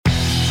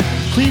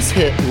Please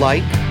hit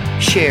like,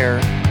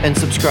 share, and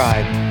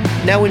subscribe.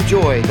 Now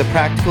enjoy the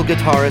Practical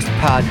Guitarist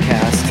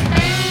podcast.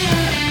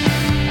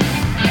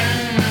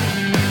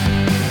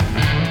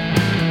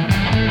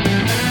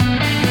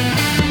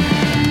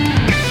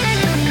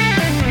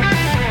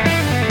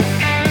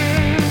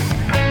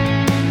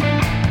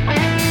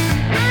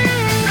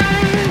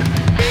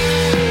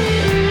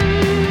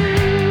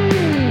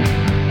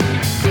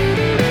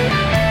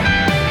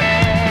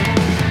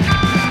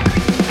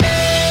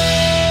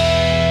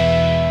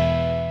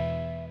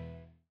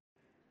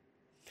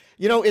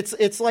 You know,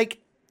 it's like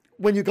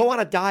when you go on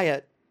a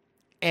diet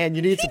and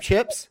you need some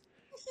chips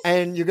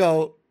and you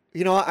go,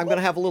 you know what, I'm going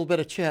to have a little bit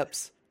of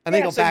chips. And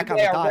then go back on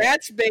the diet. A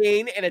rat's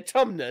bane and a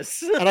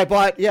tumnus. And I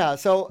bought,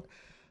 so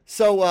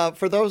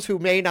for those who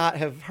may not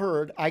have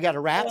heard, I got a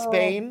rat's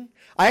bane.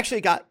 I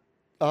actually got,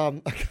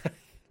 I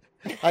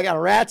got a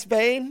rat's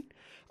bane.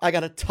 I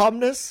got a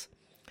tumnus.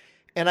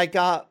 And I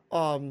got,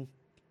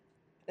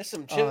 that's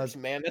some chips,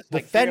 man. That's the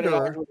like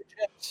Fender.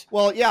 Chips.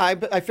 Well, yeah,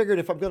 I figured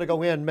if I'm going to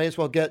go in, may as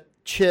well get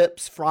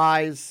chips,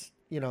 fries,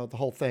 you know, the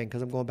whole thing,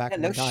 because I'm going back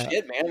on my diet.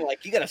 Shit, man.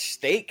 Like, you got a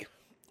steak.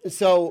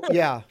 So,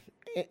 yeah.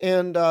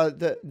 And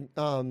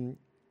and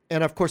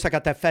of course I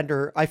got that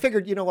Fender. I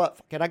figured, you know what,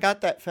 fuck it, I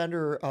got that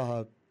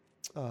Fender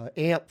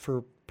amp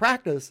for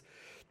practice.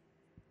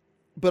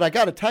 But I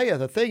got to tell you,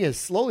 the thing is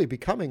slowly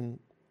becoming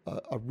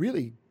a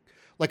really,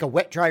 like a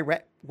wet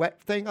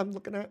thing I'm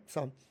looking at.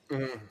 So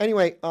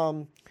anyway,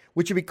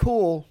 which would be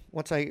cool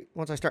once I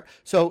start.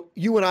 So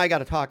you and I got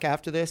to talk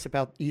after this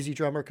about Easy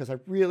Drummer, because I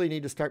really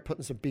need to start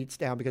putting some beats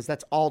down, because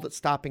that's all that's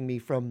stopping me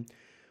from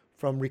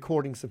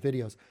recording some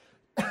videos.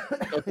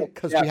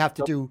 Because we have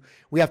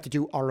to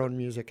do our own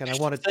music, and I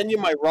want to send you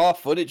my raw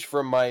footage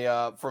from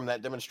my from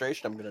that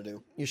demonstration I'm going to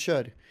do. You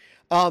should.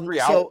 3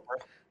 hours.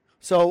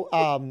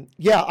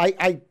 Yeah,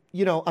 I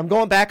you know, I'm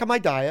going back on my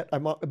diet.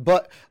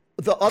 But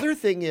the other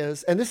thing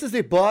is, and this is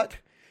the but,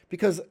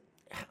 because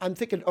I'm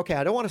thinking, okay,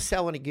 I don't want to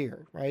sell any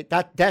gear, right?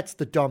 That's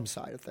the dumb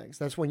side of things.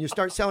 That's when you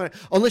start selling it,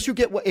 unless you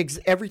get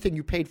everything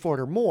you paid for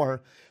it or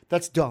more.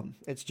 That's dumb.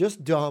 It's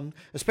just dumb,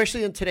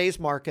 especially in today's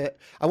market.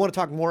 I want to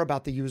talk more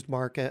about the used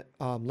market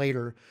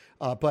later,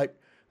 but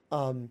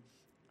I'm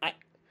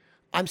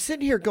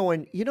sitting here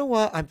going, you know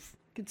what? I'm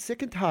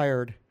sick and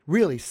tired,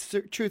 really,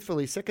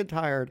 truthfully, sick and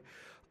tired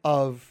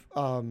of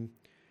the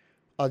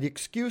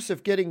excuse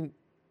of getting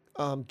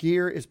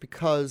gear is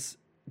because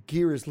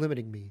gear is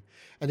limiting me.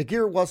 And the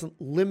gear wasn't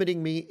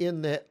limiting me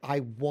in that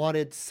I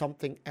wanted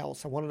something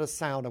else. I wanted a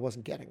sound I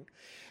wasn't getting.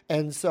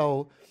 And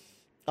so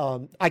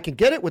I can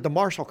get it with the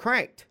Marshall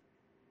cranked.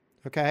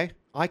 Okay?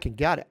 I can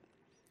get it.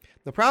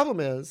 The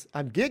problem is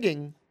I'm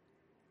gigging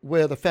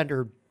with a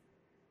Fender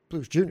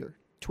Blues Junior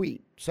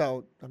Tweed.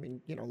 So, I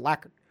mean, you know,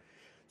 lacquered.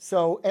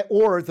 So,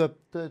 or the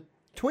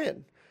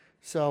Twin.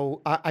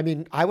 So, I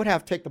mean, I would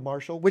have to take the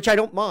Marshall, which I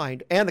don't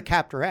mind, and the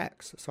Captor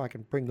X, so I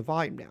can bring the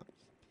volume down.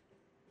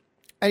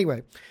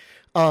 Anyway,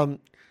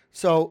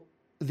 so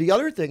the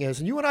other thing is,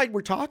 and you and I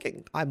were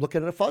talking, I'm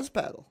looking at a fuzz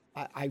pedal.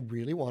 I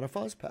really want a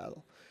fuzz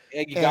pedal.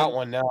 Yeah, you got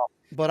one now.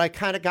 But I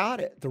kind of got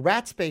it. The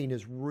Rat's Bane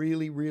is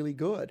really, really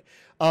good.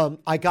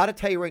 I got to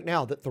tell you right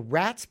now that the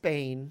Rat's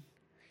Bane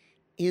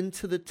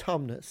into the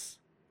tumnus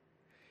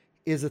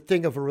is a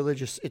thing of a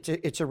religious,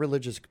 it's a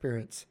religious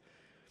experience.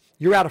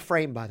 You're out of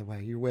frame, by the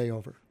way. You're way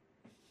over.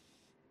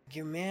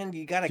 You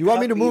gotta. Do you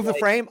want me to move the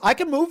frame? I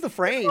can move the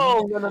frame.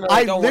 No.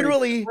 I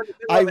literally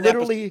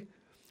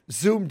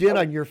zoomed in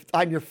on your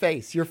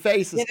face. Your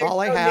face is all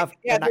I have.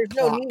 Yeah, there's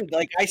no need.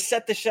 Like, I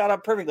set the shot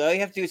up perfectly. All you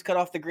have to do is cut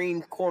off the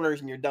green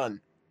corners and you're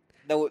done.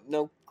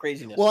 No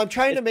craziness. Well, I'm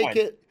trying to make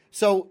it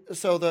so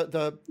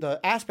the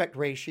aspect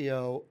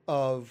ratio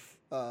of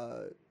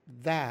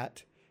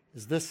that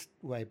is this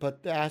way,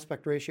 but the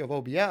aspect ratio of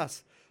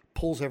OBS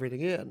pulls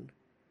everything in.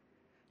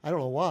 I don't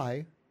know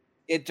why.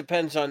 It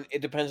depends on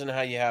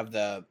how you have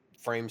the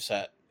frame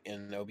set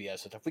in OBS and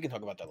stuff. We can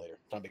talk about that later.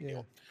 It's not a big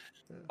deal.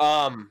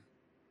 Yeah.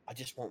 I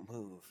just won't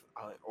move,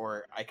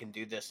 or I can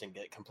do this and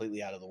get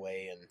completely out of the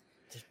way.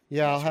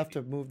 And I'll have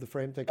to move the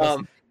frame thing.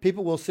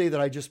 People will see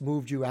that I just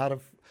moved you out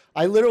of.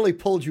 I literally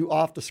pulled you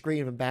off the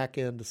screen and back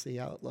in to see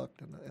how it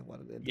looked and what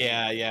it did.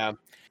 Yeah.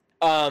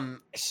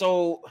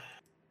 So,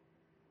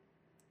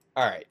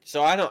 all right.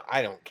 So I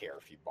don't care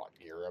if you bought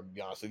gear. I'll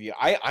be honest with you.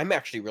 I'm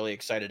actually really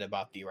excited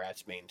about the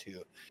Rat's Bane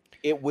too.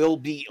 It will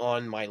be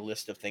on my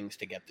list of things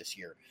to get this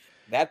year.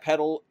 That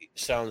pedal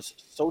sounds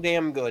so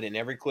damn good in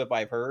every clip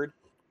I've heard.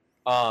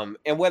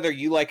 And whether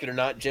you like it or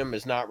not, Jim,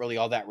 is not really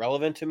all that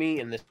relevant to me.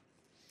 And this,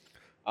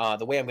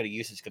 the way I'm going to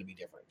use it's going to be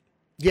different.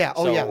 Yeah.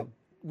 Oh, yeah.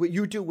 What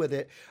you do with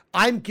it,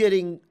 I am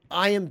getting.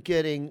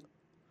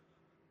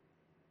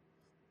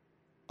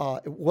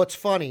 What's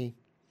funny,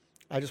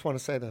 I just want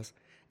to say this,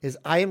 is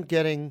I am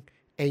getting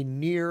a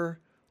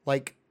near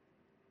like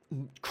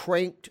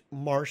cranked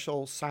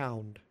Marshall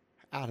sound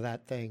out of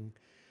that thing,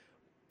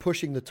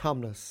 pushing the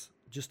tumnus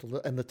just a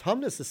little, and the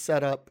tumnus is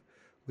set up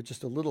with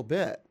just a little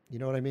bit. You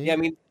know what I mean? Yeah,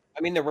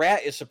 I mean, the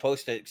Rat is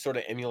supposed to sort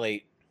of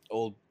emulate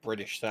old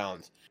British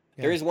sounds.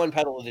 Yeah. There is one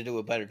pedal to do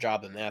a better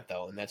job than that,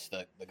 though, and that's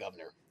the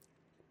Governor.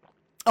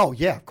 Oh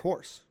yeah, of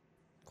course.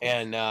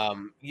 And I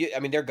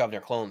mean, they're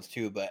governor clones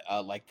too, but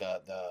like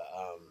the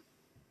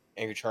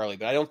Angry Charlie,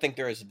 but I don't think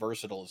they're as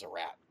versatile as a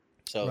rat.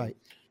 So Right.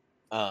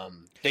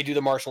 they do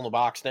the Marshall in the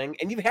box thing,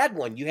 and you've had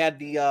one. You had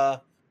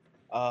the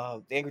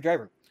Angry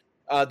Driver.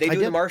 They I do the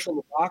did. Marshall in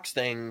the box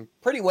thing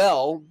pretty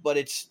well, but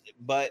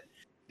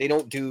they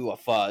don't do a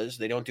fuzz.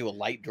 They don't do a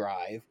light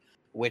drive,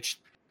 which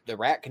the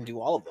rat can do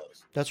all of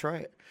those. That's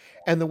right.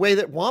 And the way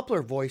that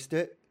Wampler voiced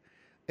it,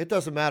 it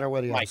doesn't matter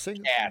whether you have My a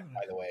single. cat,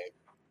 by the way,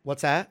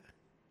 What's that?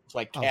 it's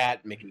my Oh,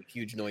 cat making a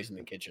huge noise in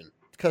the kitchen.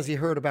 because he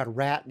heard about a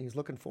rat and he's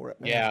looking for it.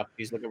 Man. Yeah,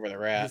 he's looking for the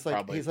rat.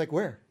 He's like,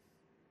 where?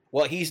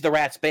 Well, he's the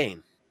rat's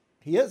bane.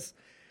 He is.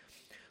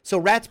 So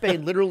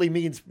ratsbane literally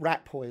means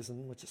rat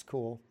poison, which is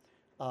cool.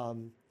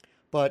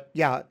 But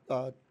yeah,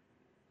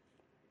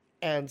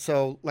 and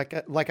so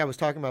like I was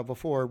talking about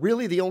before,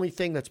 really the only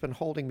thing that's been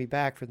holding me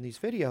back from these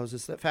videos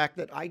is the fact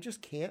that I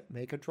just can't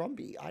make a drum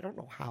beat. I don't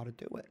know how to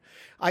do it.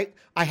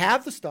 I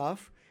have the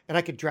stuff, and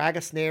I could drag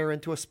a snare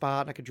into a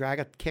spot, and I could drag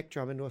a kick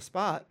drum into a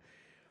spot,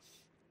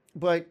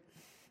 but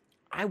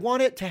I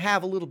want it to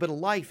have a little bit of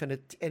life, and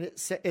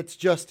it's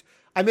just.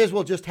 I may as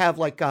well just have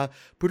like like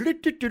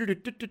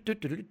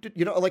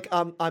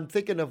I'm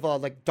thinking of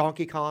like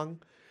Donkey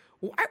Kong,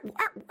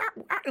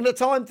 and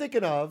that's all I'm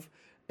thinking of.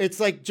 It's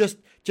like just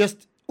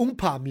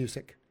oompa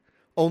music,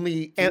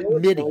 only MIDI.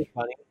 Really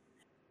funny?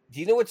 Do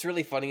you know what's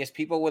really funny is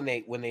people when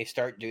they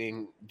start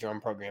doing drum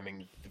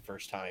programming the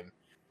first time,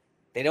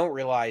 they don't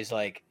realize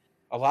like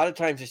a lot of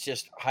times it's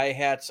just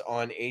hi-hats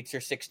on 8s or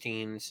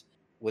 16s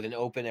with an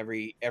open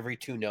every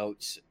 2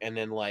 notes, and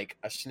then like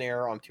a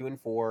snare on 2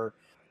 and 4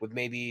 with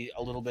maybe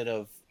a little bit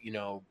of,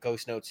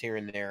 ghost notes here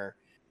and there.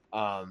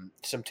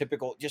 Some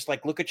typical, just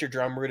like look at your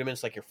drum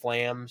rudiments, like your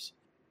flams,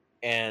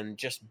 and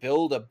just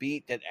build a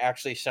beat that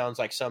actually sounds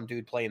like some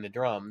dude playing the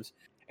drums.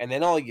 And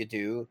then all you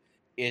do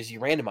is you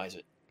randomize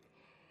it.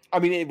 I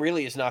mean, it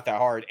really is not that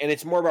hard. And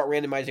it's more about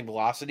randomizing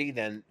velocity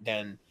than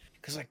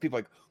because like people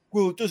are like,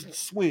 well, it doesn't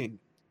swing.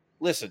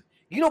 Listen,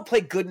 you don't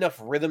play good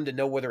enough rhythm to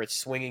know whether it's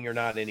swinging or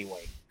not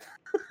anyway.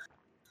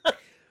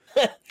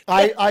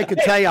 I could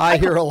tell you, I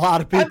hear a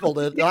lot of people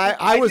that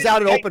I was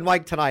out at open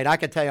mic tonight. I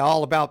could tell you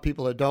all about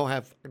people that don't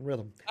have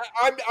rhythm.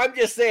 I'm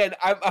just saying,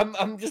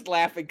 I'm just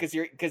laughing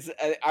because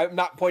I'm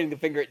not pointing the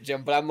finger at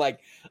Jim, but I'm like,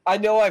 I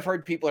know I've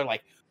heard people are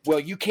like, well,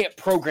 you can't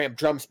program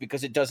drums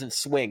because it doesn't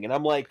swing, and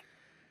I'm like,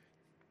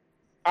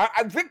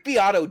 Rick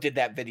Beato did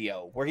that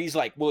video where he's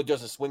like, well, it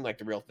doesn't swing like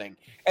the real thing,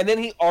 and then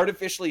he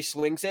artificially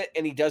swings it,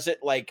 and he does it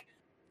like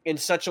in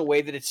such a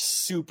way that it's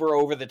super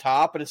over the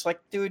top, and it's like,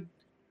 dude,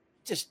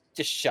 just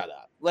shut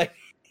up. Like,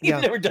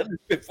 you've never done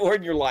this before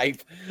in your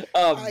life.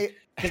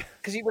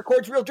 Because he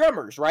records real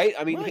drummers, right?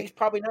 I mean, he's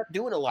probably not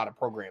doing a lot of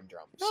program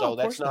drums. No, so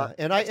that's not.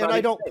 And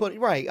I don't put,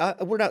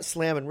 we're not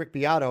slamming Rick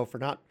Beato for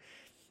not.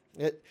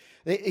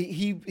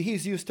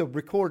 He's used to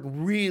record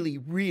really,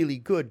 really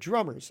good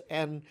drummers.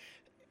 And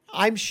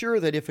I'm sure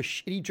that if a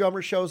shitty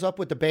drummer shows up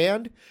with the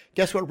band,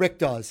 guess what Rick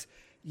does?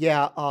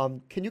 Yeah,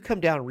 can you come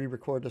down and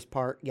re-record this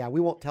part? Yeah, we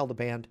won't tell the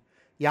band.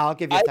 Yeah, I'll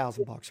give you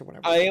 $1,000 or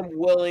whatever. I am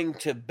willing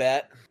to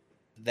bet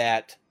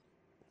that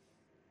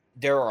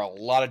there are a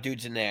lot of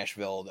dudes in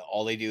Nashville that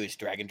all they do is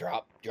drag and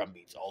drop drum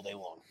beats all day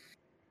long.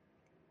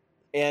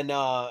 And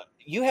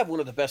you have one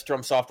of the best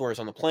drum softwares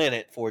on the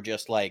planet for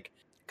just like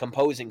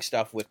composing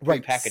stuff with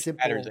prepackaged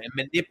patterns and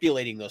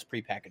manipulating those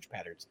prepackaged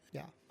patterns.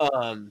 Yeah.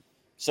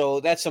 So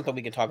that's something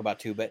we can talk about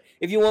too. But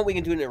if you want, we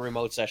can do it in a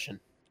remote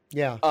session.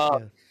 Yeah.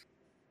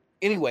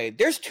 Anyway,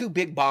 there's 2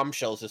 big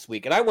bombshells this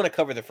week, and I want to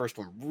cover the first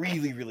one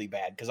really, really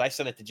bad because I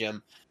sent it to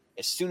Jim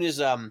as soon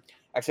as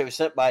actually it was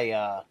sent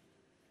by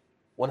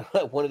one of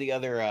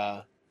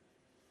the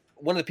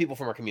people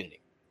from our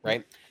community,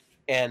 right?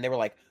 And they were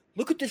like,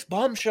 look at this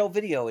bombshell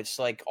video. It's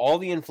like all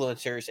the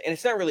influencers, and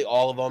it's not really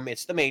all of them.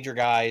 It's the major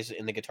guys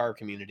in the guitar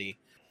community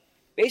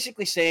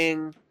basically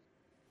saying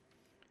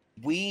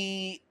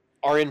we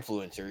are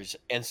influencers,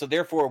 and so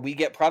therefore we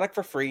get product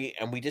for free,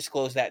 and we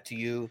disclose that to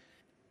you,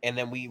 and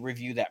then we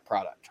review that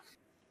product.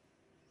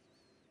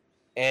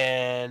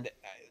 And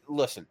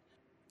listen,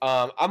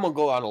 I'm going to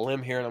go on a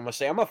limb here, and I'm going to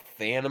say I'm a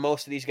fan of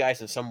most of these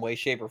guys in some way,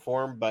 shape, or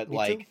form, but Me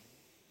like, too.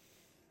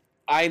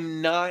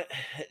 I'm not...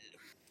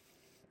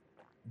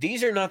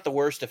 These are not the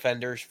worst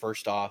offenders,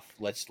 first off.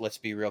 Let's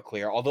be real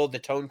clear. Although the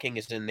Tone King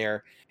is in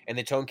there, and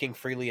the Tone King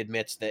freely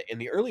admits that in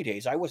the early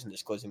days, I wasn't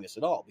disclosing this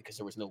at all because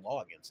there was no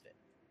law against it.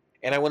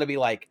 And I want to be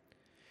like,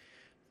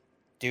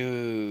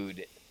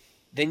 dude,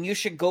 then you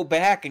should go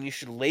back and you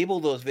should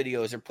label those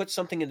videos or put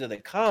something into the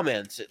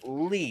comments at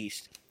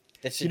least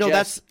that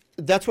suggests...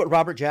 that's what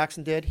Robert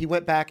Jackson did. He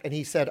went back and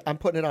he said, I'm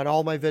putting it on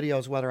all my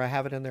videos, whether I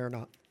have it in there or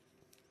not.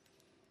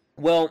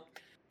 Well,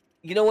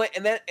 you know what?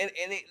 And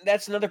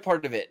that's another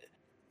part of it.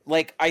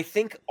 Like, I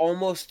think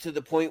almost to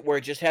the point where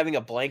just having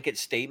a blanket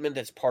statement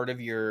that's part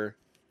of your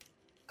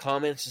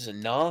comments is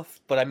enough.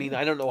 But I mean,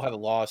 I don't know how the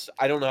law is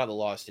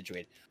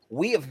situated.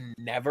 We have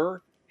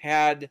never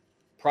had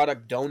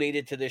product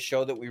donated to this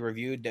show that we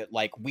reviewed that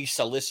like we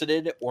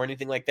solicited or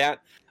anything like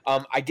that.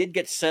 I did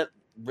get sent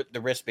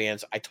the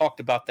wristbands. I talked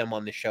about them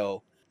on the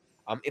show.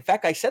 In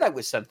fact, I said I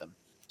would send them.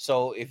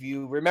 So if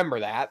you remember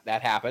that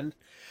happened.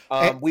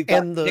 We've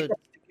got and stickers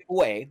to give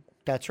away.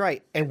 That's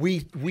right. And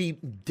we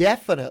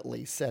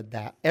definitely said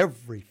that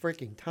every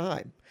freaking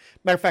time.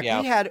 Matter of fact,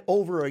 Yeah. we had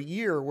over a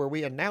year where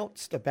we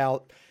announced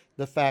about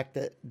the fact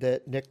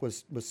that Nick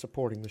was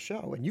supporting the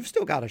show, and you've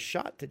still got a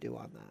shot to do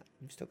on that.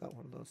 You've still got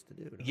one of those to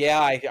do.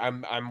 Yeah,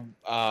 I'm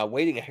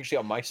waiting actually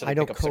on my side. I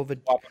know to pick up COVID.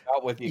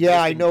 out with the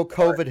Yeah, I existing know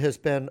part. COVID has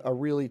been a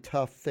really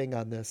tough thing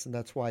on this, and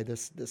that's why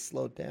this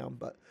slowed down.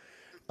 But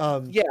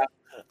Yeah.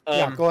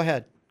 yeah, go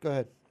ahead. Go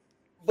ahead.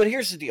 But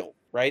here's the deal,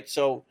 right?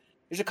 So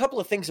there's a couple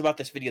of things about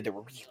this video that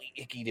were really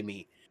icky to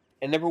me.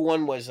 And number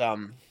one was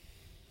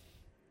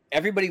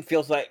everybody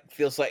feels like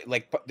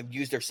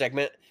use their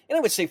segment. And I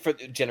would say for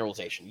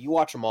generalization, you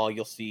watch them all,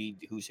 you'll see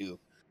who's who.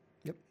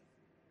 Yep.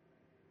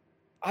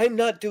 I'm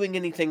not doing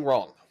anything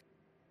wrong.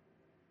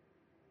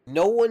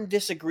 No one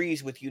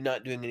disagrees with you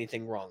not doing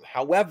anything wrong.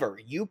 However,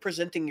 you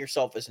presenting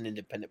yourself as an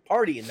independent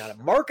party and not a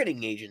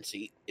marketing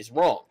agency is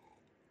wrong.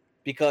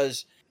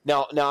 Because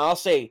now I'll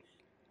say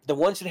the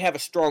ones that have a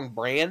strong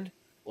brand,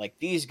 like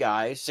these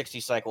guys, 60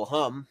 Cycle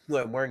Hum, who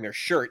I'm wearing their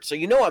shirt. So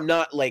I'm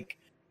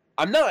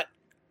not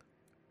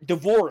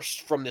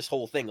divorced from this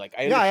whole thing. Like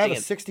I understand. I have a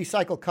 60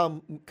 cycle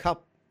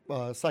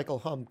cycle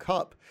hum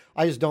cup.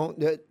 I just don't.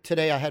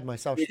 Today I had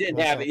myself. You didn't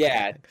have it,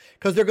 yeah.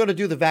 Because they're going to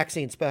do the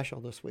vaccine special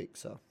this week.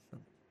 So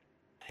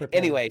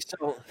anyway,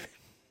 so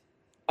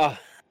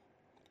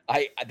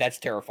that's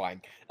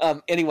terrifying.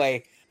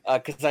 Anyway,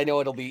 because I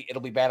know it'll be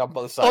bad on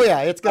both sides. Oh yeah,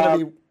 it's going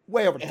to be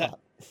way over the top.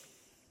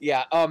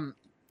 Yeah.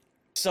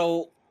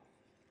 So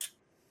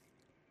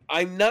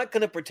I'm not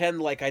going to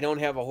pretend like I don't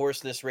have a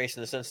horse in this race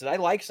in the sense that I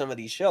like some of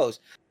these shows,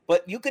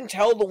 but you can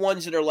tell the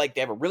ones that are like,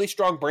 they have a really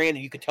strong brand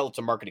and you can tell it's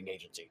a marketing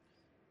agency.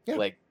 Yeah.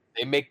 Like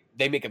they make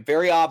it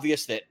very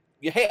obvious that,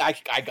 hey,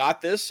 I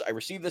got this. I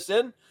received this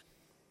in.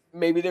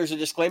 Maybe there's a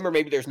disclaimer,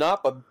 maybe there's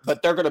not,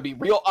 but they're going to be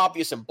real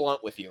obvious and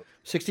blunt with you.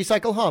 60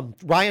 Cycle Hum.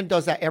 Ryan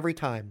does that every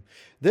time.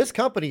 This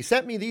company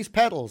sent me these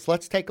pedals.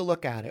 Let's take a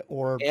look at it.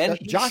 Or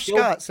Josh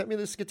Scott sent me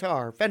this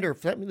guitar. Fender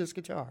sent me this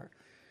guitar.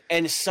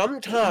 And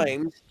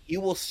sometimes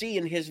you will see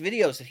in his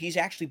videos that he's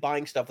actually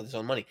buying stuff with his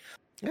own money.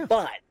 Yeah.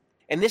 But,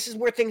 and this is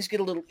where things get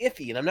a little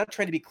iffy, and I'm not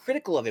trying to be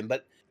critical of him,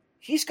 but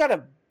he's got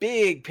a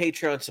big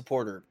Patreon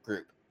supporter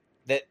group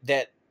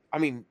that I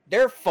mean,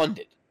 they're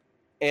funded.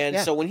 And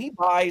so when he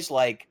buys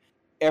like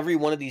every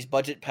one of these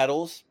budget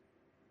pedals,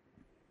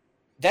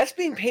 that's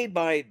being paid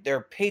by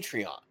their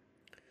Patreon.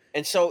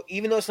 And so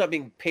even though it's not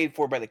being paid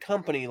for by the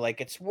company,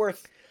 like it's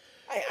worth,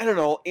 I don't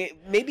know,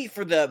 maybe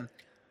for the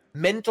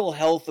mental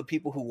health of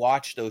people who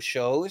watch those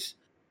shows,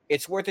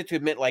 it's worth it to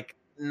admit like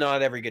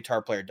not every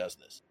guitar player does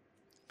this.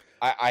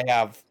 I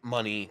have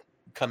money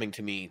coming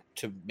to me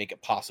to make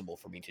it possible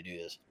for me to do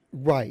this.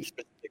 Right.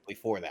 Specifically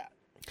for that.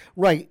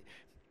 Right.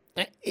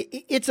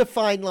 It's a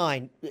fine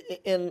line,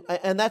 and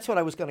that's what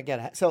I was going to get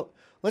at. So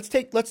let's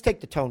take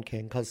the Tone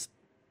King, because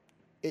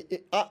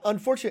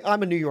unfortunately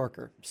I'm a New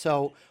Yorker.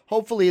 So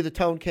hopefully the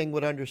Tone King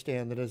would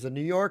understand that as a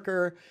New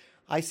Yorker,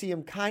 I see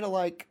him kind of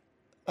like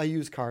a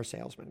used car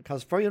salesman.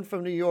 Because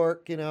from New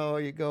York, you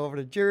go over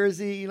to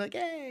Jersey, you're like,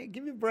 hey,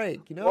 give me a break.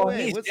 Well,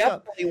 hey, he's what's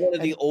definitely up? one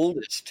of the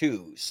oldest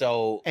too.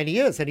 So and he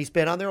is, and he's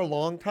been on there a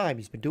long time.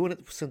 He's been doing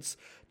it since,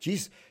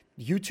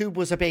 YouTube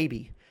was a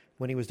baby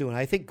when he was doing it.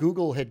 I think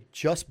Google had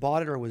just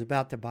bought it or was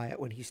about to buy it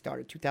when he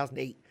started,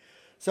 2008.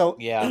 So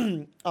yeah,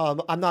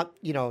 I'm not,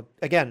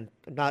 again,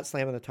 I'm not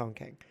slamming the Tone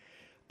King.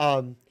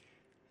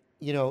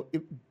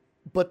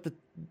 But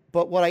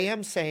what I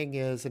am saying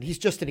is, and he's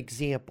just an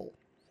example,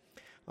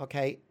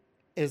 okay,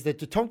 is that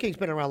the Tone King's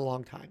been around a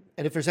long time.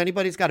 And if there's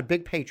anybody who's got a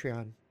big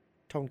Patreon,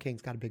 Tone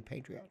King's got a big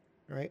Patreon,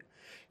 right?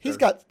 He's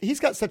got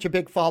such a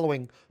big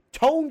following.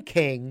 Tone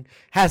King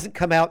hasn't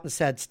come out and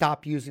said,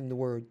 stop using the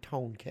word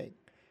Tone King.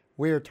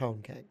 We're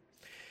Tone King.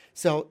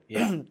 So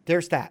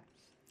there's that.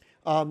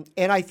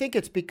 And I think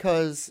it's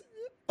because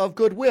of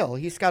goodwill.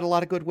 He's got a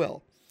lot of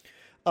goodwill.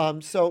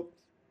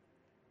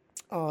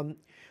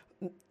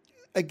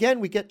 Again,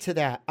 we get to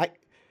that.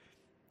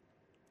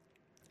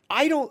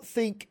 I don't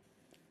think,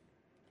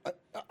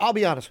 I'll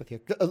be honest with you,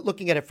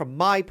 looking at it from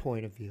my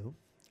point of view,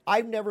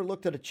 I've never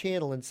looked at a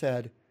channel and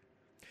said,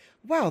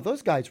 wow,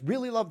 those guys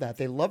really love that.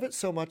 They love it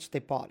so much they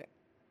bought it.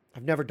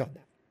 I've never done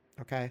that.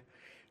 Okay.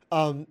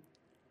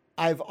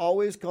 I've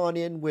always gone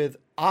in with,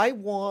 I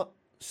want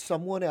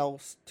someone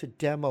else to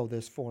demo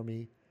this for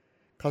me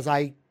because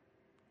I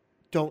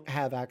don't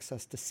have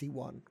access to see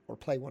one or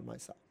play one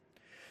myself.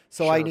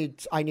 So sure.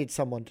 I need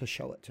someone to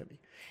show it to me.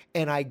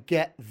 And I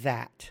get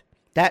that.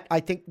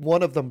 I think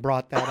one of them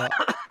brought that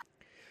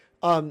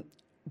up.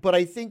 But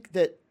I think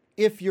that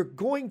if you're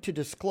going to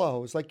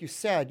disclose, like you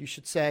said, you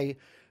should say,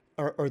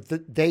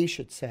 they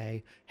should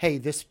say, hey,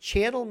 this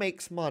channel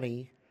makes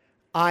money,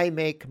 I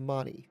make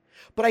money.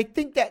 But I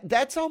think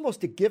that's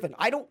almost a given.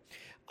 I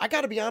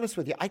got to be honest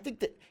with you. I think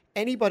that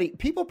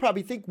people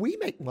probably think we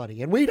make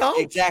money and we don't.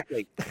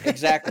 Exactly.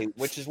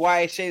 Which is why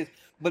I say,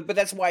 but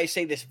that's why I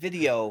say this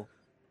video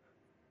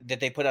that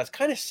they put out is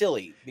kind of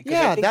silly because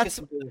I think that's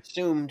an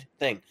assumed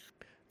thing.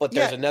 But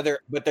Yeah.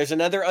 there's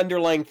another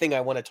underlying thing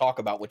I want to talk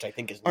about, which I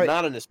think is All right.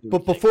 not in this movie.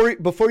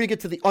 But before you get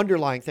to the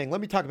underlying thing, let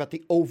me talk about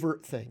the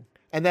overt thing,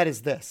 and that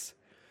is this.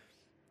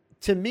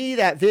 To me,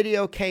 that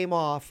video came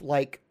off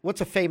like, what's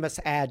a famous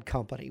ad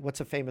company? What's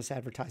a famous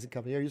advertising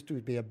company? There used to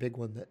be a big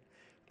one that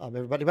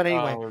everybody. But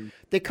anyway,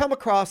 they come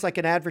across like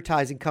an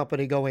advertising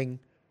company going,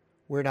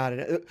 "We're not in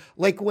it."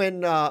 Like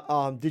when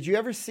did you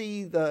ever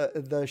see the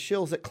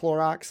shills at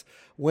Clorox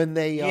when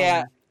they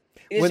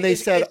when they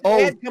said,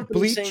 "Oh,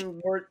 bleach."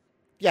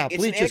 Yeah,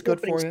 bleach is good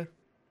for you.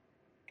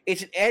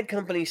 It's an ad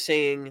company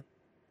saying,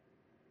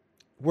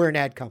 "We're an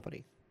ad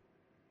company."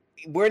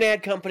 We're an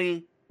ad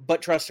company,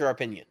 but trust our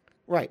opinion.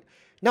 Right.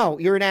 No,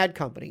 you're an ad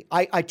company.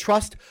 I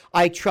trust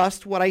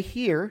what I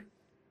hear.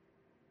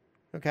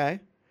 Okay.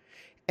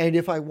 And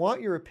if I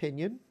want your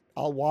opinion,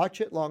 I'll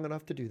watch it long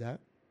enough to do that.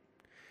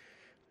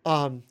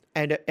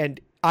 And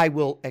I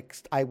will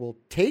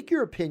take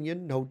your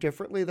opinion no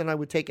differently than I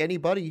would take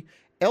anybody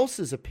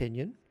else's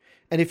opinion.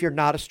 And if you're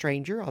not a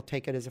stranger, I'll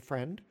take it as a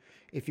friend.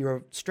 If you're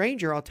a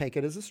stranger, I'll take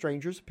it as a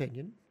stranger's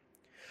opinion.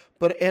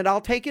 And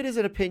I'll take it as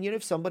an opinion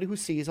of somebody who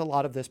sees a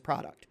lot of this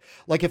product.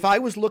 Like if I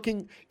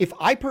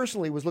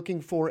personally was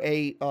looking for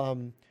a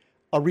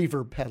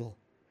reverb pedal,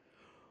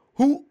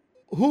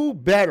 who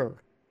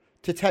better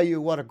to tell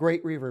you what a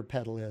great reverb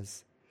pedal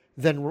is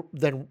than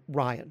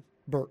Ryan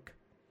Burke,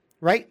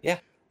 right? Yeah,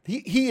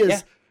 he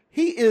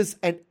is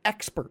an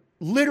expert,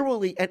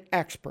 literally an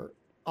expert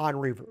on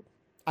reverb.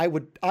 I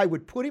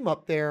would put him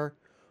up there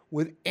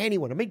with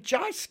anyone. I mean,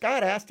 Josh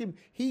Scott asked him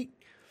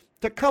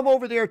to come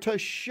over there to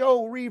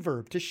show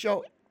reverb, to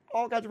show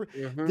all kinds of.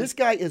 Mm-hmm. This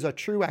guy is a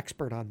true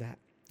expert on that.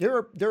 There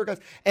are guys,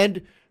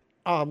 and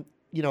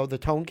the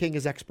Tone King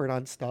is expert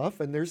on stuff,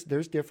 and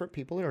there's different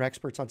people that are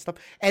experts on stuff.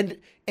 And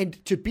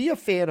to be a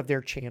fan of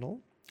their channel,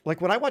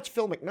 like when I watch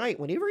Phil McKnight,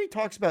 whenever he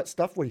talks about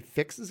stuff where he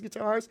fixes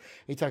guitars,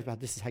 he talks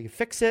about this is how you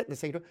fix it, and this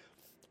is how you do.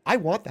 I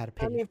want that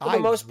opinion. I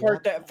mean,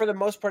 for the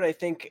most part, I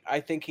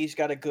think he's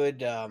got a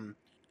good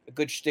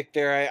shtick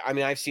there. I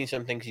mean, I've seen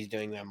some things he's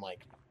doing that I'm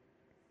like.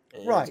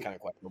 Right. It's kind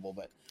of questionable,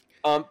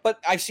 but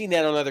I've seen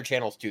that on other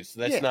channels too, so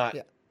that's not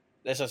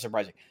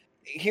surprising.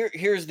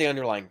 Here's the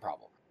underlying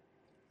problem.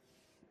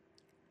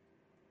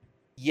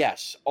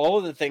 Yes, all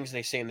of the things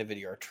they say in the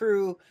video are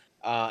true.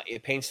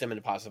 It paints them in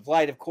a positive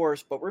light, of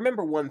course, but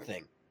remember one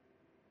thing.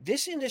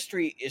 This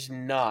industry is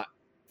not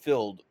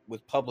filled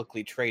with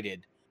publicly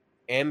traded,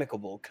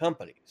 amicable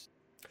companies.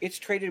 It's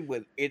created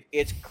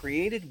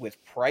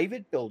with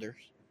private builders,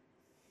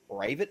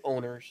 private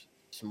owners,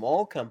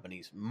 small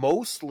companies,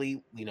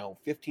 mostly,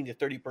 15 to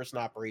 30 person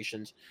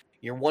operations.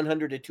 Your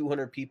 100 to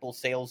 200 people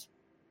sales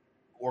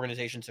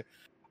organizations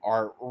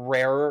are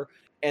rarer.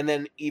 And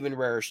then even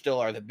rarer still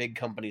are the big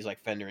companies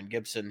like Fender and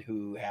Gibson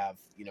who have,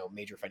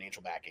 major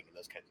financial backing and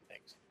those kinds of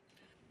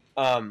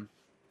things.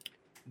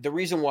 The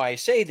reason why I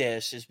say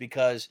this is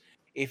because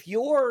if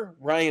you're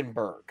Ryan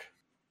Burke,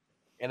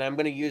 and I'm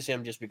going to use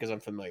him just because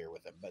I'm familiar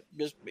with him, but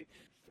just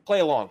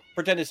play along.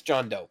 Pretend it's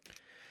John Doe.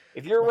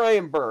 If you're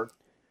Ryan Burke,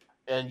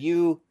 and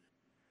you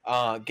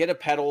get a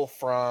pedal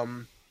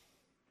from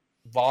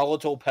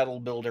Volatile Pedal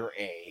Builder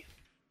A,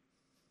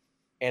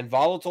 and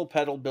Volatile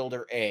Pedal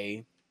Builder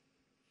A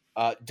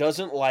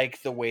doesn't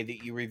like the way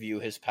that you review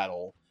his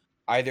pedal,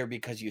 either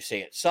because you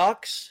say it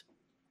sucks,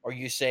 or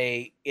you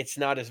say it's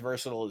not as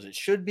versatile as it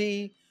should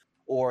be,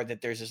 or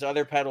that there's this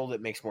other pedal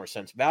that makes more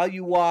sense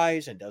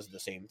value-wise and does the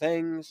same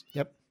things.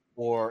 Yep.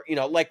 Or,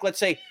 like, let's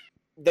say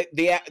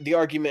the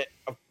argument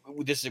of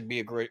this would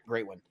be a great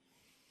one.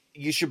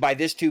 You should buy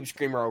this tube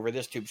screamer over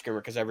this tube screamer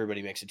because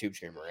everybody makes a tube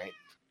screamer, right?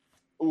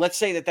 Let's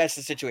say that's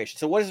the situation.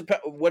 So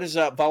what is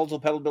Volatile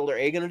Pedal Builder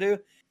A going to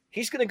do?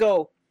 He's going to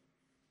go,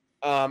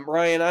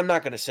 Ryan, I'm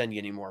not going to send you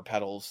any more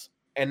pedals.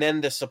 And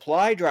then the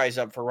supply dries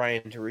up for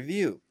Ryan to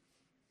review.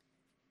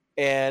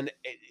 And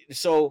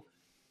so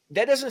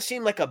that doesn't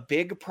seem like a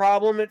big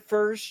problem at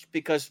first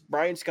because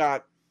Ryan's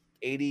got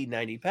 80,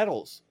 90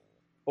 pedals.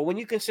 But when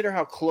you consider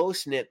how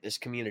close-knit this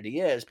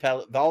community is,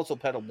 Volatile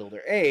Pedal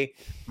Builder A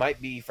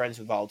might be friends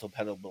with Volatile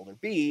Pedal Builder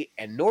B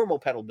and Normal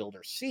Pedal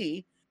Builder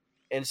C.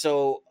 And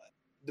so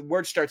the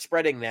word starts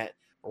spreading that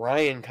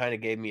Ryan kind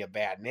of gave me a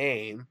bad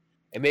name.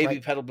 And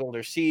maybe Pedal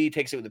Builder C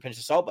takes it with a pinch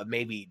of salt, but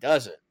maybe he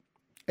doesn't.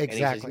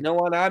 Exactly. And he says, you know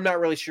what, I'm not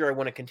really sure I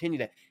want to continue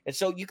that. And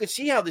so you could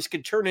see how this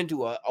could turn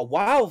into a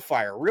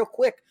wildfire real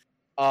quick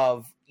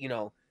of,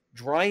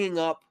 drying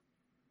up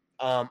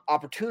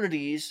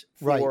opportunities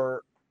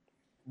for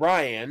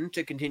Ryan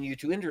to continue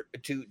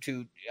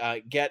to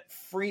get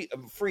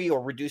free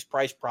or reduced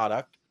price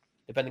product,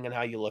 depending on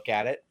how you look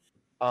at it,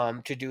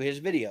 to do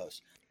his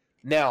videos.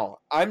 Now,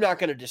 I'm not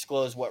going to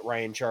disclose what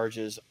Ryan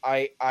charges.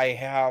 I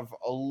have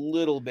a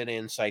little bit of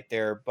insight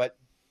there, but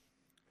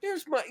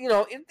there's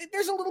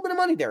there's a little bit of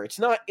money there. It's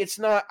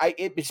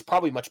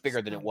probably much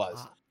bigger than it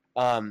was.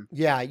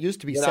 It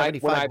used to be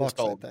 $75,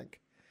 I think.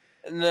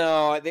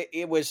 No,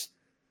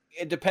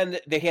 it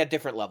depended. They had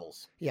different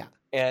levels. Yeah.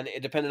 And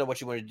it depended on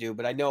what you wanted to do.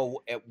 But I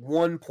know at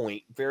one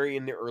point, very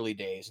in the early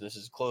days, and this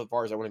is as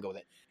far as I want to go with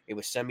it, it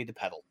was send me the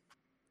pedal.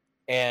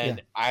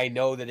 And I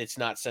know that it's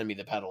not send me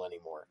the pedal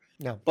anymore.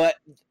 No. But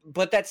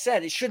that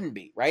said, it shouldn't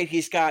be, right?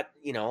 He's got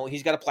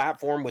a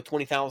platform with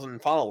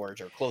 20,000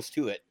 followers or close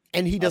to it.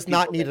 And he does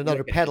not need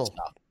another pedal.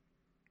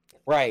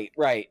 Right.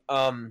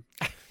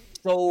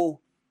 So,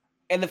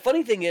 and the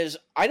funny thing is,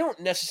 I don't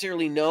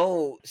necessarily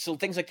know. So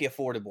things like the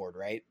Affordaboard,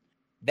 right?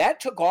 That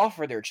took off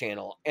for their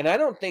channel, and I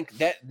don't think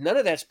that none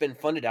of that's been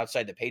funded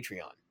outside the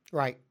Patreon.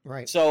 Right.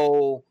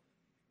 So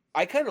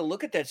I kind of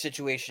look at that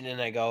situation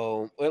and I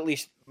go, well, at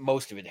least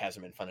most of it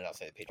hasn't been funded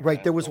outside the Patreon.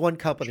 Right. There was one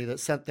company that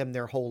sent them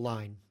their whole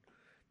line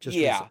just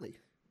recently.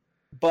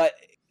 But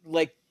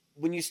like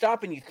when you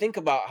stop and you think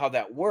about how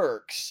that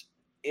works,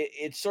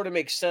 it sort of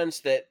makes sense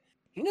that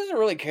he doesn't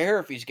really care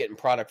if he's getting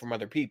product from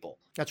other people.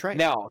 That's right.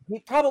 Now, he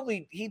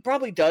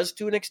probably does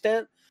to an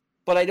extent,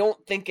 but I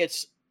don't think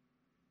it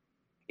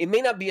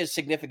may not be as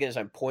significant as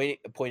I'm pointing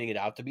it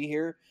out to be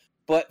here.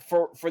 But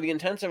for the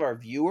intents of our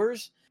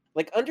viewers,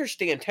 like,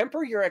 understand,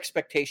 temper your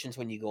expectations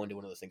when you go into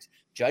one of those things.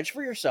 Judge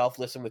for yourself,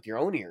 listen with your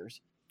own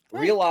ears.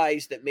 Right.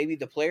 Realize that maybe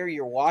the player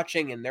you're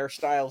watching and their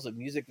styles of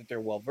music that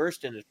they're well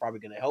versed in is probably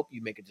going to help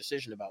you make a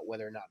decision about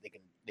whether or not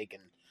they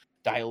can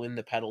dial in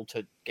the pedal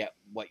to get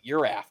what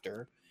you're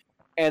after.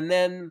 And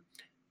then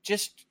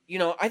just,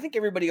 I think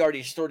everybody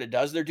already sort of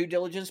does their due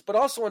diligence, but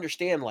also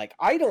understand, like,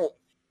 I don't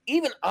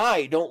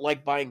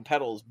like buying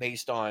pedals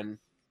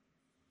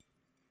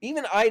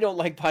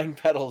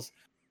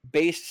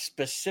based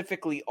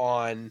specifically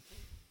on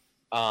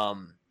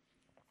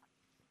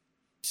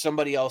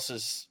somebody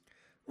else's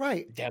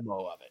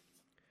demo of it,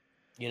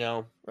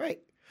 Right.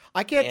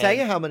 I can't tell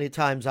you how many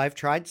times I've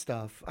tried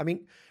stuff. I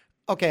mean,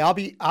 okay,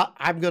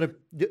 I'm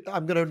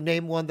gonna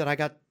name one that I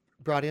got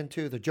brought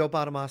into, the Joe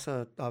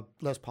Bonamassa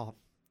Les Paul.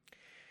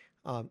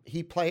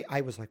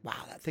 I was like, wow,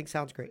 that thing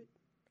sounds great.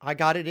 I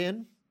got it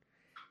in.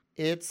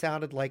 It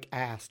sounded like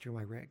ass through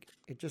my rig.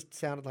 It just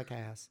sounded like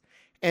ass.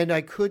 And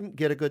I couldn't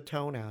get a good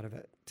tone out of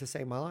it to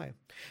save my life.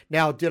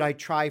 Now, did I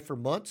try for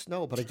months?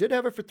 No, but I did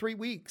have it for 3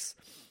 weeks.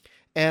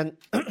 And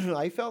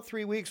I felt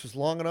 3 weeks was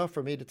long enough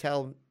for me to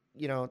tell,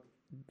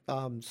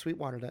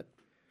 Sweetwater that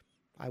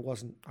I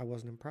wasn't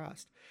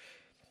impressed.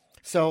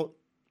 So,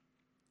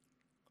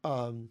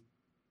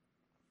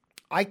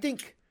 I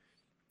think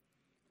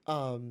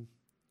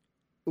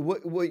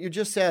what you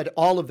just said,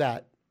 all of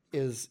that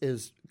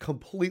is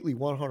completely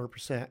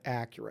 100%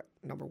 accurate,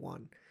 number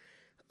one.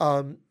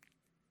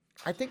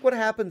 I think what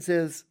happens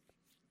is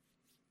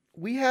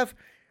we have,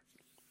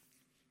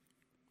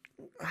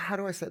 how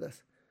do I say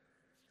this?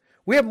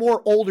 We have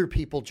more older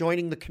people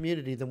joining the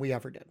community than we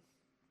ever did.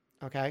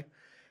 Okay.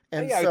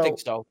 And I think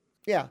so.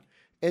 Yeah.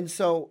 And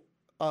so,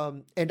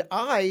 and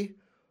I,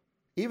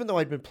 even though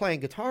I'd been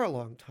playing guitar a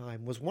long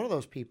time, was one of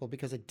those people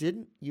because I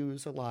didn't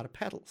use a lot of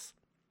pedals.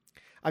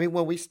 I mean,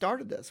 when we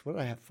started this, what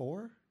did I have,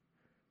 4?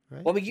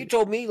 Right? Well, I mean, you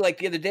told me like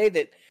the other day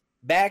that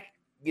back,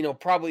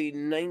 probably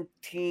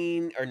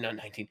 2016,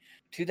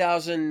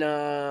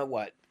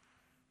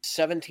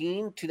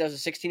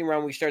 around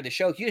when we started the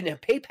show, you didn't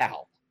have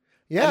PayPal.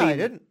 Yeah, I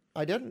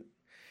didn't.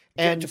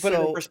 And to put it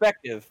in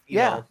perspective, you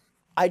know.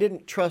 I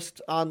didn't trust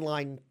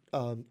online,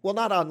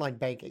 not online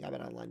banking. I've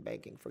been online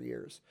banking for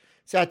years.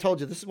 See, I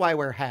told you, this is why I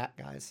wear a hat,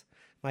 guys.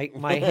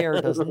 My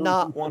hair does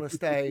not want to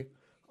stay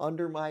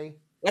under my...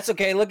 That's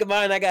okay. Look at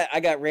mine. I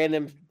got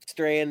random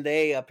strand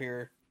A up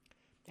here.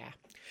 Yeah.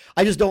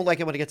 I just don't like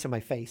it when it gets in my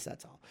face,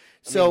 that's all.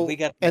 So,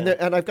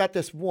 and I've got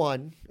this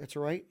one, it's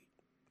right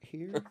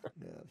here.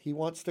 Yeah. He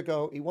wants to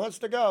go.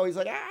 He's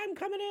like, I'm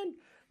coming in.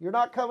 You're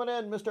not coming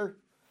in, mister.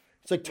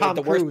 It's like Tom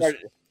Cruise.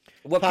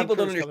 What people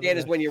don't understand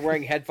is when you're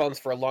wearing headphones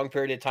for a long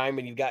period of time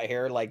and you've got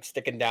hair like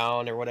sticking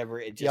down or whatever,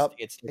 it just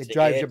it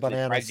drives you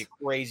bananas. It drives you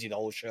crazy the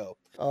whole show.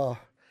 Oh,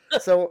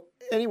 so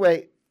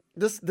anyway,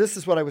 this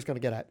is what I was going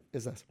to get at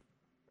is this.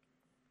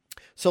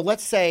 So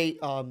let's say,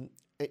 I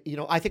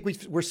think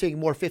we're seeing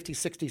more 50s,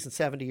 60s,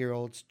 and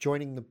 70-year-olds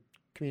joining the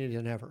community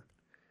than ever.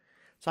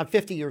 So I'm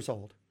 50 years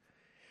old,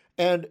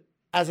 and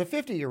as a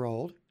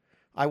 50-year-old,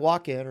 I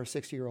walk in, or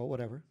 60-year-old,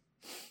 whatever,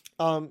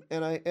 and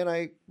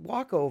I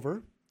walk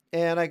over.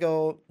 And I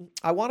go,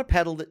 I want a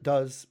pedal that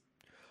does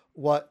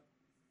what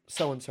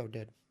so-and-so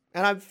did.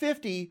 And I'm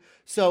 50,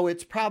 so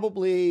it's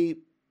probably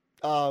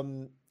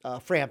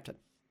Frampton.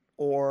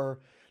 Or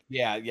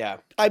yeah.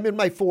 I'm in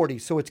my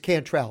 40s, so it's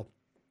Cantrell.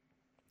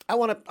 I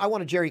want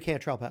a Jerry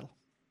Cantrell pedal.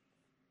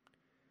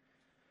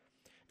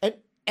 And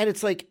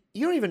it's like,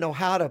 you don't even know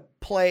how to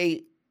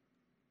play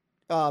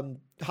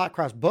hot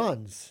cross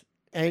buns.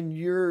 And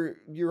you're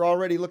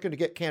already looking to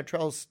get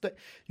Cantrell's.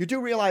 You do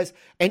realize,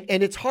 and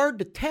it's hard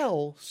to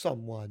tell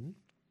someone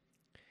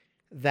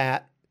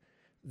that's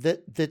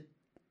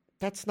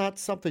not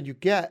something you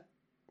get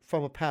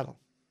from a pedal.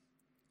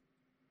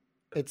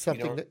 It's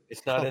something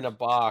it's not in a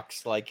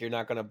box. Like, you're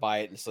not going to buy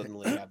it and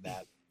suddenly have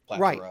that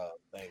plethora of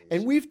things.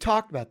 And we've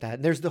talked about that.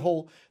 And there's the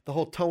whole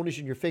tonage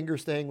in your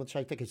fingers thing, which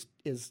I think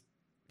is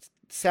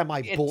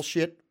semi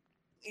bullshit.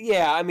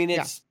 Yeah, I mean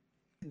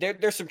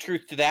there's some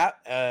truth to that.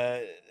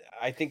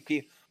 I think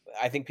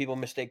people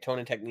mistake tone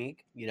and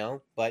technique,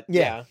 but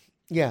yeah.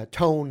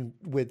 Tone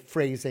with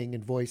phrasing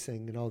and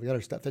voicing and all the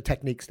other stuff, the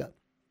technique stuff.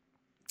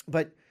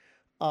 But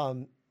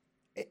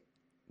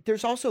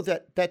there's also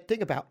that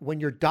thing about when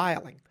you're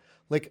dialing.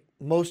 Like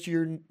most of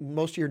your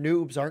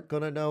noobs aren't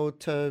gonna know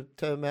to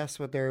mess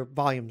with their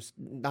volumes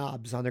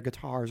knobs on their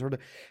guitars, or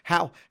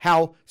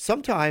how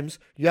sometimes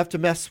you have to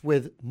mess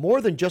with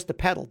more than just the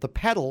pedal. The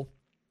pedal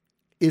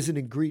is an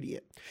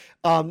ingredient.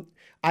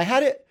 I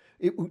had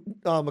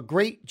a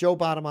great Joe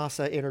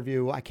Bonamassa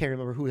interview. I can't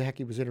remember who the heck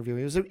he was interviewing.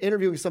 He was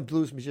interviewing some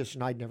blues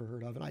musician I'd never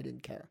heard of, and I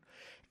didn't care.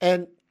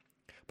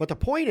 But the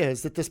point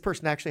is that this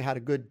person actually had a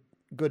good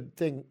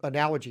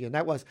analogy, and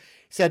that was,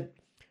 he said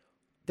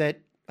that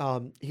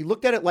he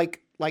looked at it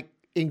like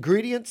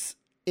ingredients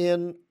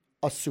in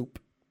a soup.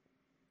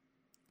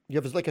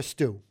 You have like a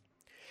stew,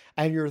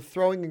 and you're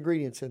throwing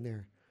ingredients in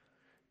there.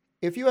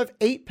 If you have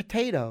 8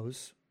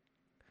 potatoes,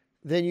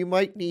 then you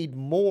might need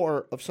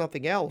more of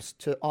something else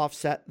to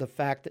offset the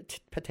fact that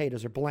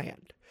potatoes are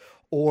bland.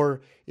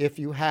 Or if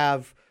you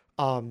have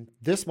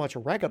this much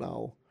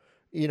oregano,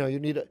 you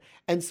need it.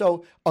 And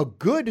so a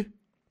good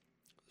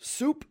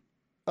soup,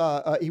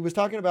 he was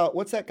talking about,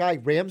 what's that guy,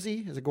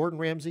 Ramsay? Is it Gordon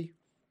Ramsay?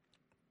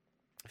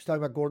 He's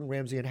talking about Gordon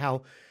Ramsay and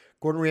how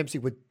Gordon Ramsay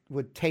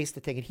would taste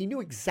the thing. And he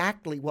knew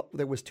exactly what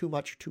there was too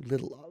much or too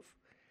little of.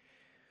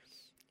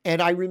 And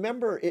I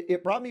remember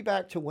it brought me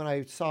back to when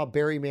I saw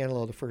Barry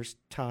Manilow the first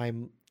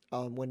time,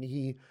 when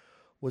he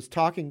was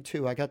talking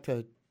to, I got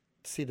to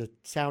see the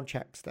sound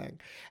checks thing.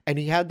 And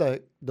he had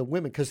the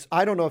women, because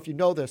I don't know if you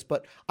know this,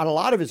 but on a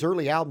lot of his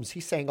early albums, he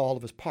sang all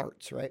of his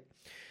parts, right?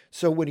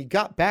 So when he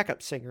got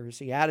backup singers,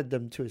 he added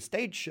them to his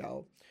stage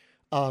show,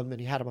 and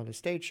he had them on his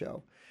stage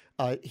show.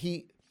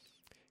 He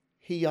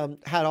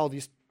had all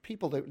these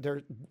people,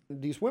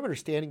 these women are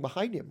standing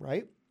behind him,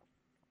 right?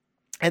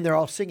 And they're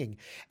all singing.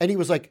 And he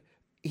was like,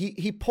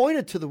 he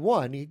pointed to the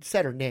one, he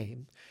said her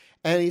name,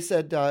 and he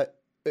said,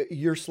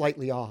 you're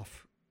slightly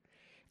off.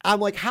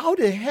 I'm like, how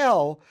the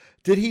hell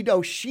did he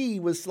know she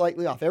was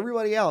slightly off?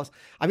 Everybody else,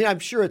 I mean, I'm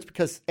sure it's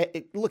because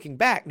looking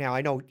back now,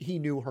 I know he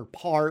knew her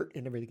part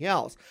and everything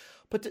else,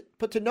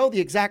 but to know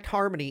the exact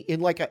harmony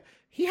in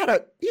he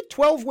had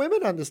 12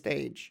 women on the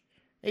stage.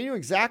 And he knew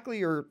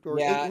exactly, or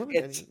 8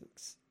 women.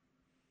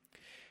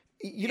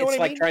 You know what I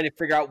mean? It's like trying to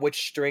figure out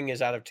which string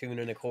is out of tune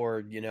in a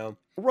chord,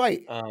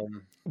 Right.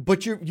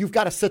 But you've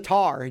got a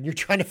sitar, and you're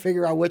trying to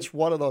figure out which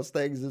one of those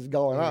things is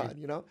going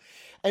on,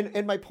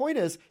 And my point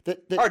is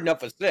that hard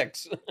enough with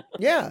 6.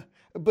 Yeah,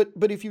 but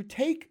if you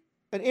take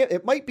an amp,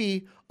 it might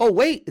be, oh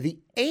wait, the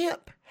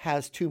amp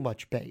has too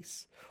much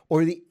bass,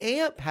 or the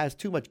amp has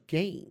too much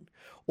gain,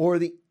 or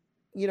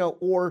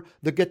or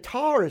the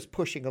guitar is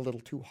pushing a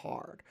little too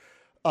hard.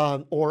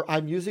 Or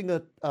I'm using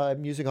a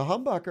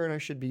humbucker and I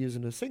should be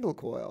using a single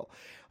coil.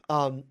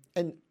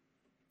 And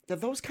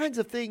those kinds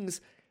of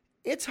things,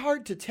 it's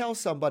hard to tell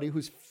somebody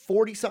who's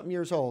 40-something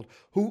years old,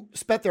 who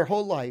spent their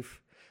whole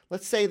life,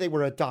 let's say they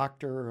were a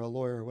doctor or a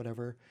lawyer or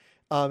whatever,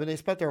 and they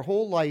spent their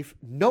whole life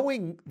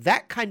knowing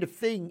that kind of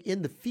thing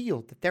in the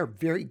field that they're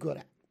very good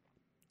at.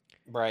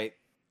 Right.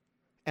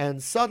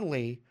 And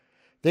suddenly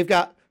they've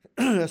got,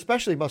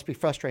 especially must be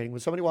frustrating when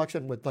somebody walks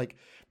in with like,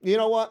 you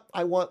know what?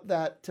 I want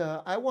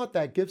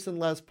that Gibson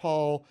Les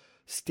Paul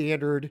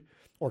standard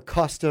or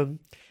custom,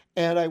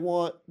 and I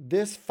want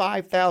this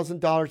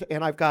 $5,000,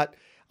 and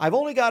I've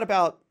only got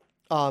about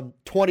 $20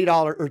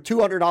 or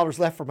 $200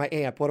 left for my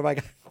amp. What have I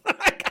got?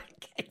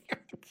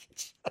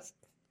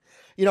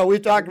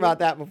 We've talked about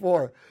that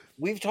before.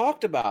 We've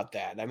talked about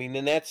that. I mean,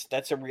 and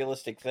that's a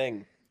realistic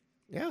thing.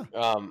 Yeah.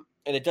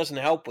 And it doesn't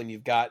help when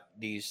you've got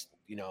these,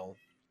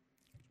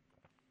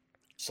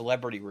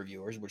 celebrity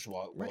reviewers, which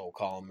we'll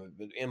call them,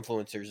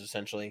 influencers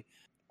essentially,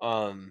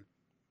 with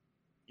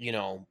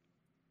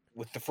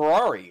the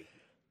Ferrari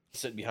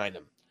sitting behind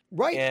them.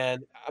 Right.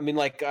 And I mean,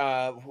 like,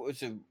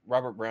 what's it,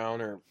 Robert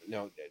Brown or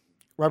no?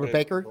 Robert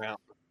Baker?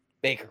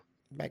 Baker.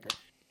 Baker.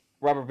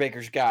 Robert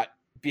Baker's got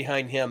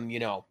behind him,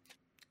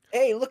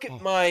 hey, look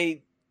at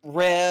my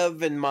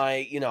rev and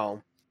my,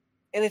 and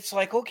it's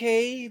like,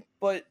 okay,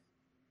 but,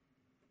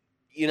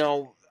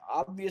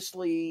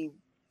 obviously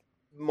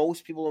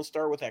most people don't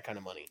start with that kind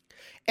of money.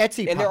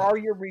 Etsy. And there are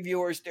your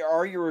reviewers that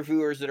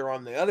are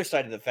on the other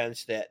side of the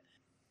fence that,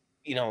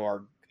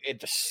 are at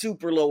the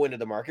super low end of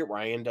the market.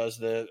 Ryan does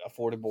the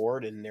affordable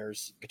board, and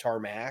there's Guitar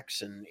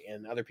Max, and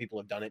other people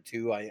have done it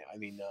too. I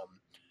mean,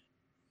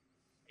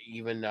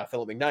 even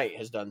Philip McKnight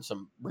has done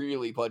some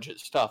really budget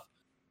stuff.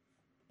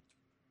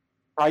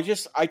 I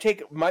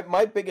take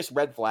my biggest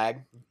red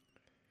flag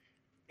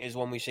is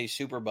when we say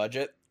super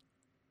budget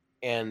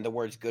and the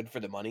words good for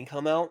the money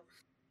come out,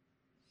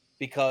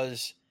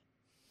 because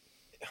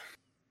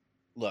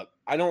look,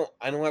 I don't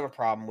have a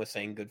problem with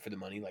saying good for the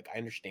money. Like, I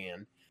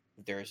understand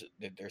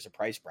that there's a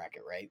price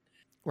bracket, right?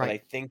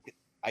 Right. But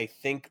I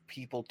think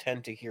people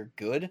tend to hear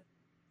good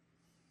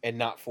and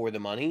not for the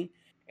money.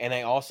 And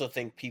I also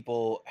think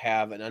people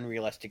have an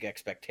unrealistic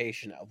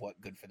expectation of what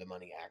good for the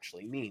money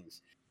actually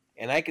means.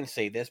 And I can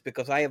say this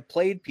because I have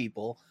played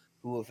people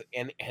who have,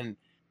 and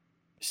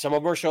some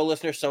of them are show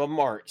listeners, some of them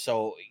aren't.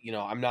 So,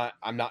 I'm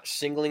not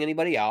singling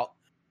anybody out,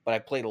 but I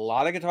played a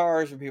lot of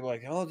guitars where people are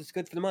like, oh, that's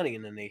good for the money.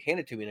 And then they hand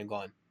it to me and I'm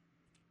going,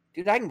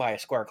 dude, I can buy a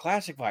Squire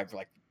Classic Vibe for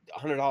like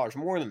 $100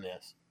 more than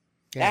this.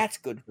 Yeah. That's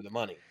good for the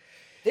money.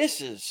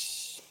 This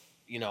is,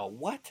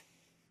 what?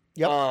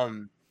 Yep.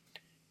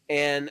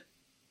 And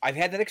I've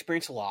had that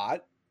experience a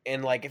lot.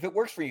 And like, if it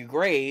works for you,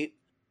 great.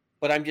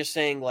 But I'm just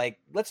saying, like,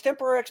 let's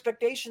temper our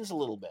expectations a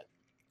little bit.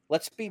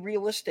 Let's be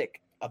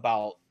realistic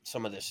about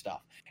some of this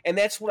stuff. And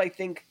that's what I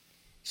think.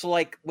 So,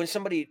 like, when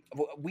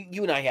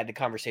you and I had the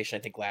conversation,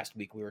 I think last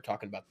week, we were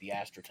talking about the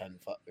Astrotone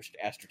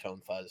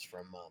fuzz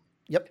from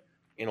Yep.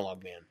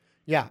 Analog Man.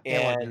 Yeah.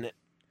 And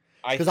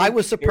because I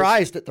was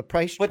surprised at the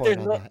price point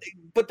on that.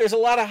 But there's a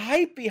lot of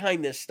hype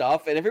behind this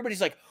stuff, and everybody's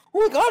like,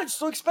 "Oh my god, it's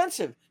so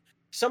expensive."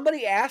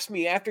 Somebody asked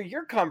me after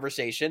your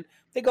conversation,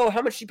 they go,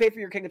 "How much do you pay for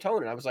your King of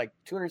Tone?" And I was like,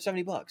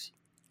 $270.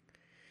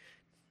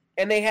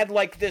 And they had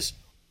like this,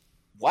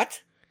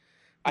 what?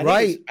 I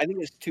think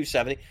it's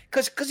 $270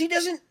 because he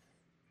doesn't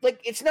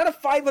like. It's not a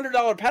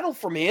 $500 pedal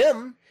from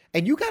him.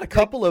 And you got a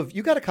couple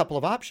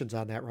of options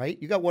on that, right?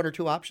 You got one or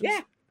two options.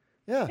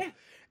 Yeah.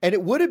 And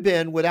it would have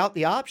been without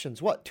the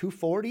options. What,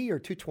 $240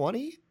 or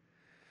 $220?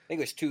 I think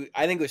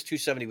it was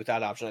 $270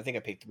 without option. I think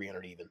I paid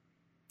 $300 even.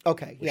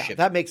 Okay, yeah, shipping.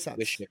 That makes sense.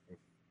 With shipping.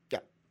 Yeah,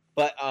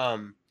 but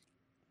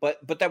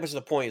that was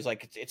the point. Is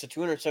like it's a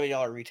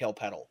 $270 retail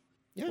pedal.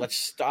 Yeah. Let's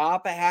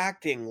stop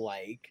acting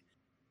like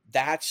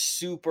that's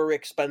super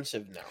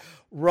expensive now,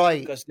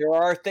 right? Because there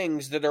are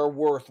things that are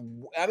worth.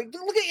 I mean,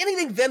 look at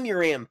anything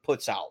Vemuram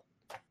puts out.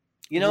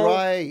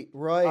 Right.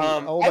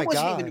 Oh my gosh!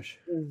 I wasn't even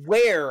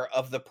aware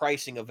of the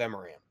pricing of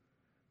Vemuram.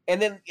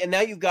 And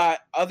now you've got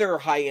other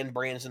high end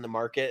brands in the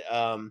market.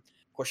 Of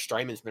course,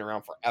 Strymon's been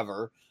around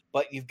forever,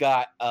 but you've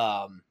got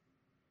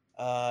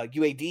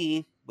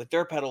UAD with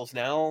their pedals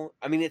now.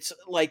 I mean, it's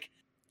like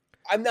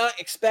I'm not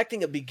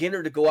expecting a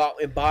beginner to go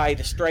out and buy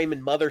the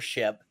Strymon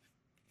mothership,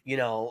 in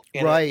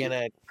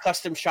a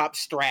custom shop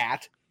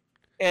Strat.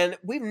 And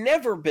we've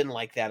never been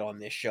like that on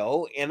this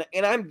show, and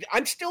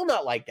I'm still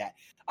not like that.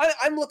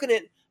 I'm looking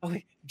at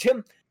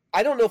Jim.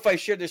 I don't know if I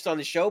shared this on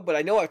the show, but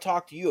I know I've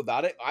talked to you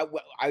about it.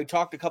 I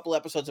talked a couple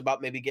episodes about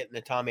maybe getting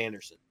a Tom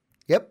Anderson.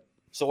 Yep.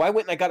 So I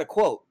went and I got a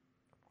quote.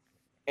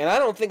 And I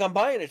don't think I'm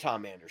buying a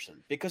Tom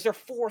Anderson because they're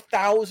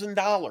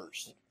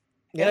 $4,000.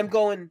 And I'm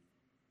going,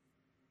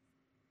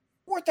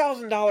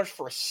 $4,000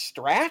 for a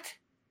Strat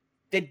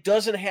that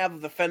doesn't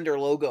have the Fender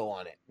logo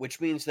on it, which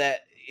means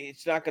that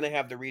it's not going to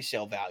have the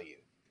resale value.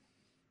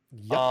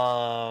 Yep.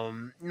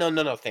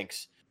 No,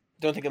 thanks.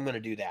 Don't think I'm going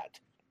to do that.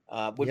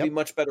 Would be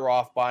much better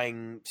off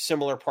buying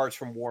similar parts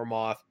from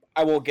Warmoth.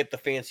 I won't get the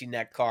fancy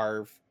neck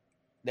carve,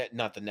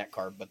 not the neck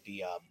carve, but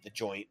the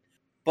joint.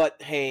 But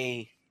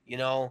hey,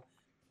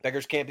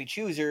 beggars can't be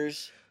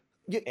choosers.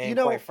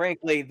 Quite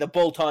frankly, the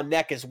bolt-on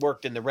neck has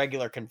worked in the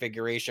regular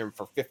configuration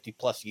for 50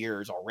 plus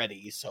years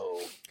already. So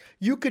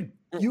you could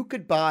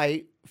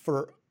buy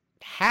for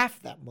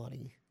half that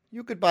money.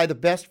 You could buy the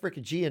best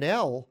freaking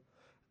G&L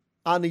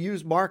on the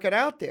used market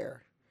out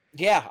there.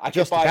 Yeah, I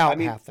just could buy about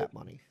half that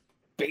money.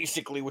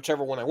 Basically,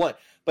 whichever one I want.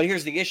 But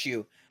here's the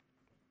issue.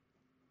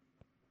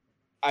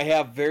 I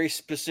have very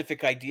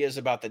specific ideas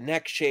about the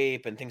neck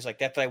shape and things like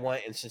that I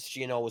want. And since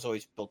G&L was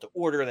always built to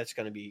order, that's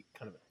going to be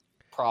kind of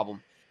a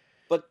problem.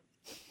 But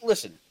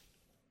listen,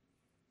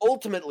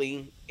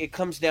 ultimately, it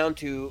comes down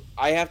to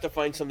I have to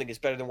find something that's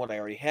better than what I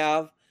already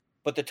have.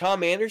 But the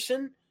Tom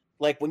Anderson,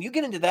 like when you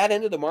get into that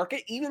end of the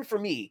market, even for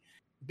me,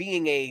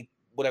 being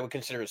what I would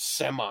consider a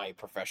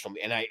semi-professional,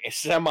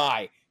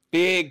 and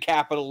big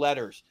capital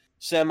letters,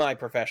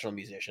 semi-professional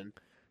musician,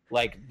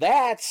 like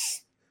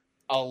that's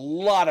a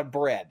lot of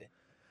bread.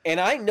 And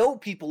I know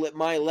people at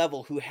my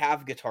level who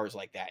have guitars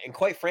like that. And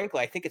quite frankly,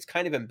 I think it's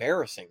kind of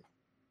embarrassing.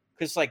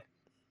 Because, like,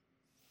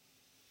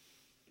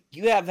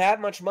 you have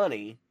that much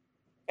money,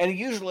 and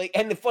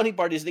the funny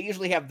part is they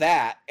usually have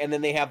that, and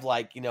then they have,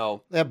 like,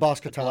 they have Boss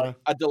Katana.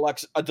 A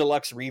deluxe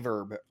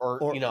reverb,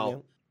 or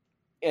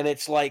and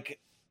it's like,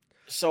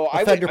 so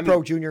Fender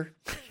Pro Junior.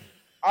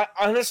 I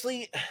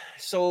honestly,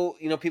 so,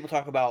 people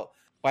talk about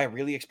buy a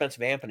really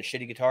expensive amp and a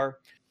shitty guitar.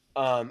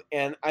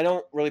 And I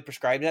don't really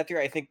prescribe that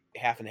there. I think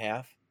half and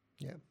half.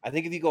 Yeah. I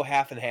think if you go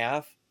half and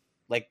half,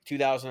 like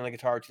 2,000 on the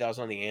guitar,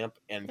 2,000 on the amp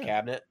and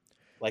cabinet,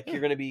 like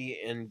you're going to be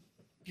in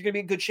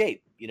good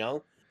shape,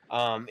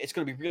 it's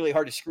going to be really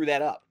hard to screw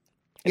that up.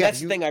 And that's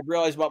the thing I've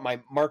realized about my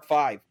Mark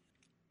V.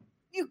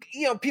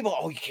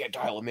 People, you can't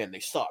dial them in.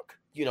 They suck.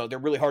 They're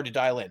really hard to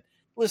dial in.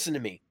 Listen to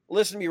me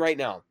right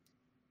now.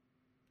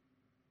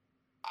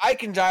 I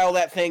can dial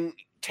that thing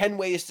 10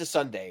 ways to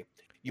Sunday.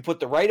 You put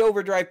the right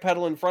overdrive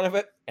pedal in front of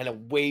it, and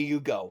away you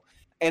go.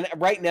 And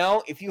right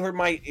now, if you heard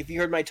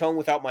my tone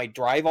without my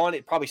drive on,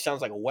 it probably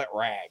sounds like a wet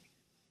rag.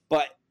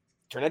 But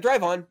turn that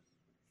drive on,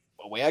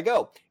 away I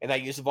go. And I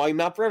use the volume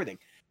knob for everything.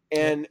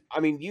 And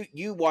I mean,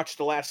 you watched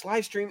the last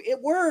live stream;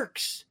 it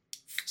works.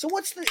 So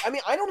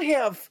I don't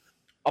have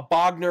a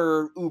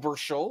Bogner Uber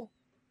show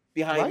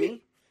behind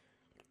me.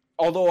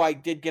 Although I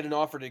did get an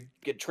offer to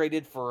get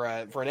traded for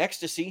an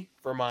Ecstasy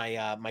for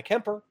my my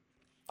Kemper.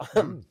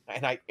 And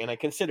I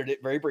considered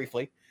it very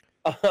briefly.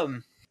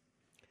 That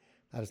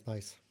is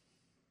nice.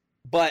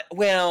 But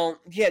well,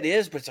 yeah, it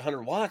is, but it's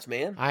 100 watts,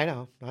 man. I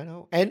know,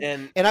 and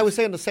And I was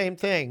saying the same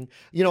thing.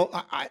 You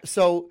know,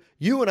 so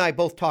you and I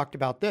both talked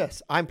about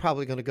this. I'm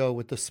probably going to go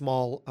with the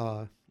small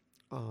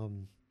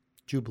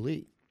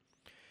Jubilee.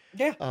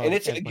 yeah, and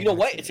it's as my you know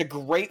what? maximum. It's a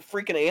great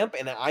freaking amp,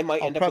 and I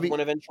might I'll end up probably with one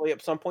eventually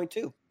at some point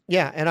too.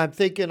 Yeah, and I'm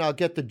thinking I'll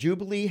get the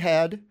Jubilee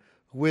head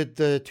with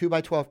the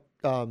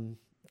 2x12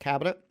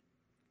 cabinet,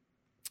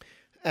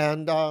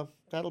 and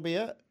that'll be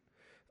it.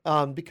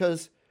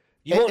 Because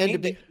You won't and to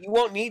need be you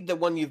won't need the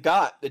one you've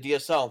got, the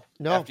DSL,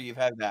 no after you've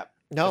had that.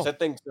 no Because that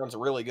thing sounds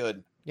really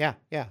good. yeah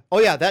oh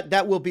yeah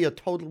that will be a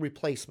total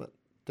replacement.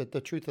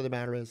 The truth of the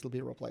matter is it'll be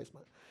a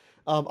replacement.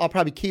 I'll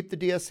probably keep the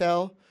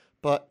DSL,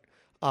 but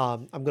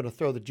I'm going to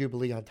throw the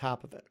Jubilee on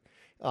top of it.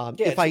 Yeah,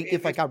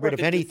 If I got rid of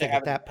worth it just to anything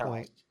have at it in that the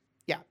point, house.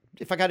 yeah,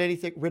 if I got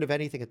rid of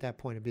anything at that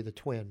point, it'd be the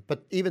Twin.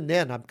 But even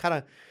then, I'm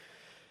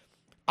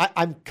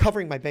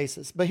covering my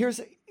bases. But here's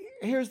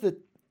the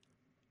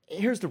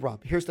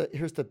rub. Here's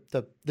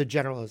the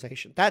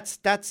generalization. That's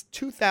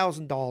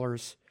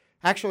 $2,000,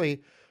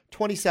 actually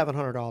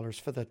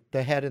 $2,700 for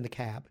the head and the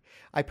cab.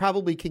 I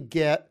probably can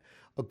get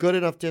a good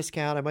enough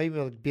discount. I might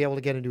even be able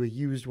to get into a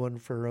used one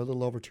for a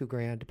little over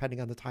 $2,000,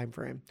 depending on the time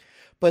frame.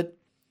 But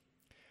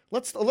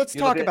let's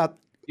talk about.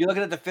 You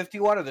looking at the 50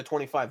 watt or the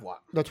 25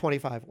 watt? The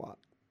 25 watt.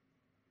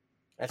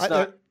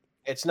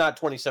 It's not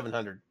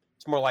 2,700.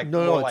 It's more like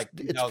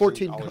it's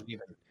 14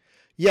 even.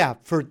 Yeah,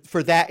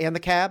 for that and the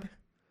cab.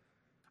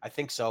 I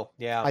think so.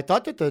 Yeah. I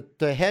thought that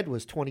the head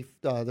was 20.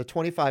 The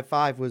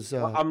 25.5 was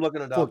I'm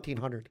looking it up.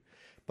 1,400,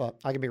 but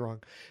I can be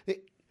wrong.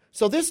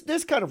 So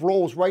this kind of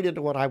rolls right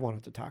into what I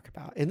wanted to talk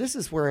about, and this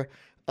is where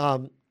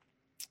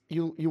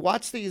you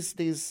watch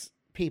these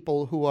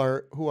people who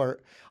are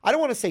I don't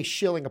want to say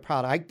shilling a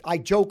product. I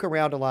joke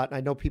around a lot, and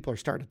I know people are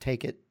starting to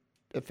take it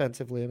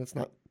offensively, and it's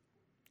not.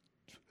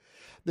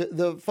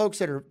 The folks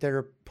that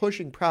are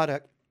pushing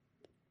product,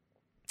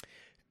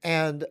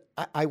 and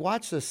I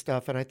watch this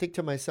stuff, and I think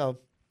to myself,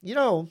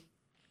 because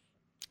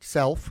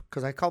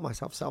I call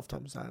myself self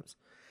sometimes.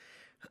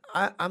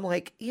 I'm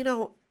like,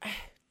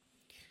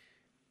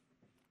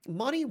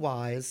 money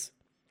wise,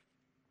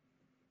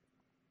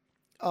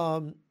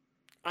 I'm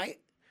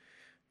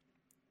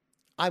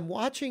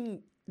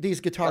watching these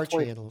guitar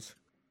channels.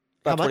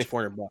 About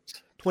 $2,400.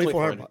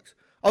 $2,400.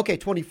 Okay,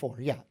 24.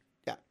 Yeah.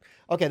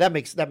 Okay, that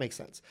makes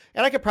sense.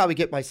 And I could probably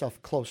get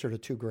myself closer to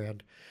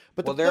 $2,000.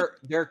 But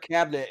their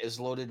cabinet is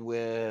loaded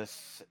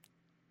with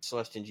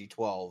Celestion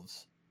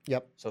G12s.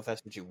 Yep. So if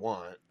that's what you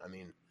want, I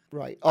mean,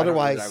 right.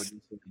 Otherwise, I would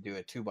just do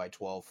a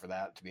 2x12 for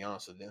that. To be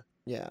honest with you.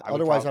 Yeah.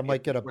 Otherwise, I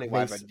might get a boogie.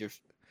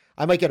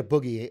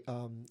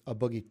 A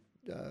boogie.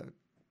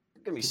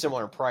 It's gonna be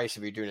similar in price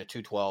if you're doing a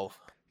 212.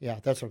 Yeah,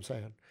 that's what I'm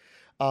saying.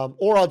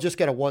 Or I'll just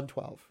get a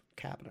 112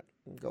 cabinet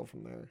and go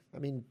from there. I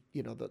mean,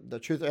 the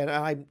truth, and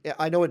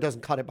I know it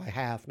doesn't cut it by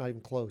half, not even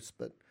close,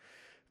 but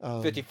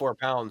 54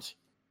 pounds.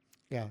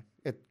 Yeah,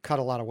 it cut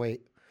a lot of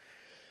weight.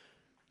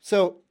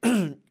 So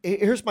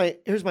here's my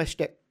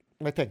shtick,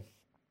 my thing.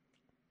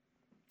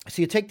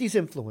 So you take these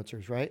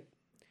influencers, right?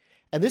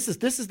 And this is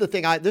the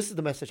thing. This is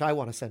the message I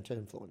want to send to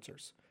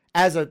influencers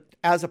as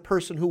a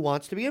person who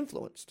wants to be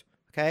influenced.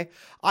 Okay,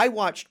 I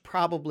watched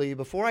probably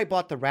before I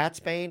bought the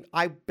Ratsbane.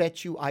 I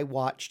bet you I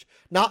watched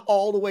not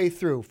all the way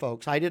through,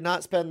 folks. I did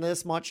not spend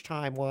this much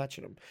time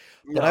watching them,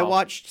 but I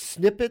watched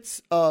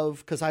snippets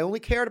because I only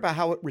cared about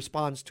how it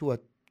responds to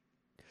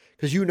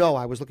because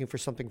I was looking for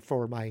something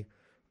for my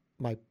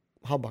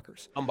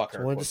humbuckers. So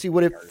I wanted to see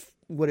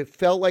what it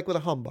felt like with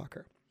a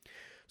humbucker.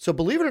 So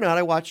believe it or not,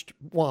 I watched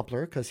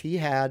Wampler because he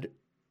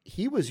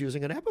was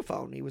using an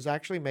Epiphone. He was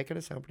actually making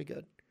it sound pretty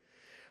good.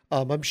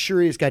 I'm sure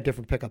he's got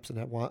different pickups in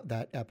that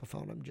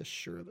Epiphone. I'm just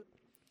sure of it.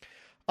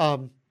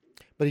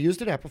 But he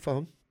used an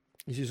Epiphone.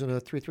 He's using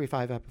a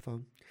 335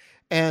 Epiphone.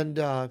 And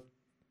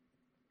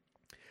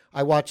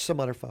I watched some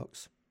other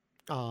folks.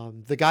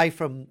 The guy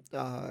from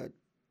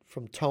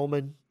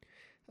Toman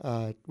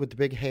with the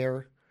big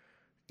hair,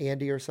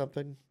 Andy or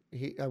something.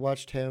 I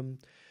watched him.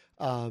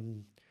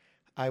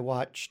 I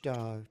watched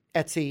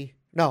Etsy.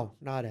 No,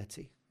 not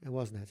Etsy. It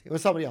wasn't Etsy. It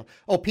was somebody else.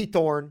 Oh, Pete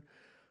Thorne,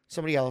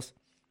 somebody else.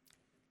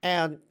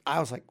 And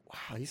I was like,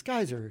 wow, these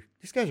guys are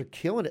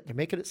killing it. They're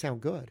making it sound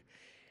good.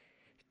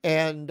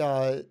 And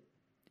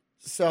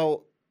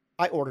so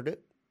I ordered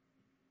it.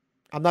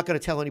 I'm not going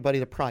to tell anybody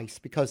the price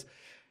because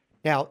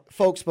now,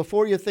 folks,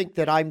 before you think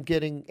that I'm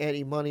getting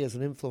any money as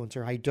an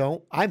influencer, I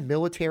don't. I'm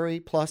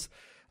military. Plus,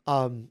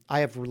 I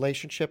have a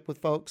relationship with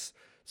folks.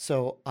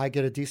 So I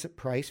get a decent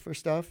price for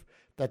stuff.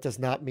 That does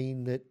not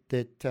mean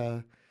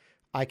that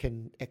I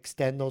can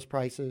extend those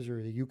prices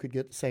or you could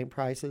get the same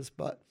prices.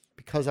 But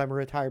because I'm a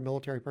retired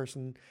military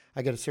person,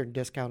 I get a certain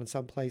discount in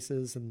some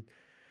places,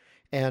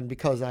 and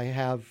because I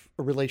have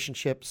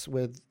relationships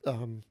with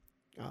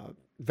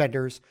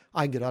vendors,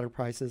 I can get other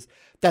prices.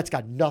 That's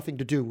got nothing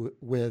to do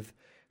with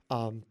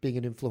being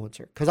an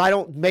influencer, because I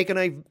don't make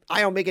any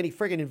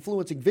friggin'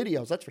 influencing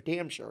videos. That's for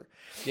damn sure.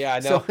 Yeah, I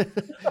know.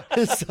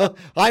 So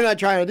I'm not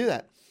trying to do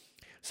that.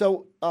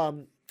 So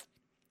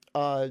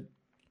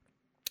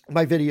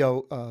my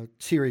video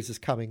series is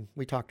coming.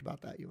 We talked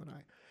about that, you and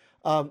I.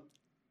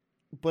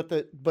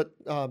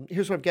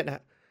 Here's what I'm getting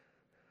at.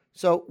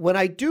 So when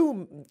I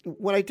do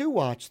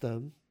watch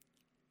them,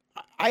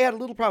 I had a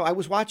little problem. I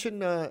was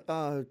watching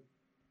and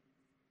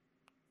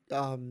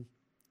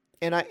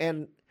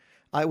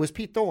it was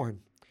Pete Thorne, and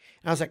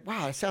I was like,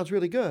 wow, that sounds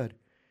really good.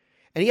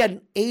 And he had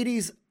an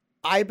 80s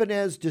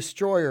Ibanez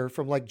destroyer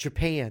from like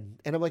Japan,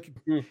 and I'm like,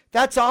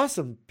 that's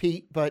awesome,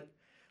 Pete, but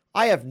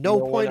I have no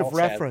point of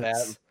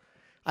reference.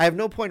 I have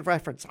no point of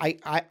reference.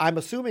 I'm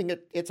assuming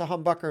it's a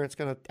humbucker. It's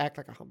going to act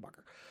like a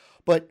humbucker.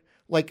 But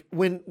like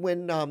when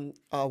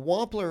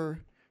Wampler,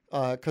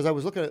 because I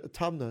was looking at the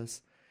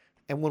Tumnus,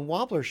 and when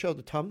Wampler showed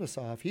the Tumnus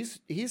off,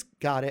 he's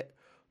got it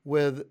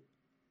with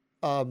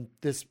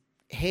this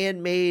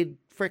handmade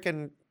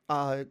freaking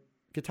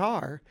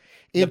guitar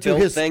into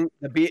his thing.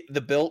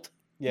 The built.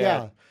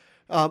 Yeah.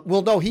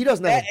 Well, no, he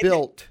doesn't have a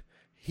built.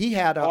 He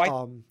had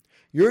a.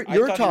 You're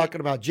talking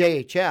about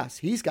JHS.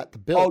 He's got the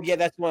built. Oh yeah,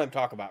 that's what I'm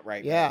talking about,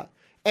 right? Yeah,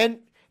 and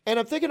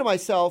I'm thinking to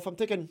myself,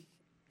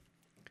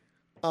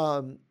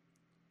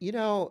 you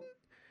know,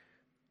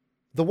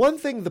 the one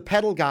thing the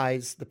pedal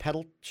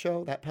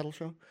show,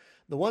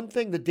 the one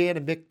thing that Dan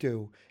and Mick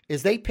do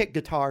is they pick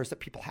guitars that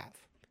people have.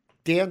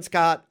 Dan's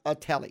got a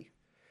Telly.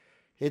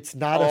 It's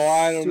not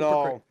I don't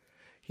know.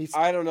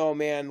 I don't know,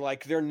 man.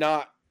 Like they're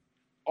not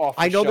off.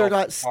 I know they're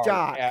not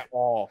stock at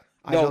all.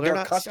 No,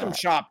 they're custom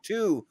shop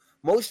too.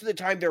 Most of the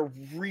time, they're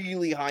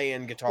really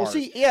high-end guitars. Well,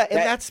 see, yeah, and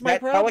that's my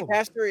problem.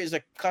 Telecaster is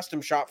a custom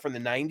shop from the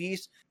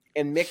 90s,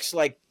 and Mick's,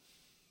 like,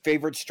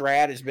 favorite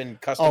Strat has been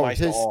customized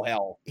to all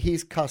hell.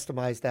 He's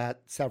customized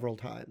that several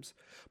times.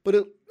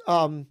 But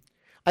I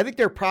think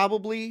they're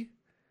probably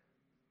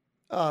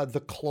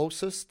the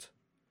closest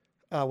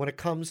when it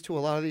comes to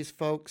a lot of these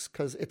folks,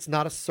 because it's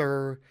not a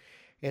Sir.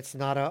 It's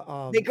not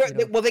a... they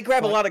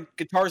grab a lot of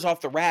guitars off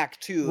the rack,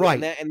 too.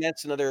 Right. And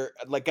that's another...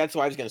 Like, that's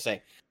what I was going to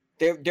say.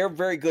 They're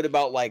very good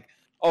about like,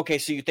 okay,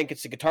 so you think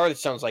it's a guitar that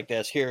sounds like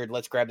this. Here,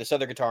 let's grab this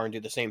other guitar and do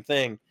the same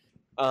thing.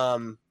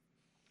 And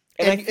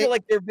I feel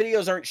like their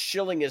videos aren't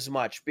shilling as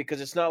much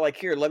because it's not like,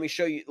 here, let me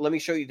show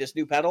you this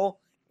new pedal.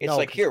 It's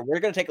like, here,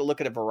 we're going to take a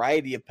look at a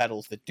variety of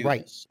pedals that do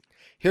this.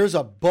 Here's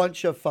a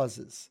bunch of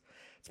fuzzes.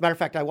 As a matter of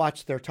fact, I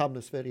watched their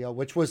Tumnus video,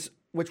 which was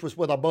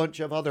with a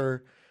bunch of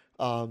other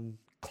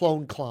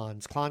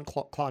clones. Clones.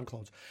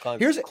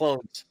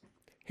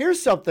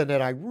 Here's something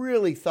that I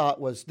really thought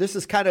this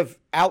is kind of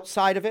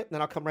outside of it, and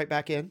then I'll come right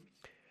back in.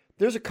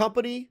 There's a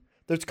company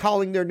that's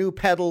calling their new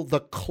pedal the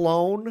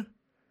Clone,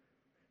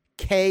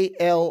 Klone.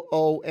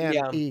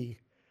 Yeah.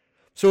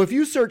 So if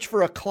you search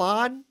for a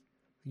Klon,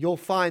 you'll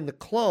find the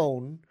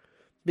Clone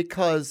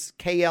because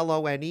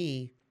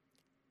Klone.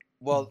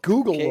 Well,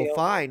 Google will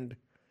find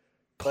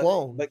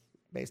clone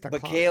based on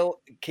Klone.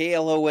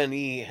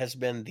 Klone has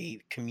been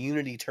the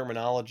community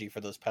terminology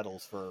for those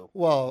pedals for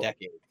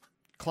decades.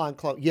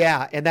 Clone.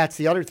 Yeah, and that's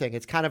the other thing.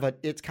 It's kind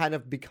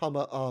of become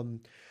a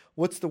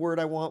what's the word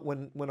I want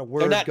when a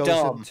word goes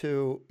dumb.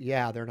 into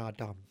they're not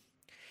dumb.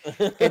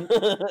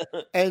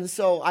 and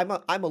so I'm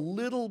a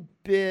little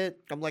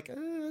bit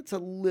it's a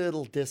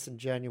little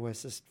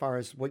disingenuous as far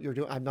as what you're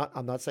doing. I'm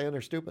not saying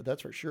they're stupid,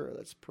 that's for sure.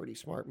 That's a pretty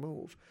smart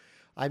move.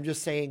 I'm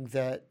just saying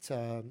that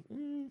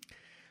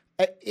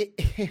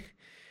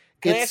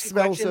it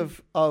smells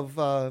of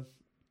a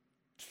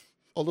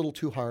little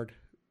too hard.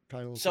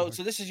 So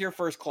this is your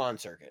first Klon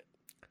circuit.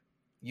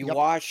 You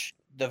watch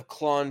the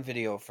Klon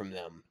video from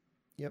them.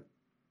 Yep.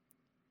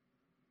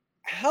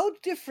 How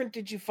different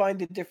did you find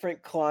the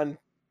different Klon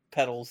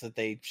pedals that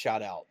they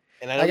shot out?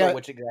 And I don't know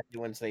which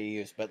exactly ones they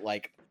used, but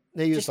like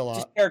they used a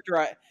lot.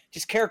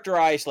 Just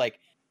characterize like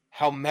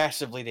how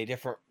massively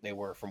they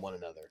were from one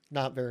another.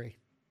 Not very.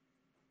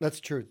 That's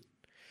true.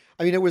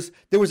 I mean,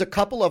 there was a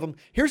couple of them.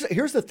 Here's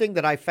the thing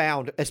that I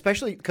found,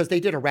 especially because they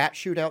did a Rat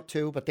shootout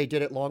too, but they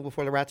did it long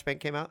before the Rat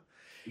Spank came out.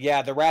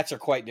 Yeah, the Rats are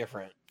quite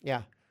different.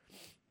 Yeah.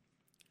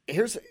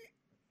 Here's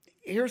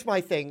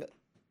my thing.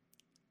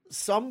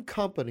 Some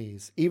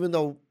companies, even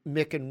though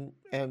Mick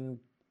and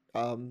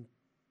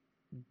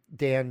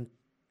Dan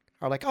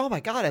are like, oh my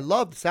God, I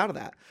love the sound of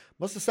that.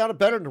 Must have sounded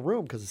better in the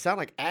room because it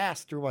sounded like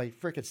ass through my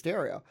freaking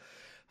stereo.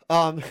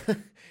 And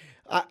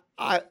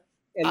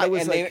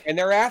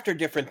they're after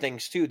different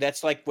things too.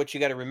 That's like what you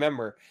got to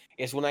remember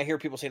is when I hear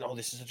people saying, "Oh,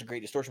 this is such a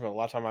great distortion," but a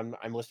lot of time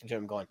I'm listening to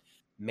them going,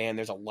 "Man,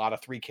 there's a lot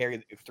of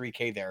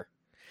 3K there."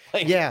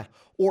 Like, yeah,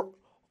 or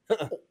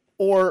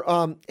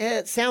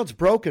it sounds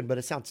broken, but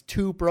it sounds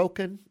too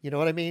broken. You know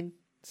what I mean?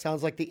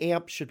 Sounds like the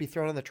amp should be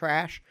thrown in the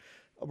trash,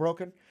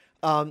 broken,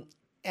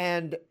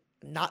 and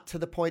not to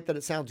the point that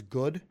it sounds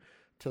good.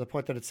 To the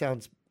point that it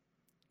sounds.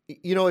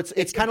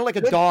 It's kind of like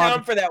a dog.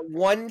 Down for that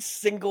one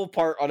single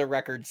part on a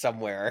record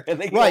somewhere, and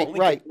they right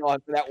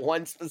on for that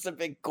one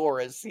specific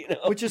chorus,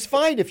 which is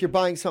fine if you're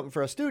buying something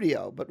for a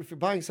studio, but if you're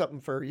buying something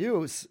for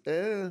use,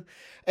 it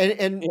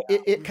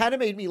kind of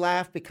made me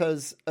laugh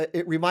because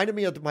it reminded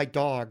me of my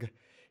dog.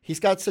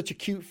 He's got such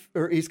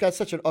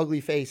an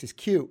ugly face. He's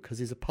cute because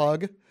he's a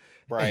pug,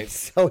 right? And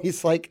so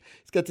he's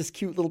got this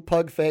cute little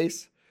pug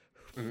face,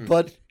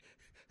 but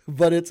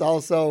but it's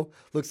also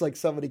looks like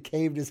somebody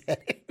caved his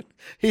head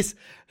in.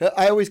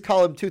 I always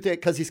call him too thick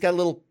because he's got a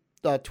little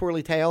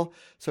twirly tail,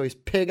 so he's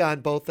pig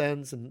on both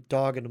ends and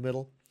dog in the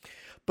middle.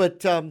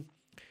 But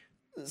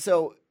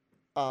so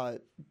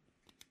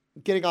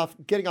getting off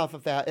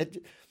of that,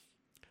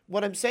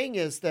 what I'm saying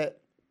is that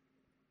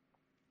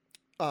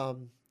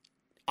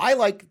I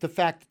like the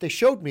fact that they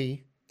showed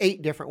me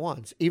 8 different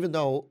ones, even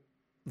though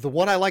the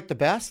one I liked the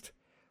best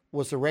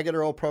was the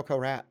regular old Proco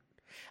Rat.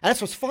 And that's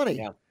what's funny.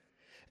 Yeah.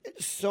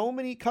 So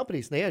many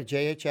companies. They had a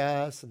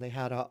JHS and they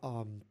had a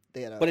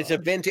But it's a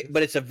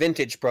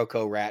vintage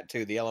Proco Rat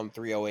too, the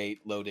LM308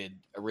 loaded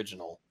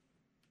original.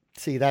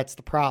 See, that's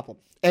the problem.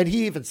 And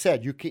he even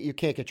said you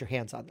can't get your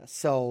hands on this,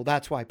 so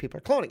that's why people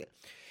are cloning it.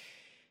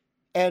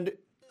 And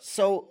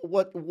so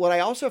what I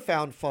also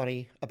found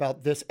funny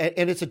about this,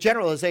 and it's a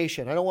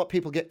generalization. I don't want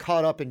people to get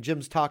caught up in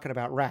Jim's talking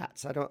about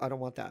rats. I don't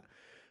want that.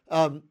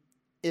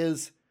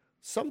 Is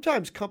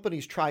sometimes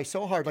companies try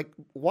so hard, like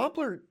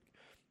Wampler.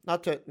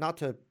 Not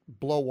to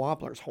blow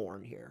Wampler's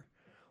horn here.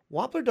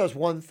 Wampler does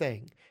one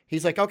thing.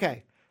 He's like,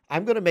 okay,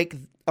 I'm going to make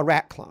a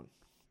rat clone,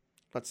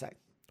 let's say,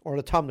 or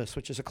the Tumnus,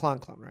 which is a clone,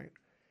 right?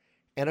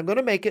 And I'm going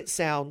to make it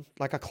sound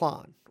like a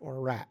clone or a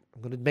rat.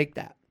 I'm going to make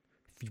that.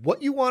 If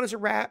what you want is a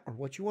rat or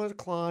what you want is a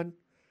clone,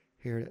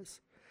 here it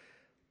is.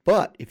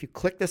 But if you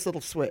click this little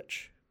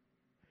switch,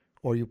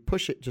 or you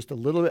push it just a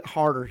little bit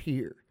harder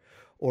here,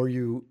 or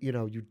you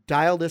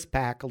dial this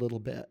back a little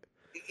bit.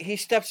 He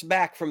steps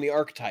back from the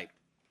archetype.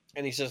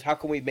 And he says, how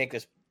can we make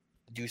this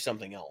do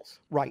something else?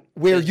 Right.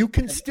 Where you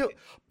can still,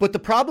 but the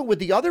problem with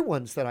the other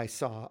ones that I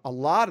saw, a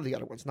lot of the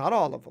other ones, not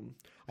all of them,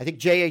 I think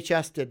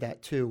JHS did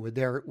that too with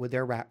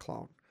their rat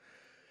clone,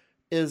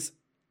 is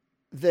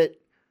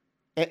that,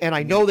 and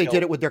I know they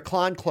did it with their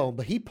clone,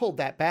 but he pulled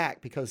that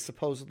back because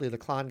supposedly the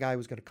clone guy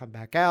was going to come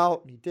back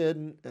out and he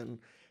didn't, and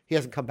he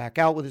hasn't come back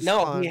out with his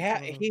clone.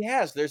 He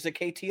has. There's a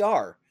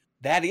KTR.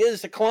 That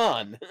is a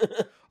clone.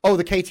 Oh,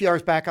 the KTR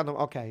is back on the.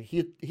 Okay, he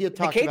had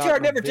talked about. The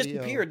KTR never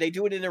disappeared. They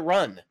do it in a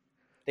run.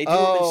 They do it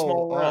in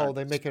small runs. Oh,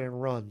 they make it in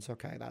runs.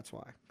 Okay, that's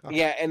why. Okay.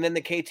 Yeah, and then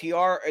the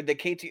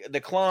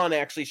the clone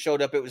actually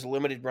showed up. It was a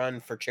limited run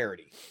for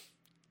charity.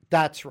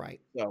 That's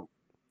right. So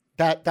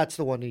that's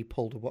the one he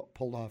pulled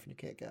off, and you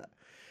can't get.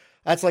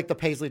 That's like the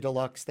Paisley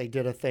Deluxe. They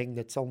did a thing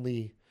that's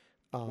only.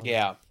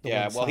 Yeah.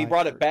 Well, he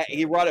brought it back.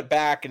 He brought it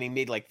back, and he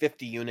made like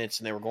 50 units,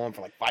 and they were going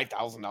for like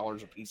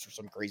 $5,000 a piece or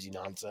some crazy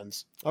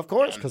nonsense. Of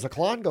course, because a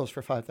clone goes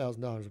for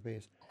 $5,000 a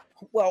piece.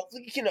 Well,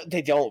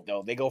 they don't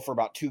though. They go for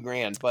about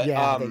 $2,000, but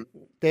yeah,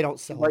 they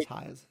don't sell as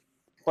high as.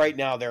 Right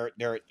now, they're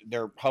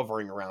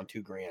hovering around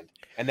 $2,000,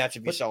 and that's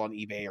if you sell on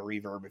eBay or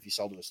Reverb. If you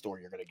sell to a store,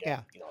 you're going to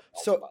get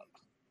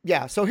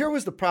So here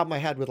was the problem I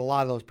had with a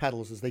lot of those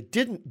pedals is they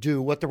didn't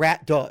do what the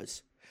Rat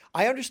does.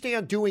 I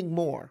understand doing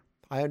more.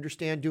 I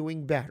understand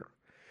doing better.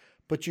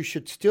 But you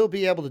should still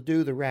be able to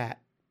do the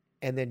Rat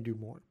and then do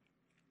more.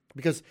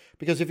 Because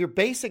if you're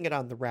basing it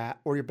on the Rat,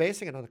 or you're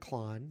basing it on the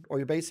clone, or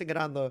you're basing it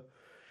on the,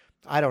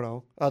 I don't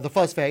know, the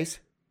fuzz face,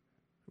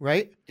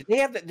 right? Did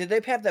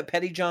they have the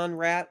Petty John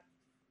Rat?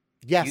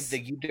 Yes.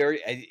 You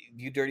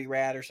dirty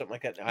rat or something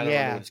like that. I don't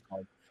know what it's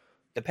called.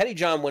 The Petty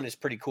John one is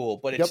pretty cool,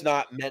 but it's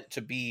not meant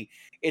to be.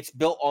 It's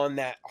built on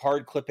that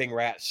hard clipping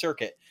Rat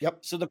circuit. Yep.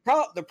 So the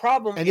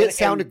problem, and it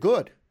sounded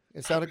good.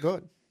 It sounded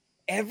good.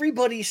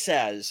 Everybody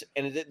says,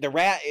 and the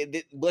Rat.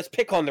 Let's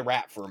pick on the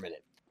Rat for a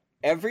minute.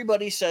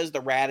 Everybody says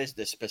the Rat is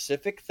the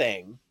specific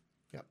thing.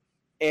 Yep.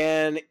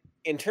 And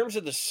in terms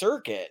of the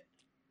circuit,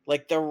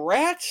 like the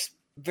Rat's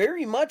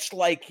very much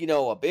like,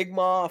 a Big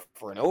Muff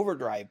or an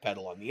overdrive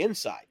pedal on the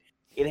inside.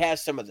 It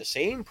has some of the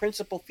same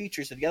principal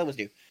features that the other ones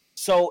do.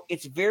 So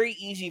it's very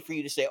easy for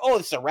you to say, oh,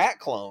 it's a Rat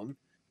clone,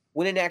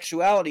 when in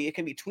actuality, it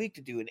can be tweaked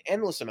to do an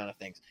endless amount of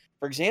things.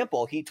 For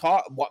example,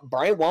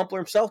 Brian Wampler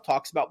himself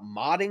talks about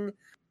modding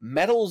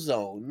metal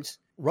zones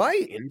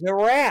into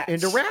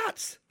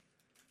Rats.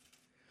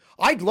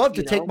 I'd love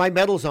to take my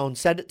metal zone,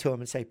 send it to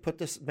him, and say,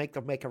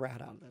 make a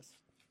Rat on this.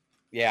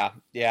 Yeah.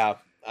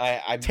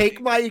 I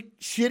take my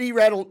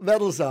shitty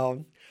metal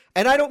zone,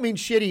 and I don't mean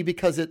shitty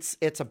because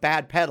it's a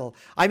bad pedal.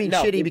 I mean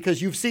shitty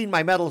because you've seen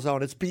my metal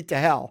zone. It's beat to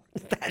hell.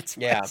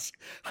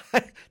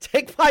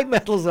 Take my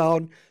metal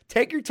zone,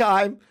 take your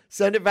time,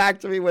 send it back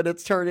to me when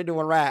it's turned into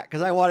a Rat,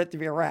 because I want it to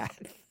be a Rat.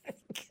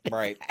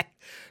 Right.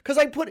 Because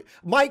I put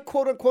my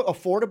quote unquote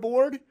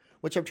affordaboard,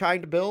 which I'm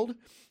trying to build,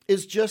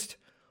 is just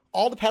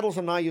all the pedals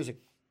I'm not using.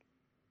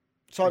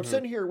 So I'm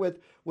sitting here with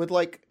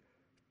like,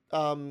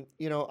 I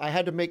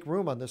had to make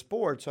room on this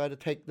board, so I had to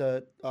take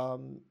the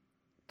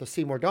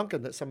Seymour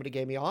Duncan that somebody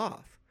gave me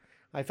off.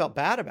 I felt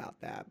bad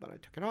about that, but I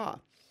took it off.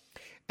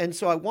 And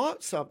so I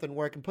want something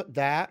where I can put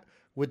that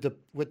with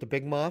the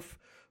Big Muff,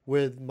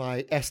 with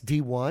my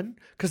SD1,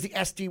 because the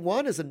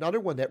SD1 is another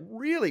one that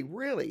really,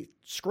 really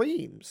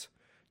screams.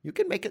 You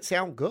can make it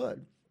sound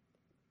good.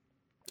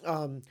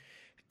 And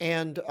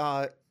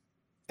the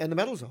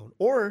metal zone.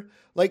 Or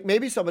like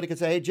maybe somebody could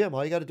say, hey, Jim,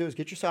 all you got to do is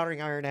get your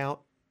soldering iron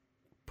out,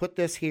 put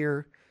this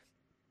here,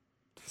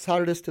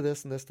 solder this to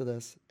this and this to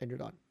this, and you're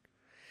done.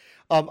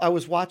 I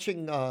was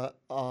watching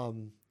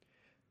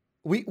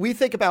we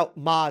think about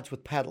mods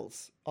with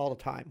pedals all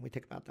the time. We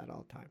think about that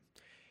all the time.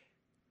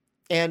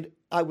 And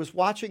I was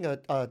watching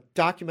a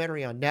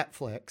documentary on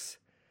Netflix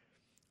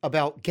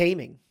about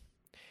gaming.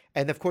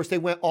 And of course, they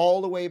went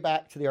all the way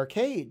back to the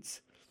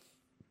arcades.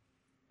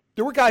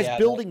 There were guys Yeah,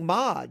 building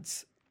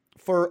mods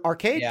for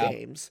arcade yeah,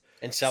 games.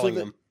 and So selling that,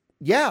 them,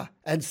 yeah,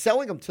 and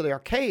selling them to the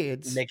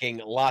arcades,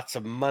 making lots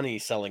of money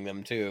selling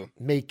them too.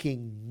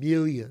 making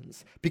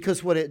millions.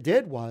 Because what it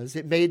did was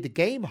it made the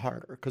game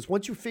harder. Because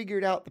once you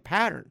figured out the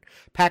pattern,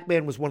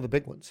 Pac-Man was one of the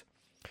big ones.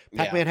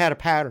 Yeah, Pac-Man had a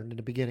pattern in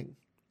the beginning.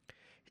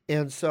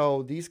 And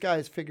so these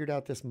guys figured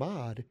out this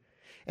mod.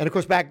 And of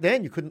course, back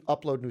then you couldn't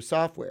upload new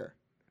software.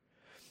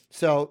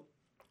 So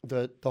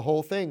the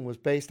whole thing was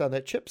based on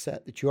that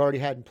chipset that you already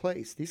had in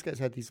place. These guys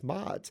had these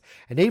mods,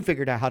 and they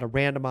figured out how to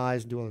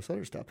randomize and do all this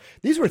other stuff.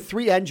 These were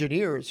 3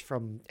 engineers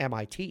from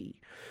MIT.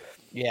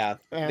 yeah,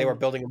 they were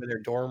building them in their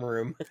dorm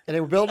room. And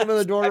they were building them in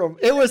the dorm room.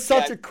 It was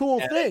such Yeah, a cool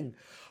yeah. thing.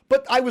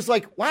 But I was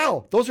like,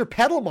 wow, those are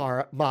pedal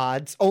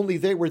mods, only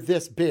they were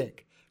this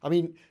big. I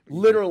mean,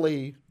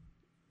 literally,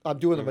 I'm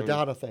doing the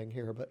Madonna thing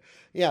here, but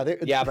yeah.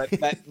 Yeah,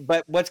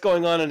 but what's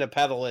going on in a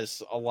pedal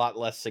is a lot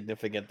less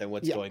significant than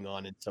what's going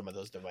on in some of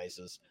those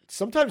devices.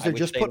 Sometimes they're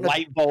just putting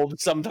light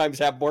bulbs sometimes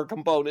have more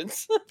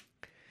components.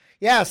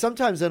 Yeah,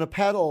 sometimes in a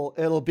pedal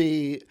it'll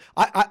be.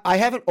 I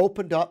haven't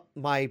opened up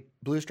my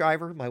Blues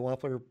driver, my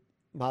Wampler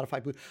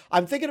modified Blues.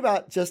 I'm thinking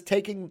about just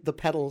taking the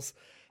pedals,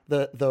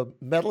 the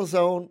Metal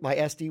Zone, my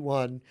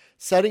SD1,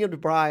 setting them to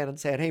Brian and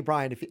saying, "Hey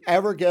Brian, if you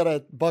ever get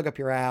a bug up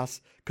your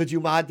ass, could you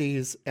mod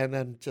these and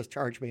then just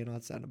charge me and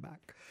I'll send them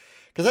back."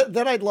 Because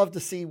then I'd love to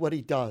see what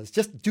he does.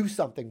 Just do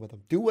something with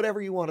them. Do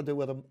whatever you want to do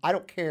with them. I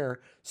don't care.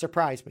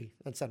 Surprise me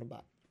and send them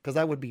back. Because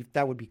that would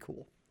be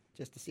cool,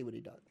 just to see what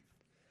he does.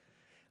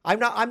 I'm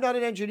not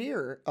an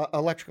engineer,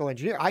 electrical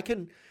engineer. I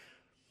can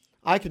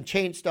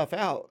change stuff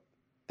out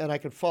and I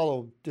can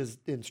follow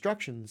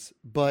instructions,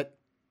 but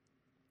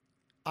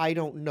I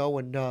don't know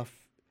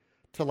enough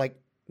to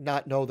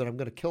not know that I'm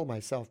going to kill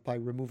myself by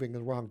removing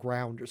the wrong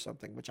ground or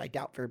something, which I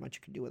doubt very much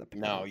you can do with a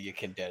pedal. No, you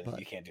can't do that with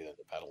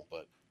a pedal,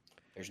 but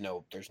there's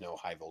no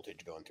high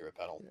voltage going through a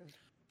pedal.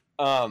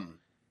 Yeah.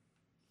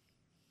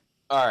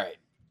 All right.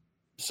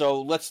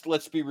 So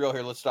let's be real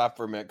here. Let's stop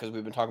for a minute because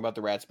we've been talking about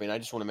the Ratsbane. I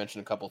just want to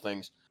mention a couple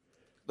things.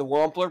 The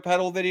Wampler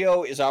pedal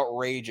video is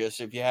outrageous.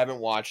 If you haven't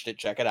watched it,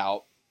 check it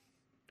out.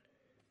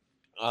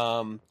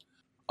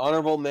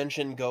 Honorable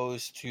mention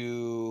goes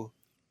to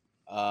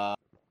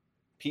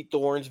Pete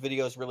Thorne's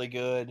video is really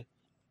good.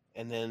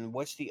 And then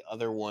what's the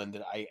other one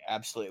that I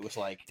absolutely was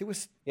like?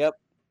 Yep.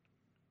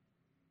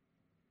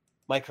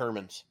 Mike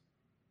Herman's.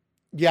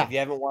 Yeah. If you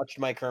haven't watched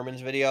Mike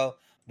Herman's video,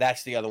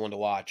 that's the other one to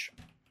watch.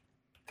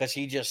 Because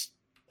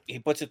he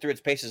puts it through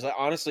its paces.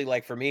 Honestly,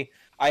 like for me,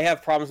 I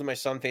have problems with my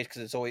Sunface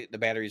because the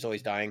battery's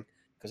always dying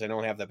because I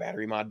don't have the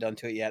battery mod done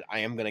to it yet. I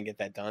am gonna get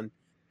that done.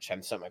 Just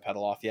haven't set my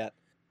pedal off yet.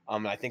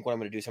 And I think what I'm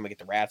gonna do is I'm gonna get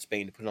the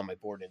Ratsbane to put it on my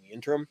board in the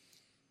interim,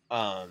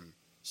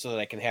 so that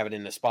I can have it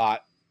in the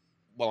spot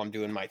while I'm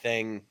doing my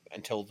thing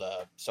until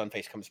the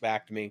Sunface comes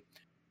back to me.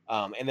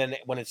 And then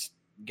when it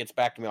gets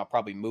back to me, I'll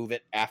probably move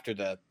it after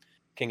the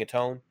King of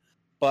Tone.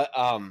 But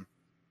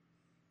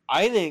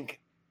I think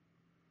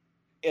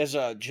as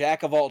a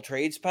jack of all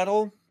trades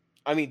pedal,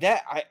 I mean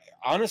that I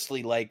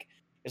honestly like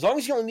as long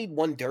as you only need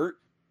one dirt,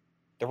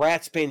 the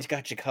Ratsbane's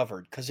got you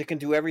covered because it can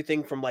do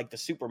everything from like the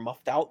super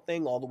muffed out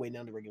thing all the way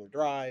down to regular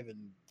drive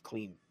and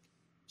clean.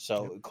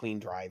 So clean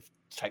drive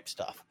type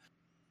stuff.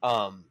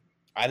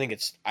 I think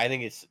it's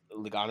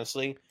like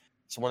honestly,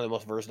 it's one of the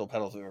most versatile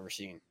pedals I've ever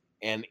seen.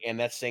 And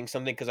that's saying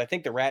something because I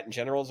think the Rat in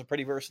general is a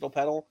pretty versatile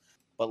pedal,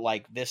 but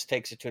like this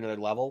takes it to another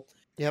level.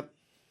 Yep.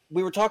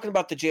 We were talking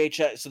about the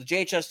JHS. So the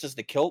JHS does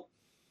the kilt.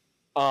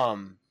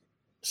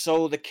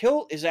 So the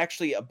kilt is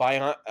actually a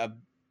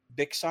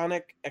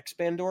Bixonic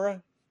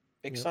Expandora.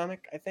 Bixonic,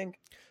 I think.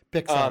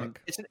 Bixonic.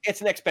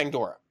 It's an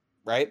Expandora,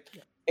 right?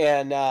 Yeah.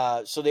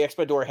 And so the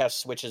Expandora has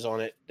switches on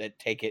it that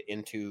take it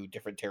into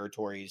different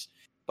territories,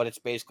 but it's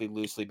basically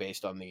loosely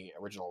based on the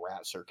original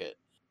Rat circuit.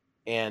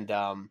 And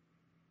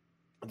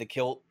the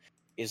kilt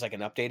is like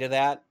an update of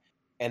that.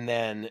 And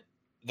then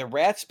the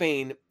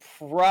Ratsbane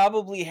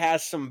probably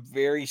has some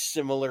very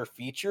similar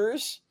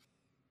features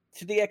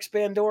to the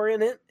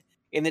Expandora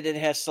in that it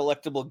has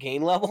selectable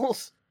gain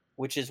levels,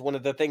 which is one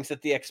of the things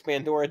that the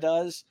Expandora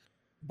does.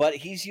 But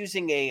he's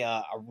using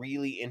a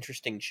really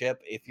interesting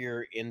chip if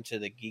you're into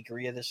the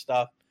geekery of this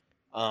stuff.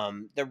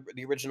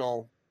 The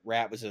original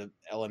Rat was a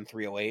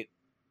LM308.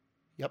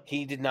 Yep.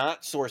 He did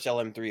not source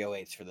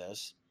LM308s for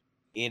this.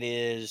 It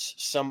is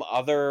some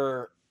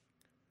other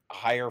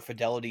higher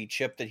fidelity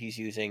chip that he's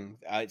using.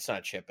 It's not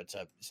a chip; it's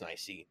an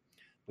IC,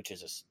 which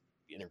is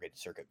a integrated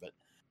circuit. But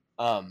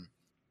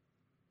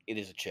it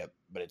is a chip,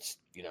 but it's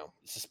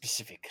it's a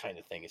specific kind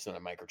of thing. It's not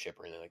a microchip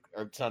or anything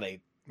or it's not a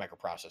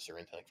microprocessor or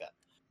anything like that.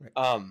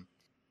 Right.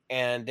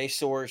 And they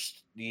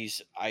sourced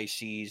these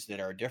ICs that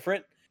are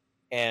different.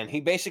 And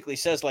he basically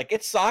says like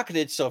it's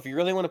socketed, so if you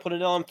really want to put an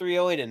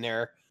LM308 in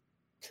there,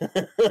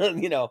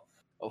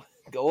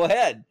 go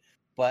ahead.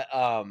 But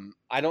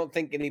I don't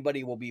think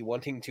anybody will be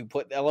wanting to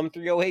put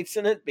LM308s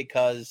in it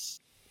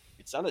because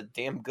it sounded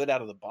damn good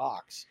out of the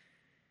box.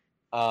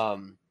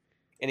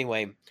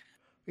 Anyway,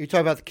 Are you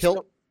talking about the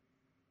kilt?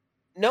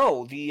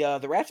 No, the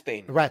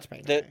Ratsbane. The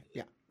Ratsbane. Okay.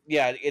 Yeah.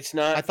 Yeah, it's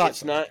not. I thought it's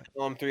so. not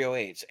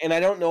LM308s, and I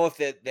don't know if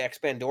the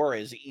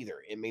Expandora is either.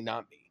 It may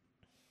not be.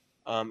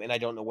 And I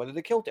don't know whether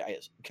the kilt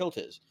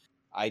is.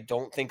 I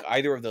don't think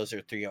either of those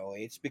are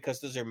 308s because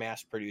those are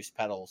mass-produced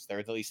pedals. Or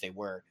at least they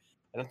were.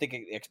 I don't think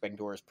the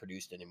Expandora is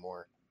produced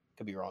anymore.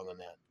 Could be wrong on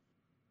that.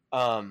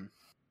 But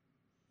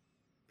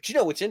you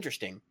know what's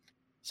interesting?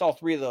 It's all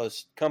three of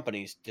those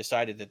companies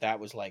decided that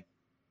was like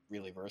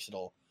really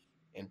versatile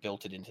and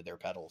built it into their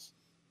pedals.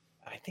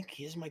 I think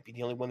his might be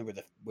the only one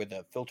where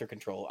the filter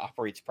control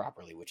operates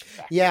properly, which is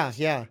backwards.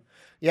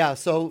 Yeah.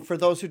 So for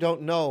those who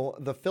don't know,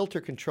 the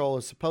filter control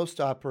is supposed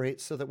to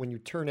operate so that when you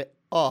turn it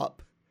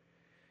up,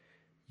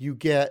 you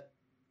get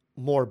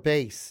more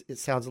bass. It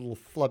sounds a little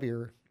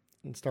flubbier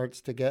and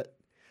starts to get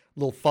a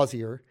little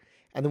fuzzier.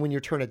 And then when you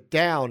turn it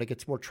down, it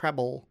gets more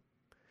treble.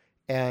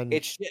 And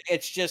it's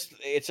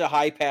a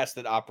high pass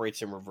that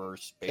operates in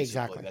reverse. Basically,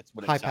 exactly. That's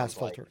what it high sounds pass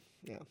filter.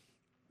 Like.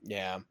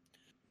 Yeah.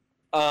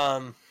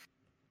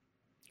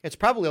 It's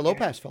probably a low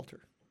pass filter.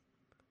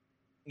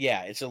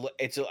 Yeah, I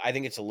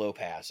think it's a low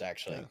pass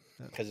actually,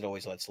 because it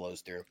always lets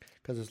lows through.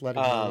 Because it's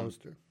letting lows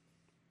through.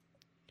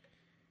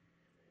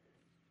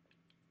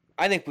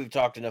 I think we've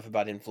talked enough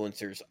about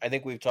influencers. I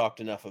think we've talked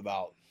enough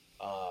about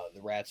the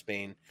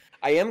Ratsbane.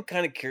 I am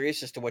kind of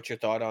curious as to what your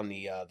thought on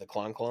the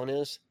clone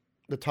is.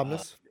 The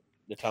Tumnus.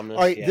 The Tumnus.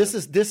 All right, yeah.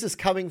 This is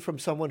coming from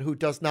someone who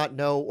does not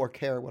know or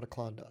care what a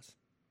clone does.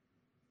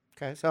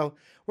 Okay, so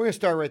we're gonna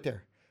start right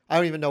there. I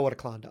don't even know what a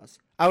clone does.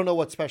 I don't know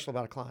what's special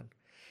about a clone.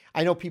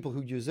 I know people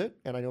who use it,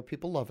 and I know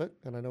people love it,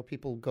 and I know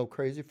people go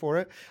crazy for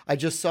it. I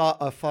just saw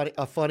a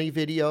funny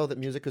video that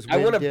Music is. I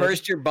want to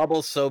burst your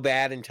bubble so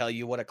bad and tell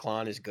you what a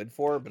clone is good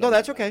for. But no,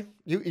 that's okay.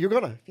 You're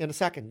gonna in a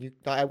second.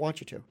 I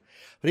want you to.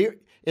 But here,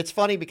 it's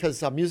funny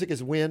because Music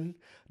is Win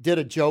did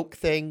a joke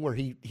thing where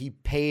he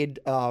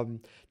paid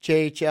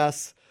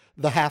JHS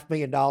the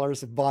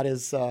 $500,000 and bought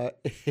his.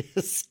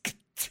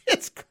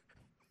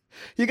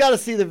 You got to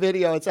see the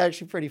video. It's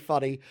actually pretty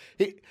funny.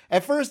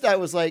 At first, I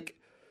was like,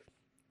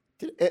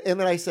 and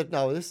then I said,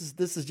 no, this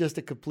is just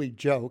a complete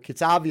joke.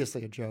 It's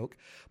obviously a joke,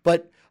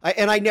 but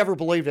I never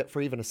believed it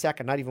for even a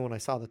second, not even when I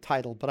saw the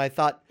title. But I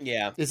thought,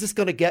 is this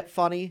going to get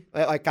funny?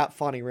 It got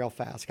funny real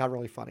fast. It got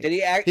really funny. Did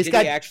he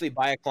actually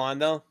buy a clone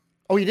though?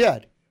 Oh, he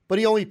did, but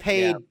he only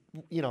paid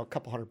a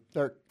couple hundred,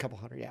 or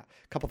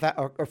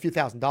a few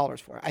 $1,000s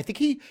for it. I think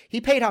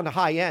he paid on the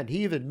high end.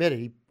 He even admitted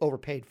he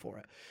overpaid for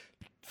it,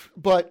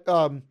 but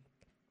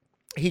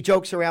he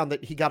jokes around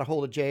that he got a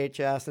hold of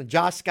JHS, and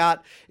Josh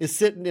Scott is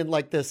sitting in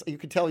like this. You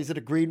can tell he's in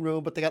a green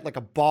room, but they got like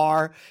a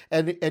bar,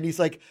 and he's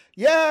like,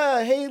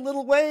 "Yeah, hey,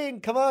 Little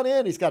Wayne, come on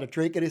in." He's got a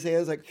drink in his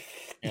hands, like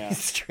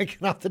he's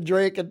drinking off the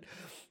drink, and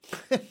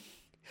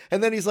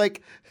and then he's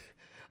like,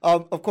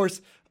 of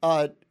course,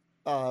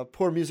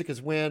 poor Music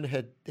is Win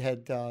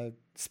had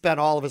spent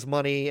all of his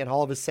money and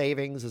all of his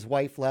savings. His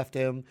wife left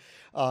him.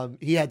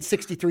 He had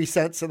 63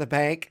 cents in the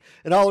bank,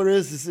 and all there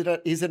is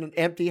he's in an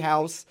empty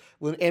house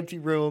with an empty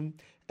room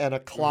and a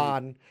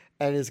clon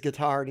and his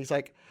guitar, and he's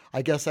like,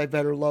 I guess I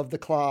better love the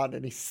clon.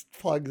 And he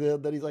plugs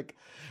in. Then he's like,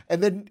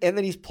 and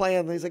then he's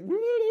playing. And he's like,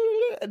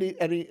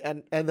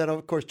 and then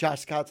of course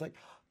Josh Scott's like,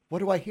 what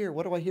do I hear?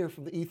 What do I hear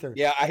from the ether?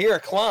 Yeah, I hear a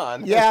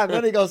clon. Yeah, and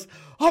then he goes,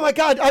 "Oh my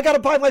God, I got to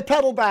buy my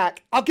pedal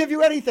back. I'll give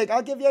you anything.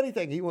 I'll give you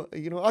anything.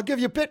 I'll give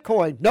you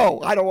Bitcoin."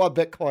 No, I don't want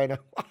Bitcoin.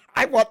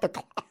 I want the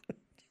clon.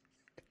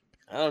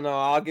 I don't know.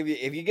 I'll give you,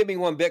 if you give me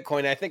 1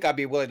 Bitcoin, I think I'd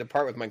be willing to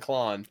part with my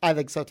clon. I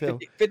think so too.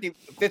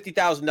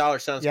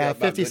 $50,000 sounds good. Yeah,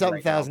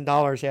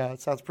 $50,000. Yeah,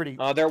 it sounds pretty.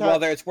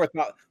 It's worth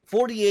about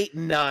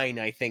 $48,900,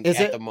 I think,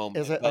 at the moment.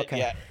 Is it? But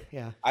okay.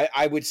 Yeah.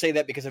 I would say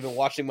that because I've been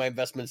watching my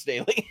investments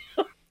daily.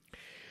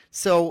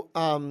 So,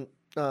 I'm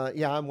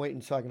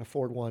waiting so I can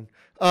afford one.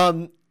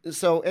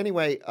 So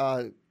anyway,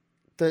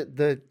 the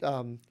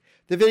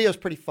video is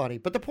pretty funny,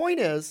 but the point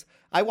is,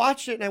 I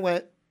watched it and I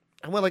went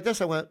like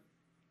this.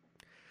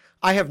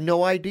 I have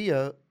no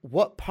idea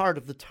what part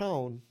of the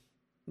tone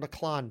the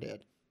clon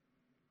did.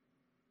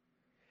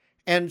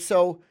 And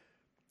so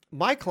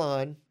my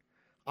clon,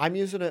 I'm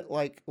using it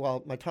my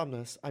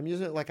Tumnus, I'm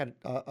using it like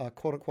a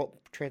quote unquote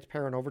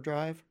transparent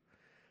overdrive,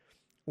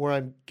 where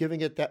I'm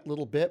giving it that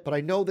little bit, but I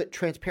know that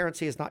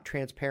transparency is not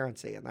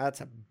transparency, and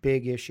that's a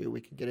big issue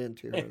we can get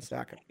into in a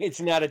second.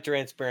 It's not a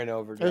transparent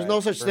overdrive. There's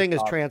no such thing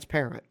as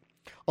transparent.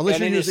 Unless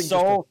you're using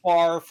so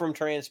far from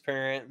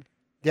transparent.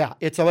 Yeah,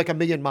 it's like a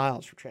million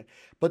miles from transparent.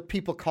 But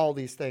people call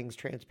these things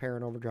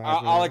transparent overdrive.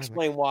 I'll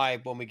explain why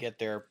when we get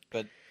there,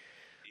 but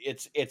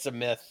it's a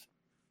myth.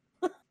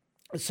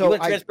 So you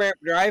want transparent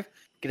drive?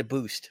 Get a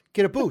boost.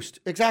 Get a boost,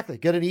 exactly.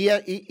 Get an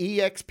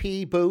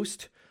EXP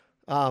boost.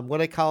 What do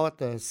they call it?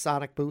 The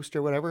Sonic Boost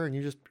or whatever, and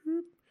you just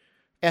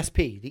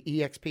SP, the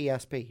EXP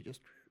SP.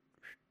 Just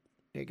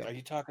there you go. Are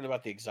you talking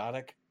about the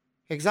exotic?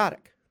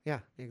 Exotic. Yeah,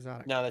 the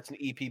exotic. No, that's an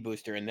EP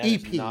booster, and that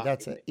is EP, not,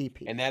 that's it. EP.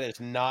 and that is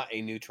not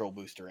a neutral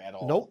booster at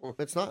Nope, all.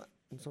 it's not.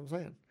 That's what I'm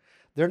saying.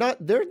 They're not.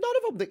 There's none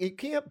of them that you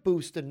can't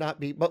boost and not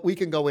be. But we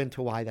can go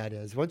into why that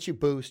is. Once you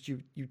boost,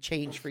 you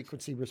change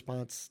frequency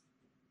response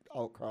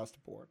all across the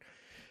board.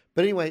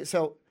 But anyway,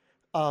 so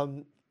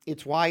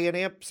it's why an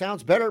amp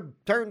sounds better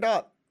turned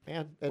up,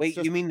 man. It's Wait,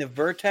 just, you mean the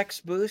Vertex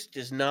boost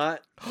is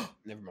not?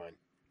 Never mind.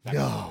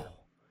 no,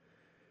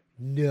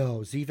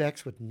 no,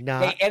 ZVEX would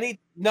not. Hey,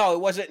 no, it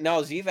wasn't.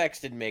 No,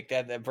 ZVEX didn't make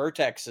that. The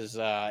Vertex is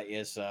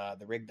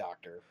the Rig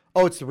Doctor.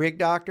 Oh, it's the Rig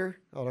Doctor.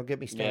 Oh, don't get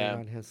me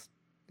started Yeah.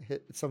 on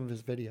some of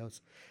his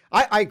videos.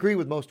 I agree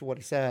with most of what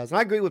he says, and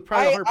I agree with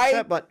probably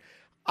 100%. But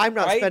I'm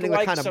not spending the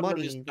kind of some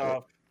money. his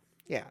stuff.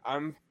 Yeah,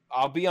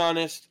 I'll be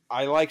honest.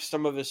 I like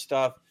some of his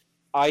stuff.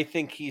 I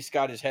think he's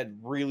got his head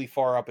really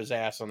far up his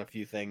ass on a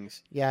few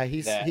things. yeah.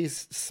 He's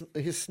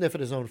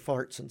sniffing his own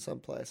farts in some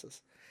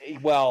places.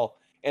 Well,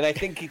 and I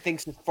think he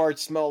thinks his farts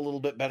smell a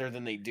little bit better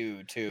than they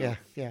do too. Yeah,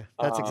 yeah.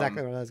 That's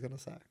exactly what I was gonna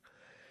say.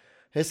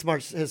 His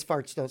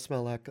farts don't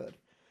smell that good.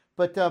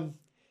 But the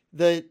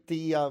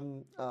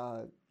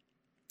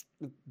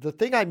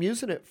thing I'm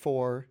using it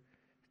for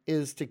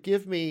is to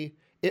give me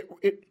it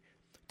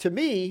to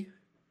me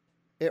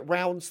it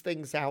rounds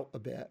things out a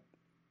bit.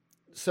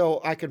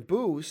 So I can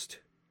boost,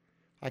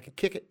 I can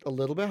kick it a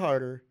little bit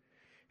harder,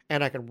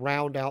 and I can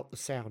round out the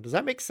sound. Does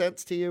that make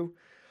sense to you?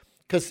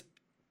 Because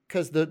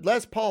the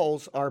Les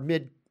Pauls are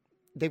mid,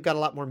 they've got a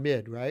lot more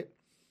mid, right?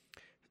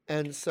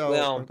 And so,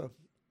 well,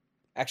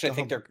 actually, I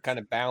think they're kind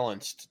of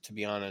balanced, to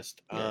be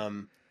honest. Yeah.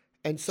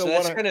 And so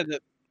that's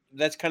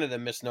kind of the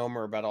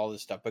misnomer about all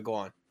this stuff. But go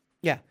on.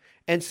 Yeah,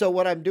 and so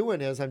what I'm doing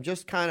is I'm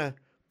just kind of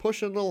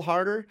pushing a little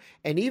harder,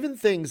 and even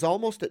things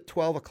almost at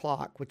 12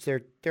 o'clock, which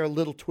they're a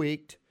little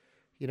tweaked,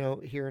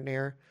 here and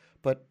there,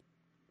 but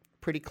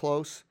pretty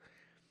close.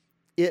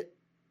 It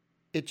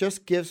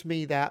just gives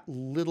me that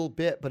little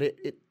bit, but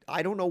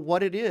I don't know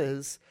what it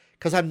is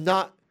because I'm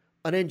not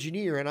an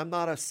engineer and I'm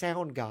not a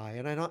sound guy,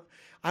 and I don't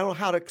know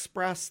how to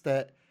express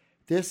that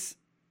this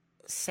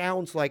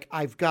sounds like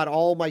I've got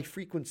all my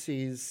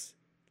frequencies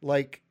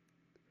like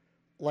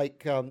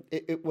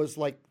it was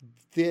like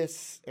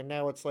this, and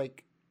now it's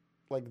like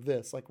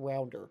this, like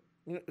rounder.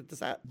 Does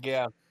that?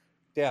 Yeah.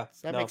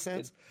 Does that make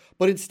sense?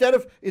 But instead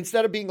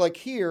of being like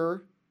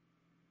here,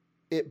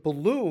 it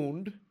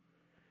ballooned.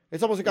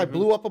 It's almost like I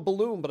blew up a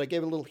balloon, but I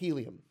gave it a little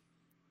helium.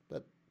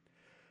 But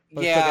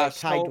yeah,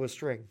 it's like tied to a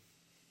string.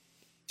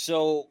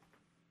 So,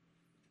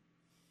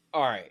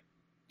 all right.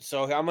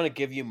 So I'm gonna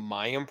give you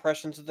my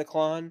impressions of the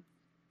Klon,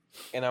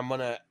 and I'm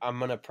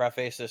gonna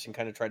preface this and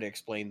kind of try to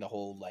explain the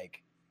whole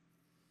like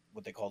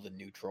what they call the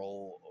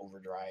neutral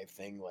overdrive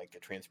thing, like the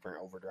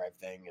transparent overdrive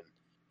thing, and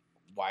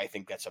why I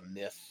think that's a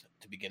myth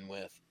to begin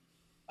with.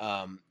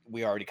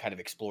 We already kind of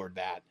explored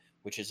that,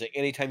 which is that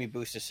anytime you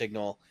boost a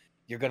signal,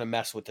 you're going to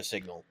mess with the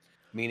signal,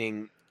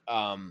 meaning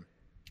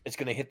it's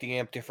going to hit the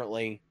amp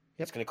differently.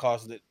 Yep. It's going to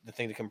cause the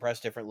thing to compress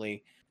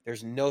differently.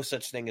 There's no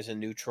such thing as a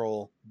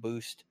neutral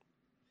boost.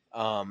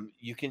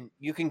 You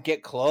can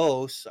get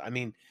close. I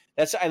mean,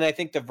 and I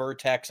think the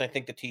Vertex, I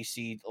think the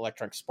TC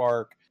Electronic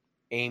Spark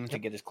aim to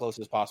get as close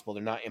as possible.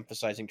 They're not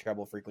emphasizing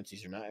treble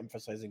frequencies. They're not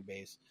emphasizing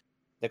bass.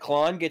 The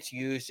Klon gets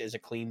used as a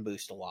clean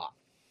boost a lot.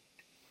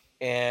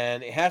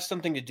 And it has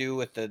something to do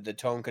with the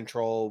tone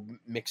control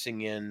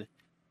mixing in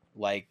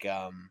like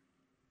a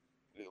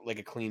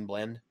clean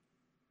blend,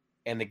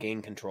 and the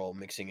gain control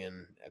mixing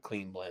in a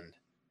clean blend.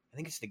 I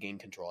think it's the gain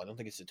control. I don't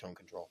think it's the tone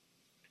control.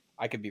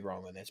 I could be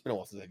wrong on that. It's been a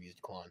while since I've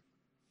used Klon.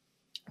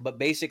 But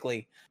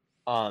basically,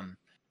 there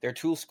are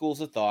two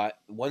schools of thought.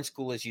 One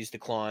school is use the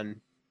Klon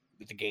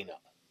with the gain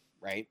up,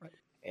 right?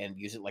 And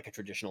use it like a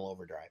traditional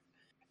overdrive.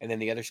 And then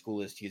the other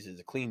school is to use it as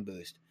a clean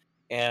boost.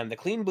 And the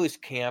clean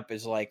boost camp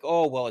is like,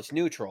 oh, well, it's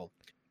neutral.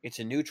 It's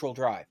a neutral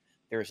drive.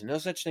 There is no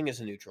such thing as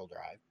a neutral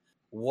drive.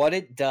 What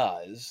it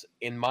does,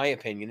 in my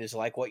opinion, is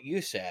like what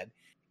you said.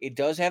 It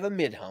does have a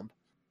mid-hump,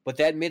 but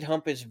that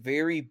mid-hump is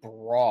very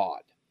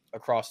broad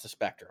across the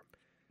spectrum.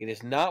 It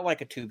is not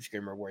like a tube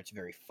screamer where it's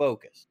very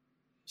focused.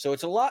 So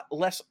it's a lot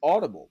less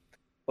audible.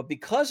 But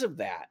because of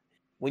that,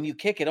 when you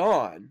kick it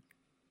on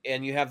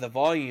and you have the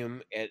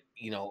volume at,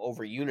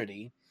 over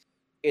unity,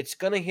 it's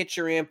going to hit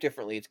your amp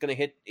differently. It's going to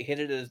hit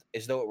it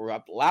as though it were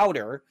up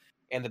louder,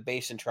 and the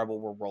bass and treble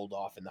were rolled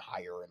off in the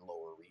higher and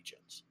lower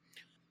regions.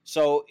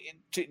 So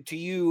to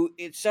you,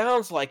 it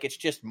sounds like it's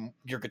just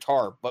your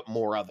guitar, but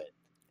more of it.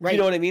 Right. You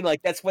know what I mean?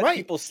 Like that's what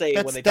people say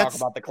when they talk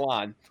about the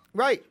Klon.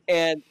 Right.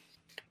 And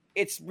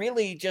it's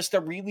really just a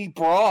really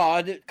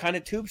broad kind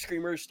of tube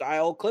screamer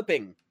style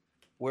clipping,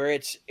 where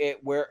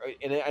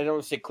and I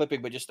don't say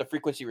clipping, but just the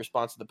frequency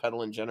response of the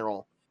pedal in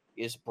general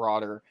is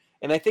broader.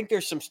 And I think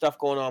there's some stuff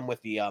going on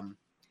with the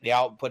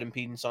output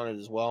impedance on it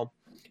as well.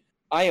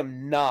 I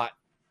am not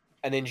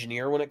an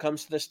engineer when it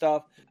comes to this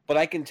stuff, but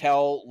I can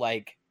tell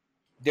like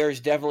there's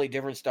definitely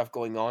different stuff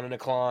going on in a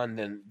Klon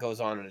than goes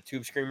on in a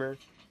tube screamer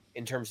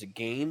in terms of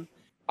gain.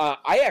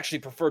 I actually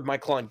preferred my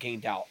Klon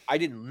gained out. I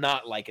did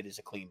not like it as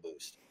a clean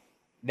boost.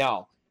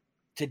 Now,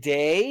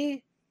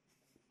 today,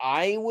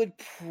 I would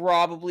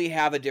probably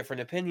have a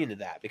different opinion of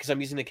that because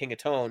I'm using the King of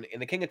Tone,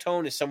 and the King of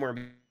Tone is somewhere.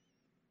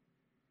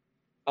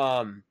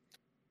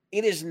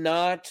 It is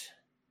not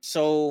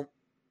so.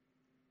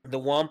 The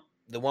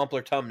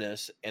Wampler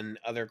Tumnus and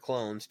other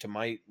clones, to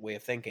my way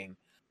of thinking,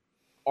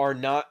 are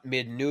not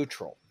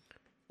mid-neutral.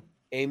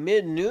 A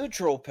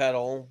mid-neutral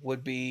pedal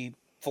would be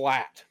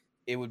flat.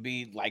 It would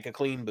be like a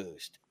clean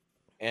boost,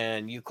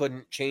 and you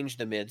couldn't change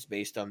the mids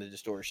based on the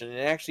distortion. And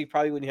actually,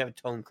 probably wouldn't have a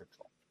tone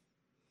control.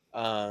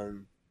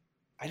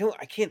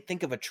 I can't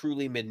think of a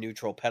truly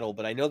mid-neutral pedal,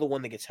 but I know the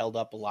one that gets held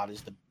up a lot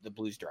is the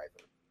Blues Driver,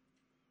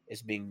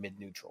 is being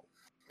mid-neutral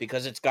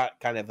because it's got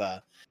kind of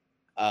a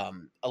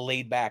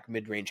laid-back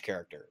mid-range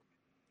character.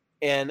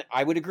 And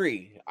I would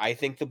agree. I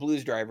think the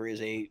Blues Driver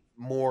is a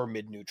more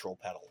mid-neutral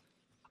pedal.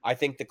 I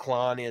think the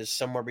Klon is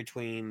somewhere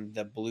between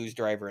the Blues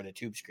Driver and a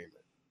Tube Screamer.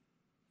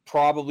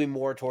 Probably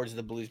more towards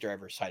the Blues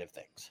Driver side of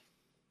things.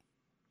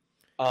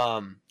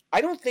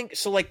 I don't think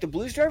so. Like the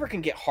Blues Driver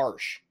can get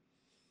harsh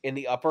in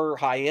the upper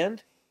high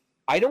end.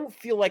 I don't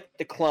feel like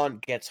the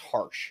Klon gets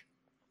harsh.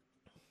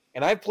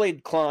 And I've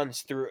played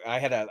Klons through. I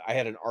had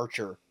an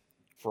Archer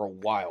for a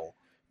while.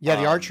 Yeah,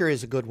 the Archer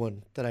is a good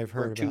one that I've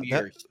heard for 2 about.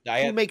 years.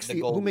 Who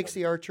makes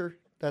the Archer?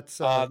 That's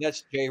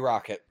J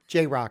Rocket.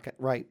 J Rocket,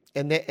 right?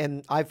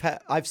 And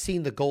I've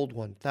seen the gold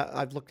one.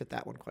 I've looked at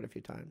that one quite a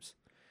few times.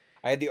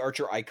 I had the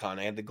Archer Icon.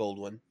 I had the gold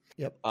one.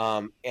 Yep.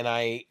 And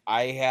I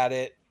had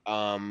it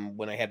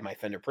when I had my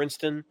Fender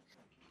Princeton.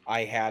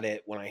 I had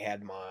it when I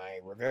had my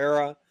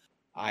Rivera.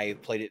 I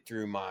played it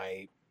through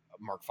my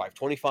Mark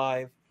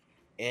 525,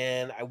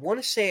 and I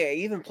want to say I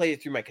even played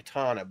it through my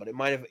Katana, but it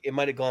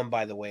might have gone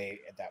by the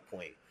way at that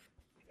point.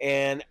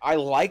 And I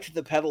liked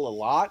the pedal a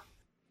lot.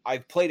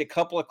 I've played a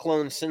couple of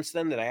clones since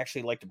then that I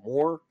actually liked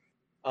more,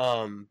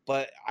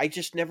 but I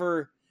just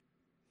never.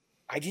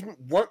 I didn't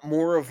want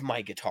more of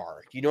my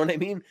guitar. You know what I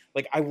mean?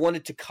 Like I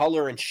wanted to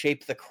color and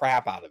shape the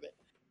crap out of it.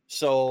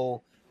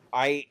 So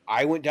I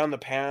went down the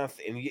path,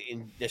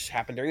 and this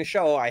happened during the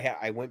show.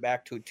 I went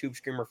back to a Tube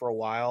Screamer for a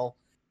while,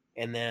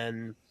 and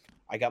then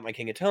I got my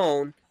King of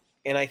Tone.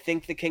 And I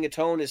think the King of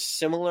Tone is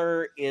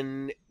similar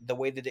in the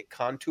way that it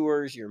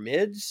contours your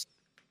mids.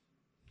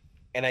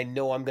 And I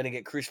know I'm going to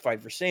get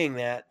crucified for saying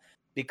that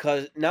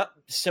because not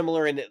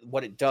similar in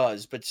what it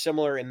does, but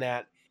similar in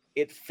that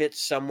it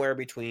fits somewhere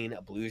between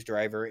a Blues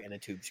Driver and a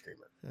Tube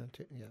Screamer.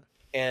 Yeah.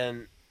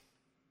 And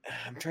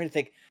I'm trying to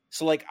think.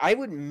 So, like, I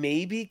would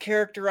maybe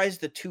characterize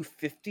the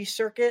 250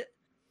 circuit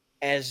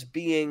as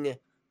being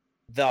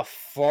the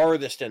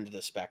farthest end of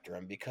the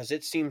spectrum because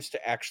it seems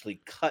to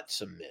actually cut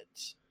some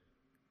mids.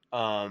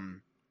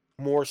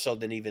 More so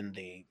than even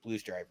the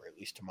Blues Driver, at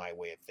least to my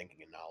way of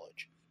thinking and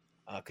knowledge.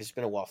 Because it's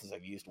been a while since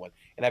I've used one.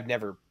 And I've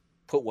never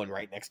put one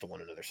right next to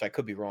one another, so I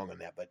could be wrong on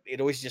that. But it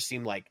always just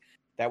seemed like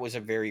that was a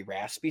very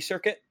raspy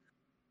circuit.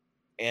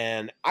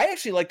 And I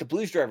actually like the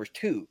Blues Drivers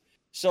too.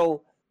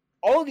 So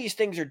all of these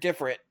things are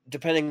different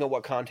depending on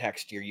what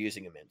context you're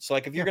using them in. So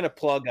like if you're going to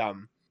plug, all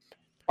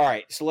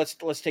right, so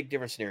let's take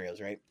different scenarios,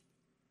 right?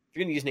 If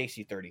you're going to use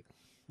an AC30,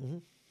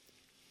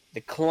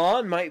 the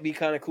Klon might be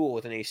kind of cool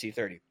with an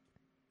AC30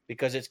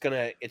 because it's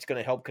gonna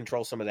help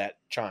control some of that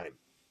chime.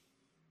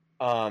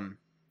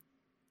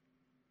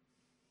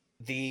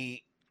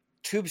 The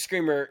Tube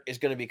Screamer is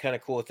going to be kind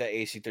of cool with that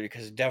AC30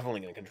 because it's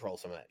definitely going to control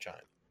some of that chime.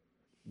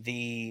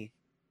 The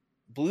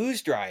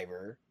Blues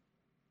Driver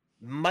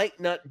might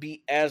not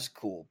be as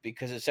cool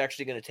because it's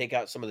actually going to take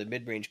out some of the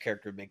mid-range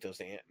character and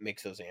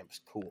makes those amps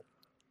cool.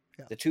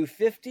 Yeah. The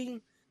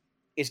 250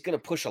 is going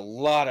to push a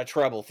lot of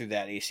treble through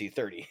that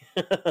AC30.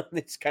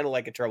 It's kind of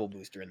like a treble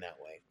booster in that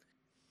way.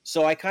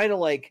 So I kind of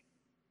like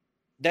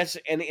that's,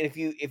 and if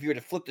you were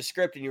to flip the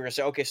script and you were to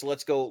say, okay, so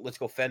let's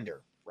go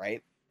Fender,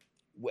 right?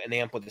 An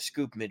amp with a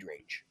scoop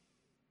mid-range.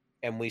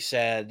 And we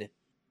said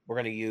we're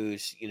going to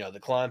use, the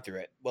Klon through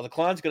it. Well, the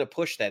Klon's going to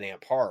push that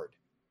amp hard.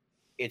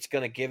 It's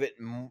going to give it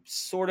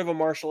sort of a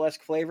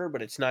Marshall-esque flavor,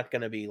 but it's not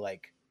going to be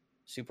like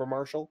super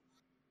Marshall.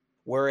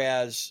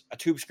 Whereas a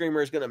Tube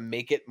Screamer is going to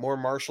make it more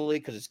Marshall-y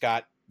because it's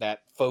got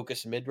that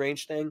focus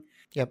mid-range thing.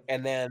 Yep.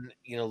 And then,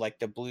 like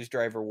the Blues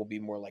Driver will be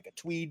more like a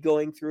tweed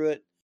going through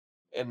it.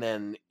 And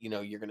then,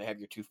 you're going to have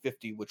your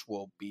 250, which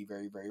will be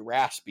very, very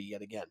raspy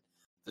yet again.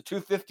 The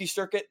 250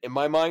 circuit, in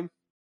my mind,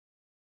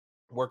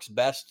 works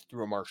best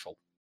through a Marshall.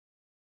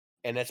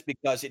 And that's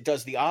because it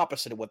does the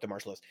opposite of what the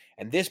Marshall is.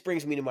 And this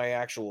brings me to my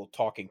actual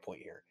talking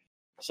point here.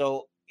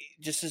 So,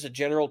 just as a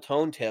general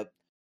tone tip,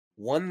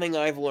 one thing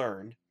I've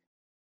learned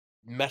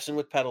messing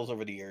with pedals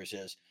over the years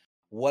is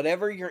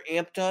whatever your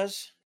amp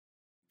does,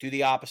 do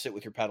the opposite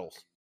with your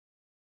pedals.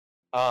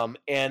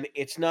 And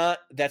that's not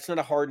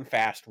a hard and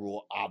fast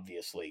rule,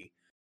 obviously.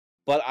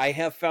 But I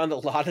have found a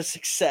lot of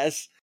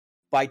success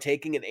by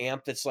taking an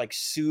amp that's like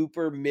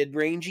super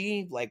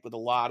mid-rangey, like with a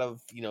lot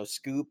of,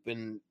 scoop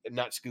and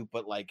not scoop,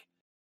 but like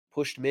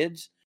pushed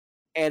mids.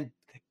 And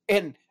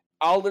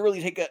I'll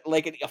literally take a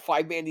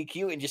 5-band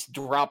EQ and just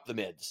drop the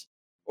mids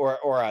or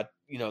a,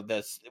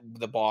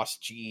 the Boss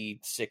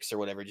G6 or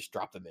whatever, just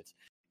drop the mids.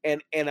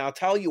 And I'll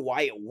tell you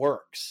why it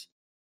works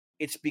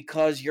it's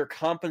because you're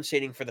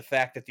compensating for the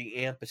fact that the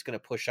amp is going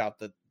to push out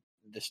the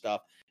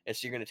stuff, and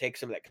so you're going to take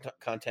some of that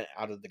content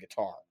out of the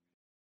guitar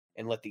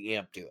and let the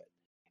amp do it.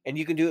 And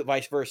you can do it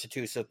vice versa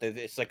too. So if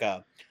it's like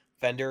a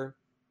Fender,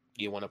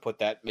 you want to put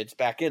that mids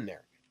back in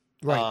there.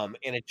 Right.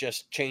 And it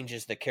just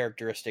changes the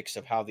characteristics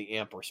of how the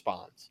amp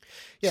responds.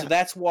 Yeah. So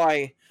that's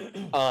why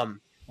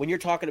when you're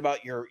talking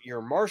about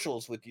your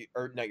Marshalls with you,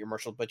 or not your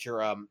Marshalls, but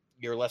your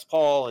Les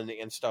Paul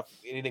and stuff,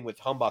 anything with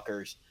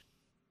humbuckers,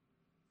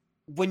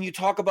 when you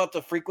talk about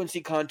the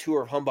frequency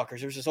contour of humbuckers,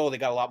 there's this, they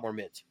got a lot more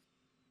mids.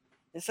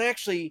 It's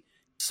actually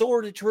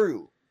sort of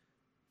true.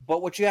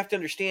 But what you have to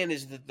understand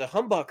is that the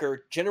humbucker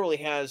generally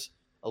has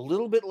a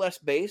little bit less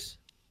bass,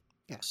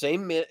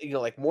 same mid,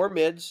 like more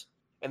mids,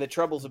 and the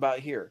treble's about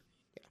here.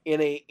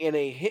 In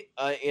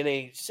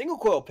a single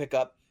coil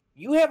pickup,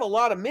 you have a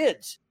lot of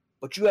mids,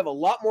 but you have a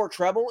lot more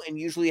treble and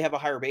usually have a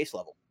higher bass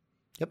level.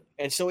 Yep.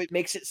 And so it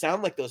makes it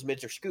sound like those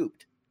mids are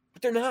scooped,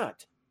 but they're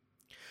not.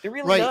 They're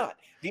really not.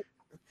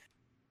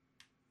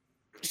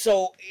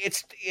 So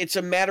it's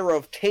a matter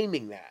of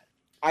taming that.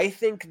 I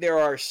think there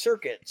are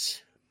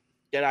circuits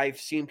that I've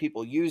seen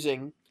people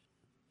using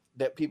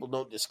that people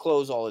don't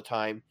disclose all the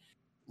time,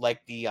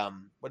 like the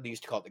what they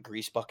used to call it, the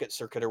grease bucket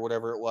circuit or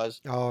whatever it was.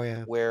 Oh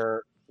yeah.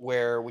 Where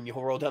when you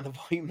roll down the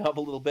volume knob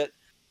a little bit,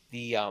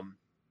 the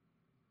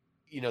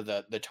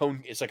the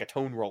tone, it's like a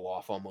tone roll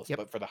off almost,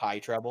 but for the high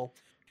treble.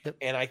 Yep.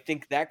 And I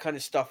think that kind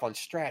of stuff on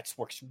Strats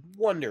works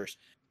wonders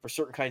for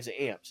certain kinds of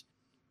amps,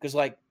 because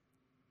like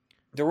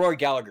the Roy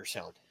Gallagher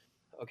sound,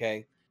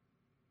 okay,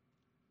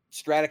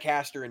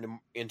 Stratocaster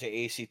into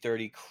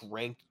AC30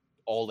 cranked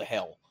all to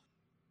hell.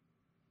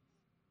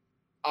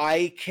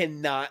 I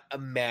cannot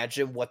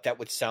imagine what that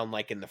would sound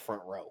like in the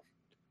front row.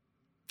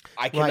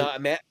 I cannot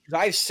imagine.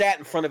 I've sat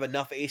in front of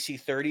enough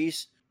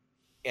AC30s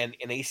and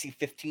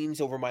AC15s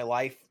over my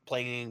life,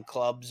 playing in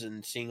clubs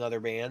and seeing other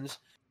bands,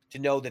 to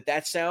know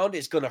that sound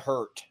is going to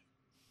hurt.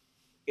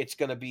 It's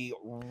going to be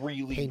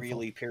really, painful.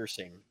 Really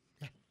piercing.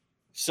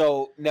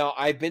 So now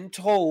I've been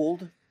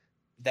told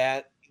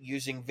that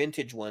using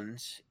vintage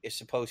ones is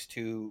supposed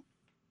to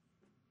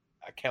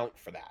account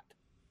for that.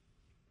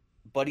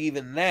 But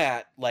even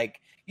that,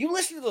 like, you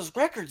listen to those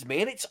records,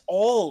 man, it's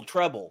all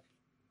treble.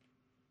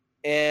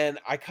 And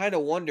I kind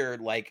of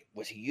wondered, like,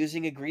 was he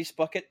using a grease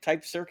bucket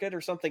type circuit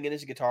or something in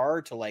his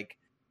guitar to, like,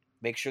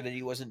 make sure that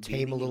he wasn't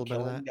tame a little bit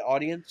of that, the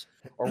audience?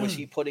 Or was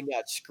he putting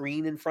that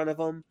screen in front of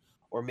him?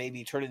 Or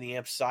maybe turning the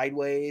amp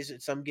sideways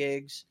at some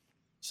gigs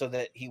so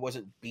that he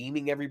wasn't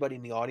beaming everybody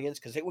in the audience?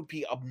 Because it would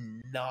be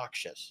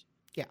obnoxious.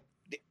 Yeah.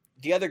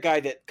 The other guy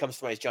that comes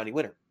to mind is Johnny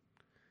Winter.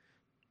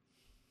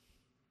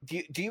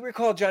 Do you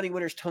recall Johnny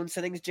Winter's tone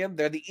settings, Jim?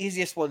 They're the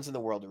easiest ones in the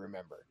world to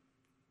remember.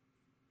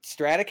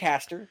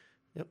 Stratocaster.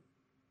 Yep.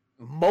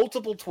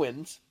 Multiple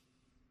twins.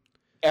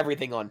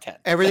 Everything on 10.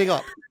 Everything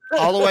up.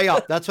 All the way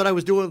up. That's what I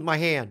was doing with my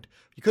hand.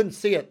 You couldn't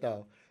see it,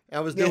 though.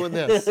 I was doing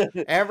this.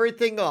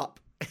 Everything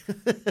up.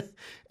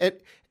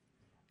 It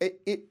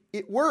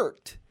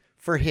worked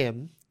for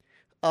him.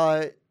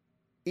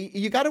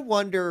 You got to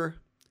wonder.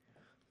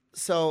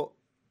 So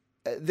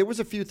there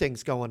was a few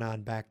things going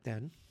on back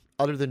then,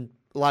 other than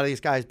a lot of these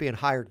guys being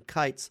hired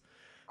kites.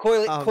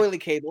 Coily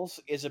cables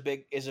is a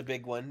big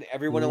one.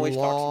 Everyone always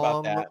talks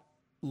about that.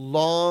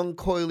 Long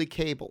coily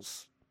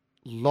cables,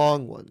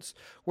 long ones.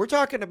 We're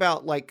talking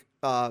about like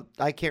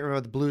I can't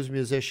remember the blues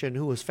musician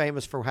who was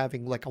famous for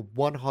having like a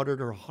 100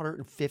 or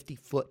 150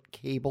 foot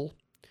cable.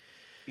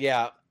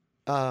 Yeah.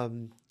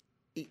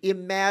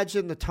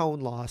 Imagine the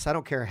tone loss. I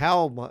don't care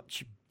how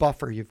much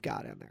buffer you've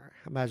got in there.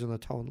 Imagine the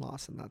tone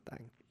loss in that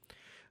thing.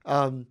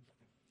 And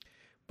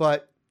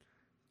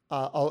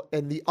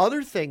the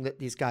other thing that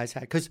these guys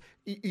had, because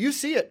you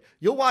see it,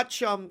 you'll watch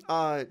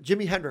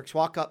Jimi Hendrix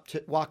walk up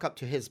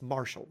to his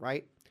Marshall,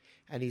 right?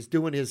 And he's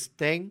doing his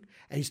thing,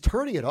 and he's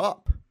turning it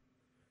up,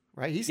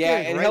 right? He's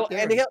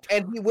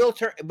and he will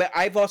turn. But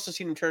I've also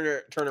seen him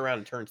turn around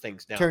and turn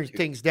things down.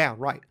 Things down,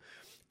 right?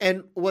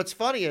 And what's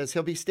funny is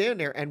he'll be standing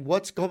there, and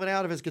what's coming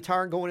out of his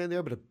guitar and going in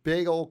there, but a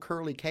big old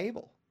curly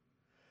cable.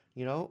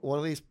 You know, one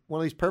of these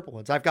purple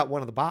ones. I've got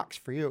one in the box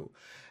for you,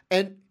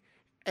 and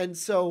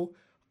so.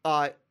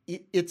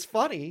 It's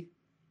funny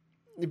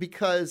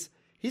because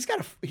he's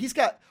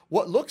got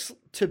what looks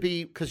to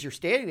be, because you're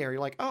standing there, you're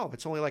like, oh,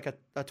 it's only like a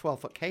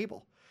 12-foot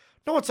cable.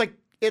 No, it's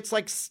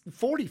like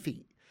 40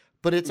 feet,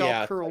 but it's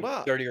all curled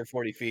up. 30 or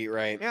 40 feet,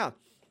 right? Yeah.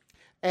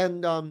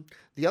 And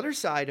the other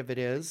side of it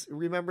is,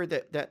 remember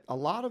that a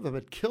lot of them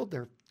had killed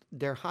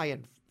their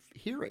high-end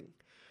hearing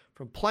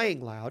from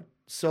playing loud,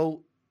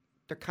 so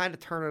they're kind of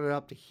turning it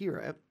up to hear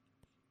it.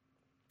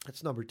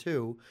 That's number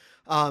two.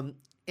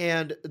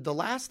 And the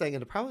last thing,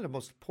 and probably the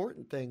most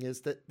important thing,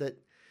 is that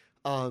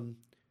I'm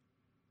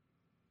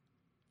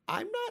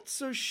not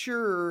so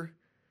sure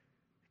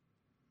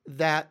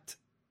that,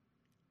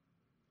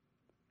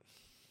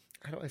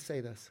 how do I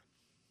say this?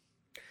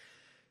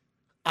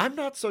 I'm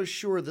not so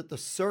sure that the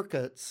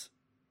circuits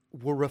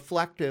were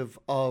reflective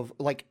of,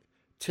 like,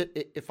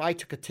 if I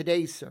took a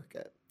today's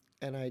circuit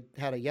and I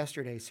had a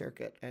yesterday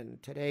circuit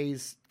and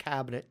today's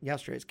cabinet,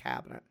 yesterday's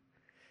cabinet,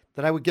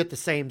 that I would get the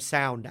same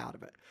sound out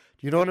of it.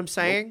 Do you know what I'm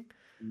saying?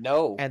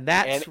 No. And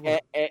that's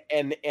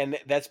and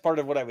that's part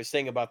of what I was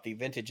saying about the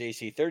vintage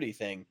AC30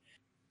 thing.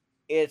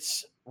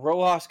 It's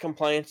RoHS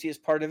compliancy is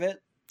part of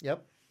it,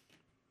 yep.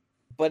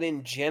 but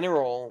in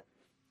general,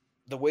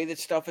 the way that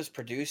stuff is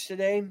produced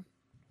today,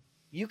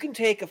 you can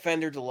take a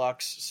Fender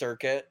Deluxe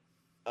circuit.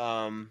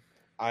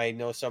 I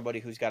know somebody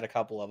who's got a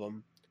couple of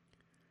them,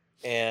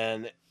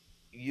 and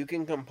you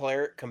can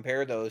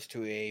compare those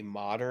to a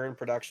modern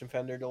production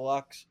Fender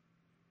Deluxe,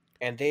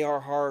 and they are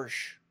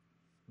harsh.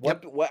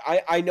 What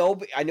I know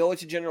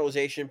it's a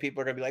generalization.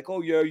 People are gonna be like,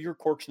 "Oh yeah, you're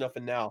cork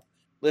snuffing now."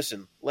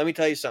 Listen, let me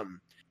tell you something.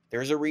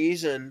 There's a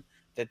reason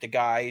that the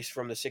guys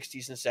from the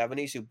 60s and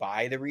 70s who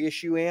buy the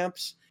reissue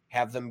amps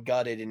have them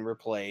gutted and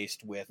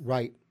replaced with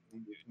Right.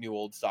 new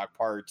old stock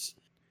parts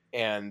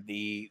and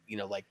the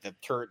like the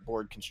turret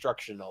board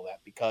construction and all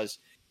that, because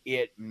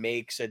it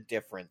makes a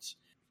difference.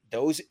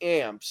 Those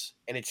amps,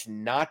 and it's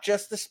not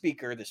just the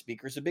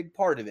speaker's a big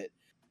part of it,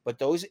 but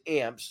those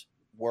amps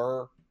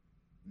were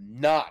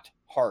not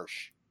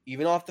harsh,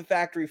 even off the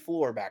factory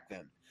floor back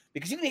then,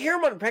 because you can hear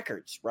them on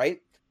records,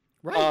 right?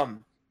 Right.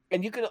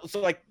 And you can, so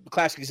like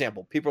classic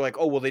example, people are like,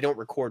 oh, well, they don't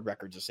record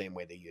records the same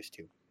way they used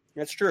to.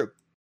 That's true.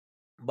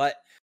 But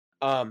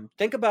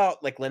think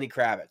about like Lenny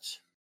Kravitz.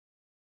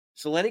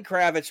 So Lenny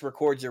Kravitz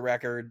records a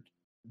record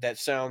that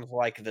sounds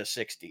like the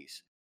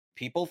 60s.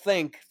 People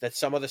think that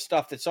some of the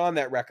stuff that's on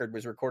that record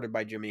was recorded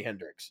by Jimi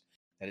Hendrix.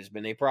 That has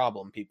been a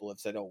problem. People have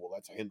said, oh, well,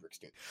 that's a Hendrix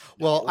tune.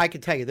 No. Well, I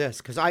can tell you this,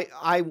 because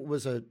I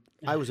was a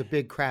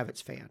big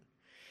Kravitz fan.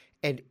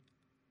 And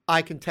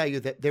I can tell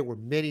you that there were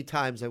many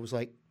times I was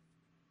like,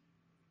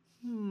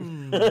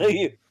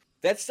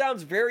 that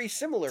sounds very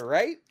similar,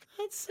 right?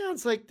 That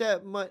sounds like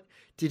that much.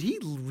 Did he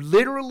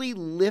literally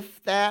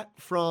lift that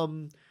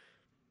from,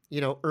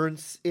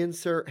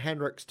 insert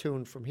Hendrix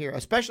tune from here?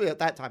 Especially at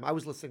that time, I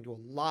was listening to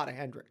a lot of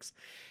Hendrix.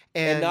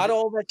 And not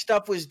all that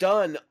stuff was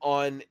done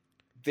on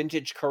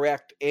vintage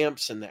correct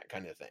amps and that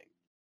kind of thing.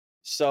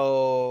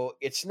 So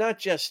it's not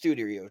just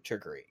studio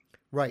trickery.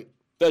 Right.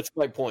 That's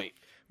my point.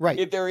 Right.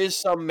 If there is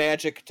some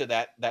magic to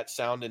that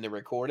sound in the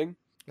recording.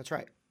 That's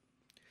right.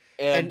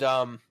 And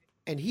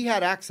he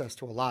had access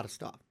to a lot of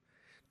stuff.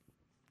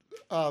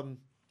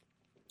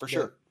 For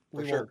sure.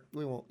 We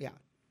won't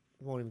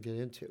even get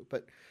into.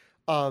 But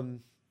I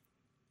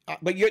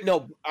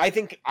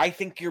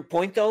think your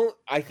point though,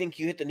 I think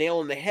you hit the nail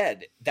on the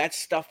head. That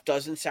stuff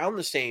doesn't sound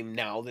the same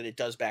now that it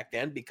does back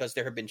then, because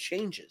there have been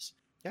changes.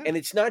 Yeah. And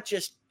it's not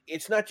just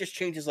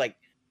changes like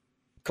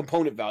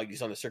component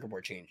values on the circuit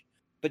board change,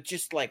 but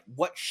just like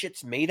what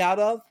shit's made out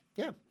of.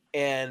 Yeah.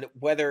 And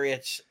whether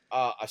it's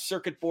a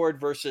circuit board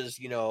versus,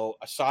 a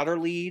solder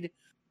lead,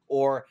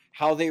 or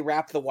how they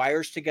wrap the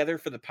wires together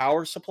for the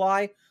power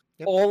supply,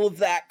 all of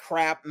that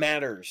crap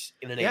matters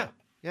in an amp.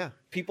 Yeah.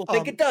 People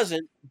think it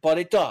doesn't, but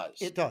it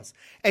does. It does.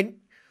 And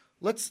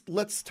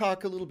let's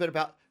talk a little bit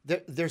about,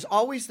 there's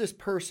always this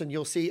person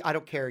you'll see, I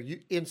don't care, you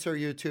insert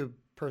YouTube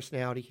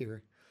personality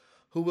here,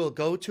 who will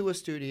go to a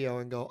studio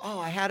and go, oh,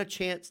 I had a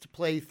chance to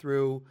play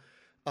through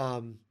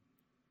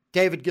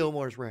David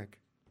Gilmour's rig,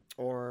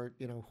 or,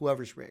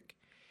 whoever's rig.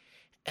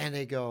 And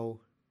they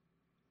go,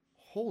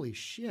 holy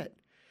shit.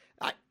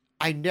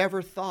 I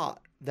never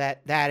thought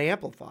that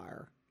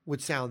amplifier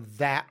would sound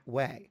that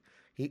way.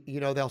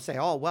 They'll say,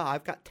 oh, well,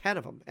 I've got 10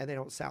 of them, and they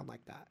don't sound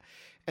like that.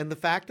 And the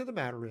fact of the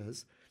matter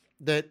is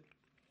that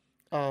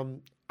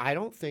I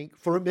don't think,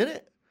 for a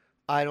minute,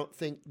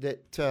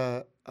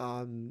 that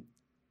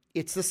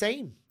it's the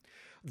same.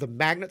 The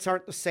magnets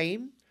aren't the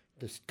same.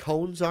 The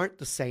cones aren't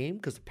the same,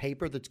 because the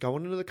paper that's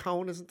going into the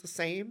cone isn't the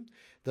same.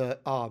 The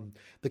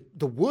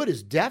wood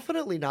is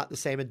definitely not the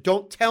same. And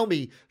don't tell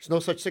me there's no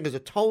such thing as a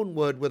tone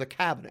wood with a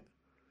cabinet,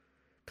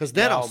 because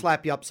then I'll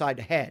slap you upside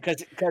the head.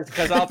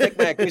 Because I'll take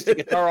my acoustic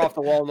guitar off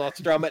the wall and I'll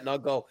strum it and I'll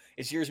go,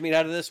 is yours made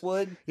out of this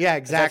wood? Yeah,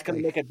 exactly. That's going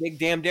to make a big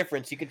damn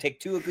difference. You can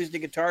take two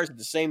acoustic guitars with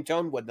the same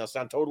tone wood and they'll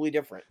sound totally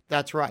different.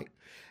 That's right.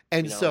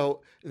 And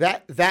so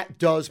that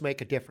does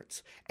make a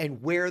difference.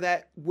 And where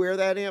that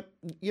amp,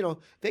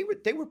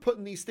 they were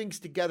putting these things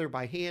together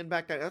by hand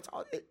back then. That's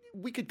all.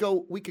 We could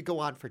go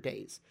on for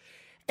days.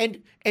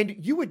 And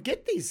you would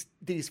get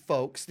these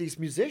folks, these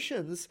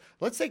musicians,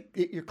 let's say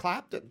you're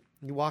Clapton,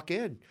 you walk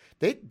in,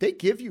 they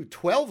give you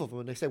 12 of them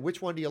and they say,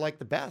 which one do you like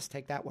the best?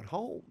 Take that one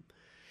home.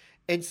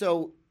 And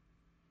so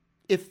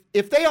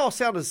if they all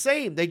sound the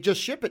same, they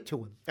just ship it to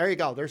them. There you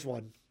go. There's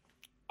one.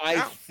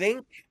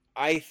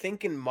 I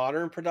think in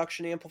modern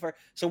production amplifier,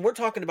 so we're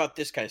talking about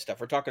this kind of stuff.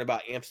 We're talking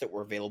about amps that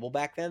were available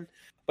back then.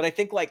 But I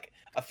think like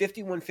a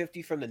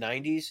 5150 from the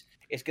 90s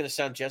is going to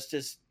sound just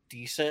as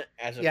decent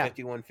as a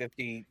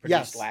 5150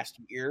 produced last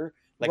year,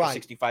 like a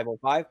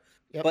 6505.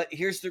 Yep. But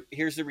here's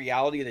the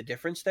reality of the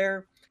difference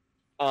there.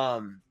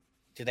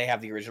 Do they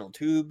have the original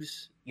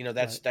tubes?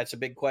 That's a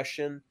big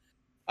question.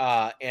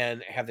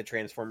 And have the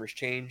transformers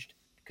changed?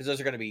 Because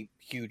those are going to be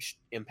huge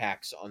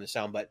impacts on the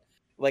sound. But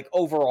like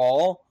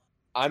overall,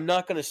 I'm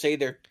not going to say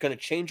they're going to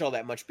change all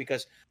that much,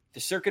 because the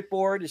circuit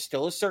board is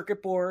still a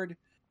circuit board.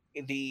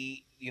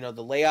 the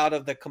layout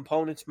of the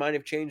components might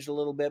have changed a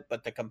little bit,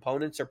 but the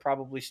components are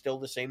probably still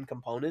the same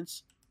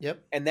components.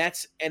 Yep. And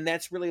that's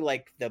really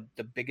like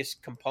the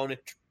biggest component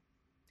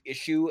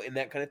issue and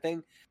that kind of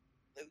thing,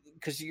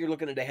 because you're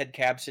looking at a head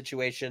cab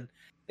situation.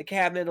 The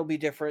cabinet will be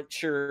different,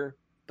 sure,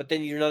 but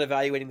then you're not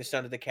evaluating the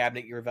sound of the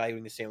cabinet, you're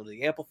evaluating the sound of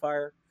the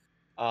amplifier,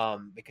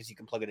 because you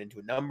can plug it into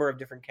a number of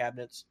different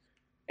cabinets.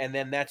 And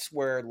then that's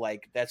where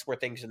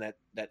things in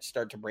that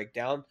start to break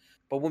down.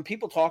 But when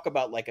people talk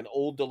about like an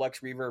old deluxe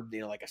reverb,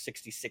 like a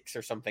 66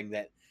 or something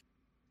that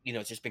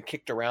it's just been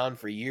kicked around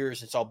for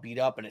years, it's all beat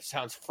up and it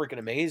sounds freaking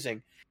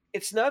amazing,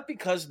 it's not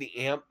because the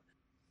amp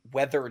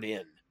weathered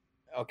in.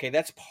 Okay,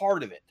 that's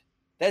part of it.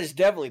 That is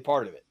definitely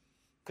part of it,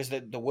 because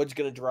the wood's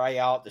going to dry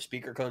out, the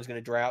speaker cone's going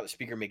to dry out, the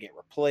speaker may get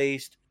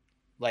replaced.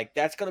 Like,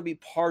 that's going to be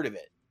part of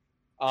it.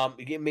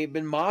 It may have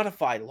been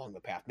modified along the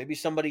path. Maybe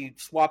somebody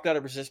swapped out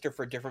a resistor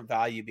for a different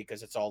value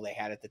because it's all they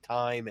had at the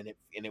time, and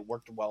it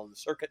worked well in the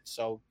circuit,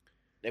 so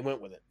they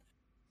went with it.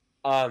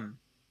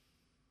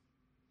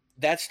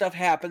 That stuff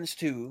happens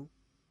too,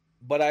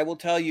 but I will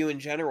tell you in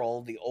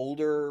general, the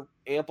older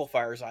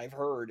amplifiers I've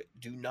heard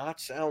do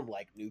not sound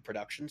like new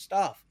production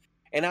stuff.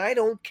 And I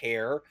don't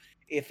care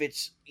if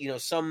it's,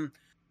 some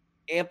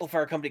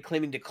amplifier company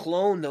claiming to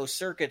clone those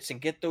circuits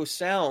and get those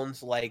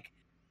sounds. Like,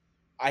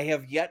 I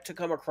have yet to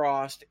come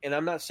across, and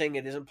I'm not saying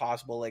it isn't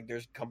possible. Like,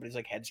 there's companies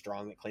like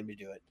Headstrong that claim to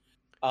do it.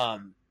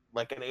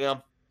 Like an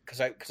amp,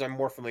 because I'm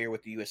more familiar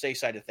with the USA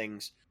side of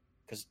things,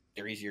 because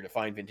they're easier to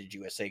find vintage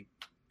USA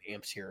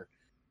amps here.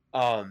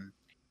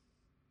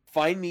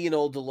 Find me an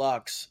old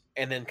deluxe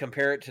and then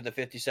compare it to the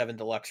 57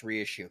 deluxe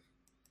reissue.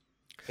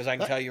 Because I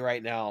can tell you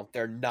right now,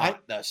 they're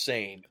not the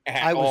same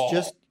at all. I was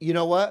just, you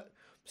know what?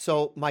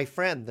 So my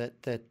friend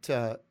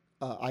that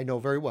I know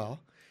very well,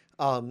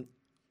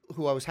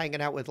 who I was hanging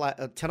out with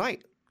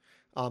tonight,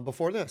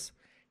 before this,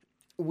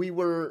 we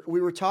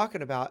were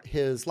talking about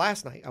his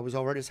last night. I was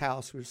over at his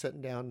house. We were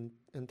sitting down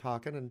and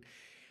talking,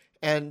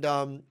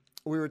 and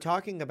we were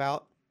talking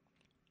about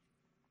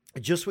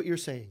just what you're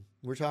saying.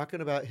 We're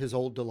talking about his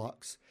old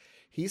deluxe.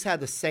 He's had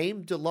the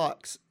same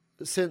deluxe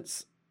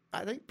since,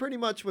 I think, pretty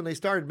much when they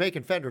started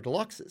making Fender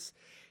Deluxes.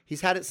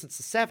 He's had it since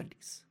the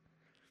 70s.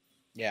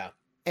 Yeah.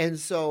 And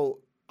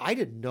so I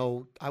didn't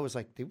know. I was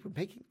like, they were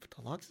making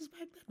Deluxes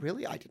back then?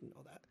 Really? I didn't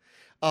know that.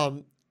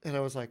 And I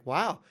was like,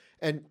 wow.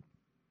 And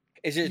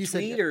is it a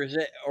tweed,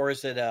 or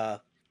is it a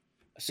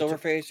silver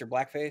face or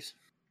black face?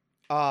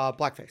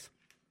 Blackface.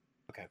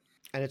 Okay.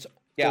 And it's old.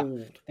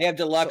 They have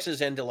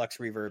deluxes and deluxe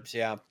reverbs.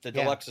 Yeah. The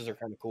deluxes are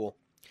kind of cool.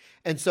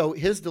 And so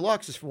his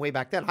deluxe is from way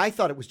back then. I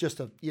thought it was just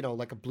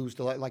like a blues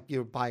deluxe, like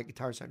you buy a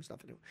guitar center stuff,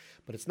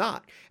 but it's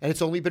not. And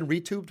it's only been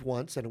retubed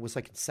once, and it was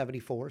like in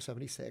 74,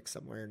 76,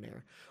 somewhere in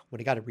there when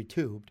he got it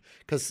retubed,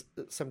 because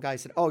some guy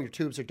said, "Oh, your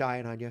tubes are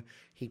dying on you."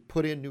 He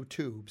put in new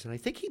tubes, and I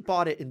think he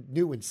bought it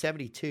new in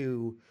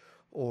 72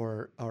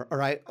 or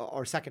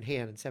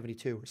secondhand in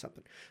 72 or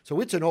something.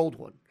 So it's an old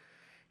one.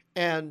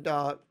 And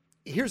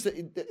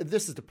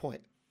this is the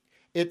point.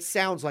 It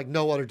sounds like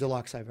no other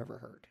deluxe I've ever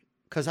heard.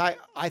 Because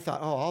I thought,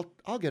 oh,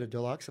 I'll get a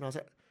deluxe, and I was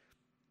like,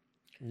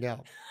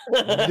 no,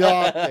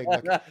 nothing.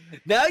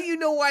 Now you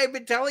know why I've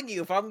been telling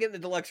you. If I'm getting a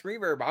deluxe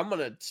reverb, I'm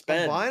gonna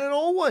spend. I'm buying an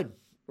old one,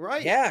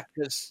 right? Yeah,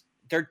 because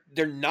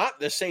they're not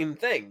the same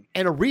thing.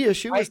 And a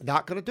reissue is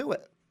not going to do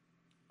it.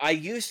 I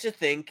used to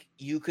think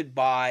you could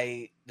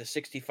buy the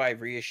 65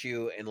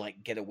 reissue and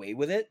like get away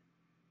with it,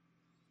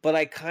 but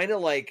I kind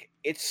of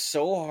it's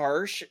so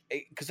harsh,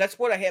 because that's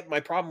what I had.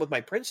 My problem with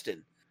my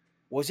Princeton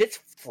was it's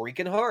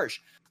freaking harsh.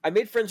 I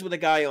made friends with a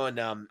guy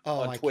on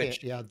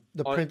Twitch. Yeah,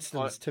 the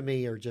Princetons to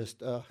me are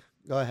just. Go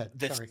ahead.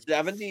 The Sorry.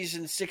 70s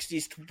and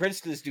 60s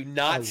Princetons do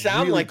not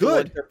sound really like good. the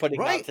ones they're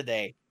putting out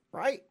today.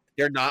 Right.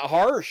 They're not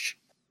harsh.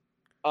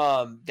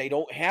 They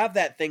don't have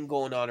that thing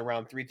going on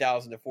around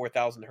 3,000 to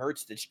 4,000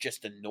 hertz that's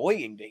just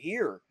annoying to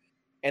hear,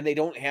 and they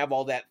don't have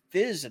all that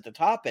fizz at the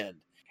top end.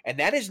 And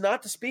that is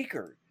not the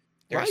speaker.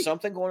 There's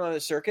something going on in the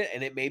circuit,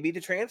 and it may be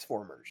the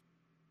transformers.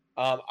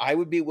 I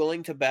would be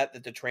willing to bet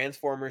that the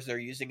transformers they're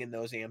using in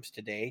those amps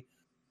today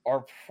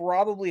are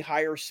probably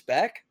higher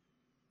spec,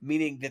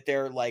 meaning that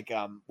they're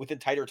within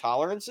tighter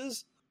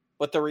tolerances.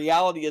 But the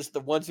reality is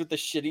the ones with the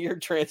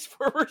shittier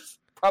transformers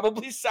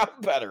probably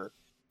sound better.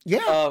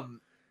 Yeah.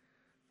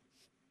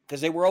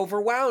 Because they were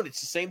overwound.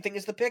 It's the same thing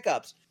as the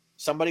pickups.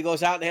 Somebody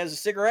goes out and has a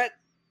cigarette,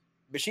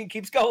 machine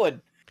keeps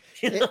going.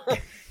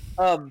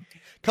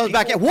 Comes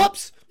back and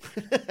whoops.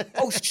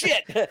 Oh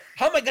shit!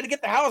 How am I going to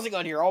get the housing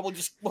on here? Oh,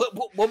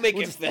 we'll make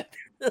it fit.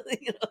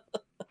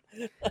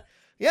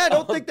 Yeah, I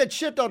don't think that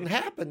shit doesn't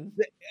happen.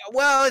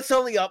 Well, it's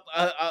only up.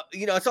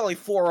 It's only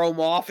 4 ohm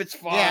off. It's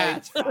fine. Yeah,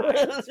 it's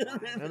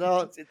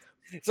fine.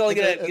 It's only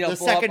gonna. The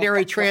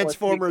secondary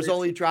transformer's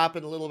only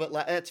dropping a little bit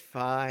less. It's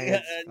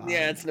fine.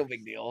 Yeah, it's no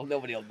big deal.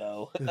 Nobody will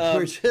know.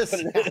 We're just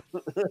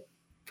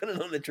put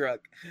it on the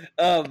truck.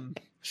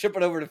 Ship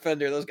it over to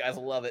Fender. Those guys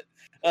will love it.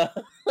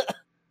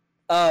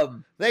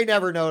 They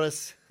never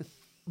notice.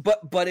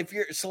 But if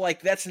you're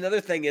that's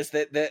another thing is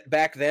that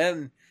back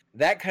then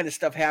that kind of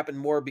stuff happened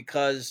more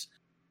because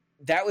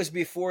that was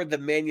before the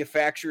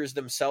manufacturers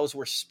themselves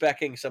were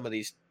speccing some of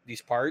these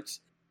parts.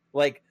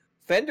 Like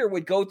Fender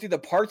would go through the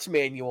parts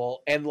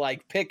manual and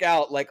like pick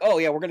out like, oh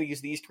yeah, we're going to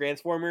use these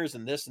transformers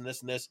and this and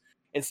this and this,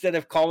 instead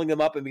of calling them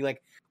up and being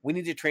like, we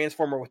need a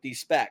transformer with these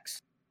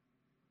specs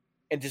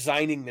and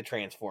designing the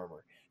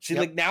transformer. See,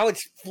 like now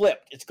it's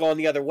flipped. It's gone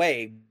the other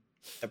way.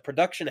 The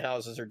production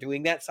houses are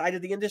doing that side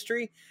of the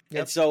industry.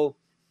 And so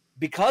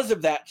because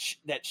of that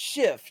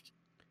shift,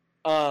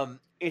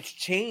 it's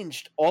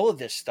changed all of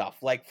this stuff.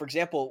 Like, for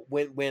example,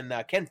 when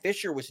Ken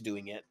Fisher was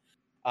doing it,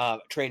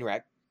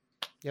 Trainwreck,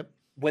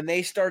 when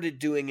they started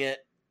doing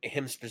it,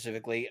 him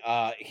specifically,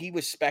 he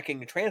was speccing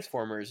the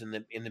Transformers in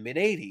the mid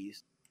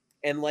 '80s,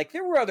 and like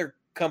there were other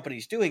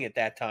companies doing it at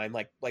that time,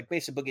 like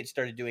Mesa Boogie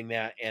started doing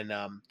that, and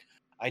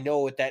I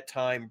know at that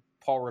time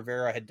Paul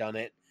Rivera had done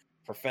it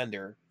for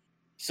Fender,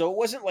 so it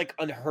wasn't like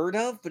unheard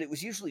of, but it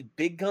was usually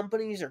big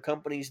companies or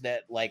companies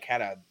that like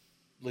had a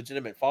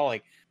legitimate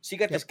following. So you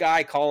got this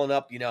guy calling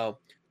up,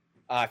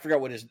 I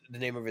forgot what the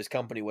name of his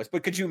company was,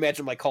 but could you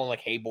imagine like calling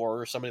like Haybor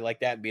or somebody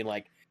like that and being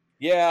like,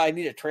 yeah, I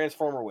need a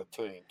transformer with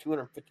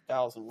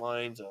 250,000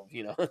 lines of,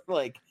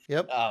 like,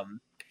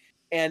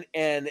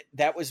 and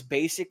that was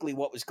basically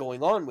what was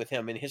going on with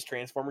him. And his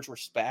transformers were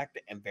spec'd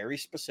and very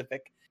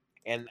specific.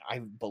 And I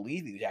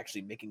believe he was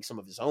actually making some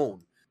of his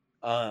own.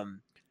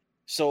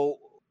 So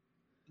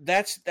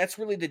that's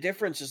really the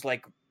difference, is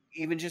like,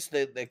 even just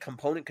the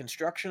component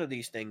construction of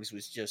these things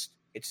was just,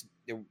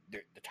 the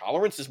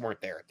tolerances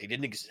weren't there. They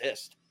didn't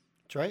exist.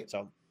 That's right.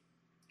 So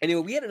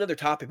anyway, we had another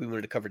topic we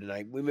wanted to cover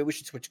tonight. We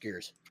should switch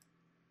gears.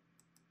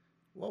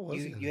 What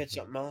was you had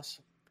something else?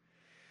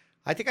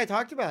 I think I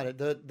talked about it.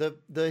 The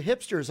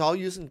hipsters all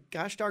using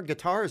gosh darn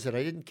guitars that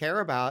I didn't care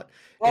about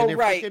in their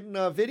freaking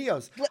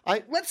videos.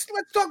 Let's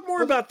talk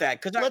more about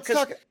that,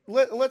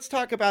 let's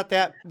talk about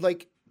that.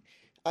 Like,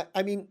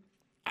 I mean,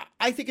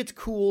 I think it's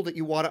cool that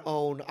you want to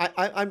own.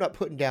 I'm not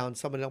putting down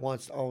someone that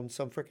wants to own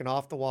some freaking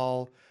off the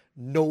wall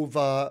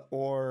Nova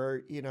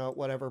or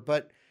whatever,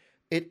 but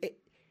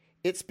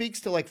it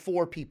speaks to like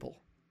four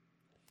people.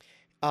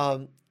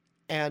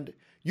 And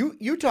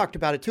you talked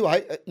about it too.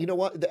 You know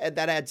what?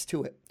 That adds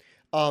to it.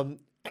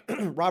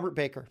 Robert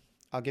Baker.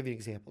 I'll give you an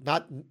example.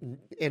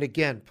 And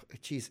again,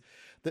 geez,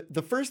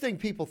 the first thing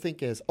people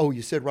think is, oh,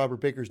 you said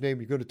Robert Baker's name,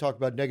 you're going to talk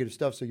about negative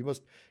stuff, so you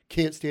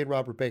can't stand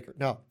Robert Baker.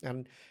 No,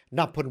 I'm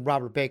not putting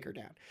Robert Baker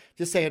down.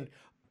 Just saying,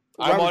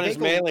 I'm on his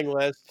mailing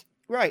list.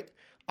 Right.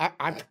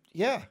 I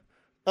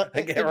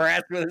get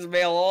harassed with his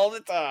mail all the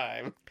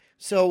time.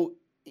 So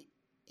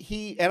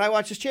and I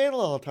watch his channel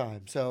all the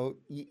time. So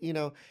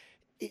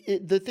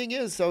the thing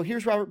is, so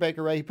here's Robert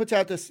Baker, right? He puts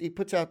out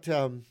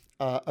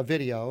a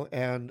video,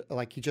 and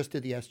like he just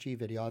did the SG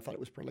video. I thought it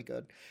was pretty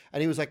good.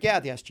 And he was like, yeah,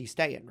 the SG's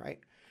staying, right?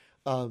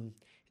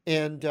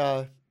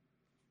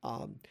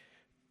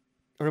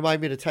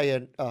 Remind me to tell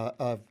you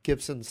a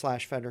Gibson /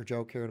 Fender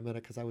joke here in a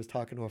minute, because I was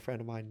talking to a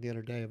friend of mine the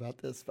other day about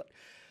this. But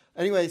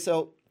anyway,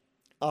 so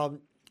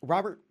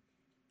Robert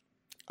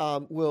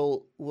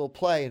will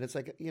play, and it's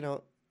like,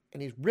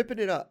 and he's ripping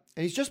it up.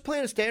 And he's just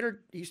playing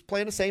he's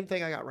playing the same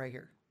thing I got right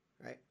here,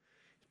 right?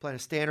 He's playing a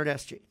standard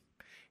SG.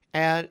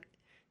 And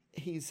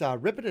he's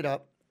ripping it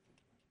up,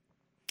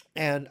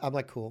 and I'm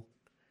like, cool.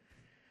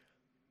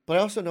 But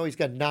I also know he's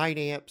got 9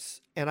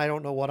 amps, and I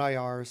don't know what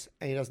IRs,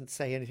 and he doesn't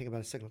say anything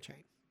about a signal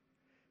chain.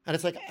 And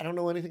it's like, I don't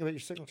know anything about your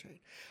signal chain.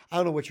 I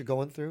don't know what you're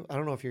going through. I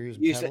don't know if you're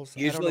using pedals.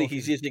 Usually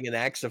he's using an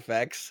Axe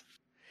Effects.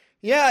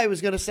 Yeah, I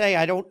was going to say,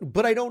 I don't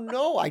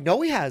know. I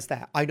know he has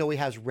that. I know he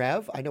has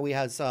Rev. I know he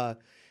has, a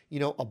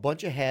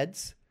bunch of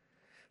heads.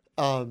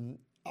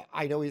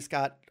 I know he's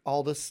got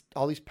all these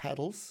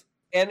pedals.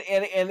 And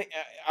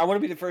I want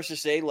to be the first to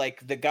say,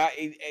 like, the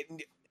guy,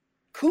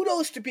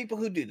 kudos to people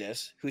who do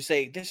this, who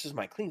say, this is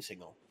my clean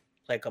signal.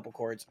 Play a couple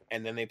chords,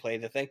 and then they play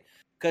the thing.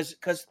 Because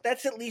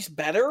that's at least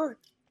better.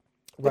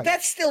 But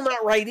that's still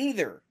not right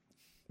either.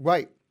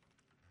 Right.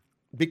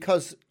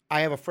 Because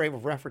I have a frame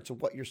of reference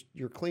of what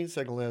your clean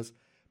signal is,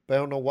 but I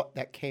don't know what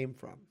that came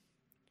from.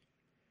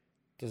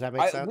 Does that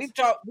make sense?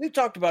 We've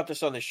talked about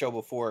this on the show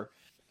before.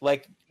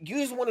 Like,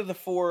 use one of the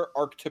 4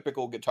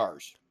 archetypical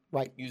guitars.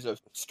 Right. Use a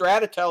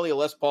Strat, a Tele, a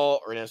Les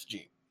Paul, or an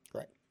SG.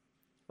 Right.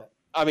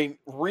 I mean,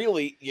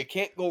 really, you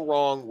can't go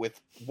wrong with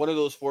one of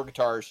those 4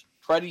 guitars.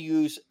 Try to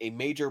use a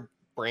major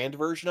brand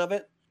version of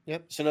it.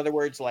 Yep. So in other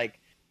words, like,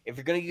 if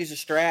you're going to use a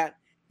Strat,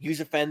 use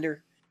a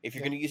Fender. If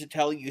you're going to use a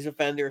Tele, use a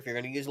Fender. If you're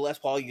going to use a Les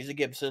Paul, use a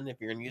Gibson. If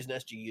you're going to use an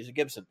SG, use a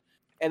Gibson.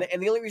 And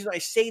the only reason I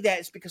say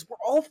that is because we're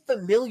all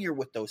familiar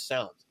with those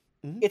sounds.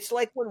 Mm-hmm. It's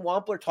like when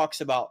Wampler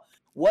talks about,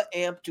 what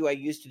amp do I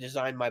use to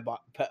design my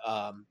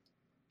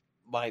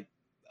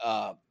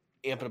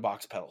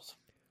amp-in-a-box pedals?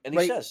 And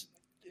he says,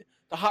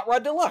 the Hot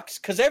Rod Deluxe,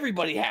 because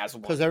everybody has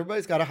one. Because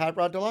everybody's got a Hot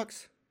Rod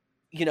Deluxe.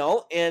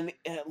 And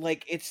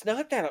like, it's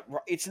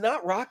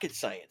not rocket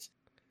science.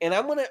 And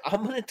I'm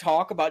gonna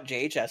talk about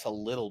JHS a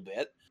little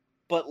bit,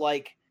 but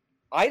like,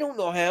 I don't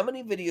know how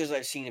many videos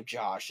I've seen of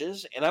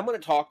Josh's, and I'm gonna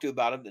talk to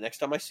about him the next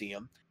time I see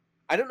him.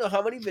 I don't know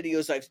how many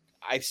videos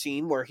I've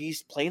seen where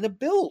he's playing a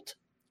build.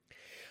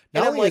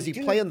 Not And I'm only is like, he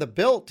dude, playing the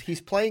built,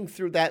 he's playing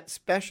through that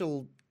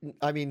special.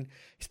 I mean,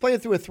 he's playing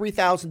through a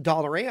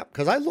 $3,000 amp.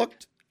 Because I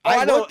looked, oh,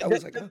 I don't. I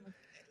was like, huh?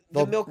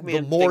 The The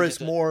milkman more thing is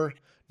more.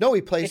 No,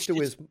 he plays it's through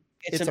just his.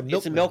 It's a it's a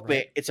milkman, milkman.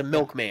 right? It's a Yeah,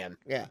 milkman.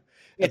 yeah.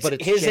 It's But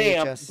it's his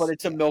amp, but JHS.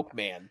 it's a Yeah,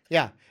 milkman.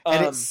 yeah.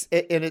 Um,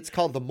 And it's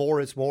called the more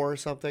is more or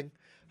something.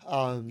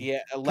 yeah,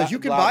 Because you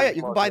can loud buy is it.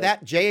 You can more buy good.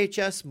 that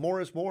JHS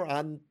more is more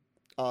on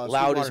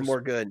Loud is Sweetwater.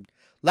 more good.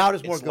 Loud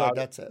is more It's good. loud is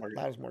That's it. more good.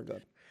 Loud is more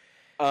good.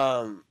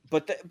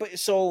 But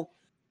so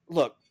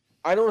look,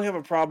 I don't have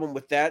a problem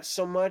with that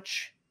so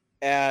much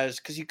as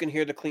because you can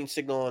hear the clean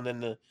signal and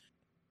then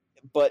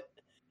but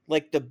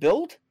like the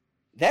build,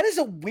 that is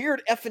a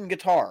weird effing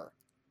guitar,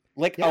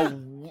 like Yeah.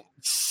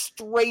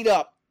 straight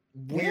up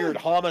weird,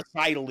 Yeah.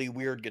 homicidally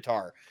weird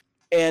guitar,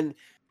 and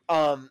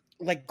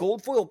like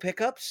gold foil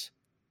pickups.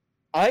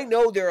 I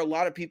know there are a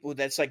lot of people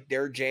that's like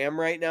their jam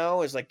right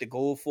now is like the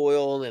gold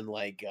foil and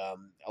like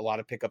a lot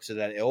of pickups of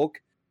that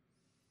ilk.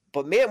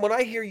 But man, when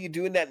I hear you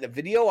doing that in the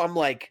video, I'm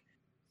like,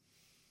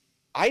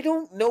 I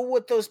don't know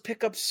what those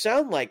pickups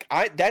sound like.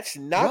 That's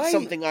not Right.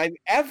 something I've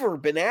ever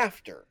been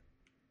after.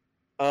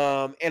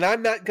 And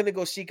I'm not going to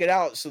go seek it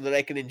out so that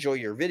I can enjoy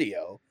your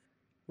video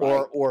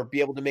Right. or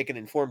be able to make an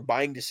informed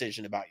buying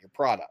decision about your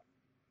product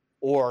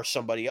or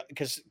somebody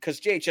because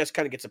JHS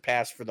kind of gets a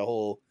pass for the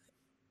whole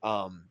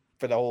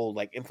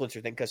like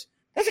influencer thing because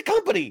that's a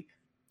company.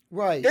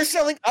 Right. They're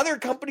selling other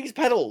companies'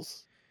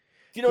 pedals.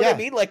 You know what I Yeah.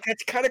 mean? Like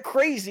that's kind of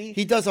crazy.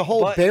 He does a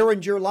whole But-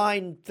 Behringer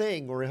line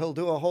thing, or he'll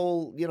do a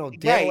whole, Dan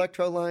Right.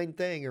 Electro line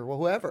thing, or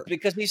whoever.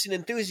 because he's an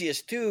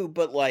enthusiast too.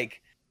 But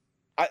like,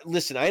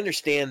 listen, I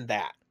understand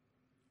that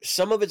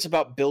some of it's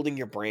about building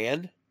your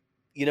brand,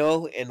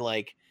 and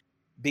like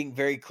being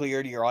very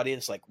clear to your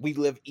audience, like we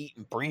live, eat,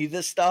 and breathe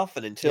this stuff,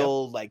 and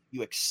until like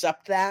you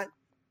accept that,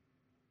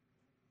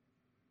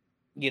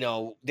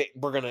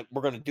 we're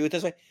gonna do it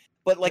this way.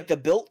 But like the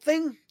built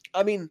thing,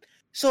 I mean,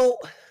 so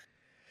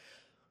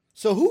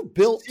who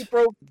built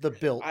Supro, the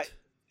built?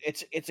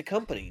 it's a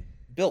company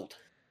built.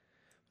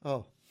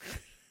 Oh,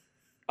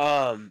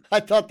 I I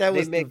thought that they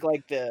was make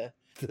like the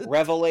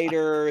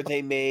Revelator.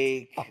 They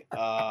make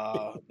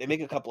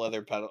a couple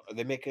other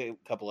They make a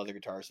couple other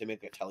guitars. They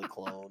make a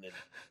Teleclone. And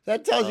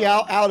that tells you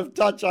how out of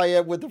touch I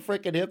am with the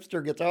freaking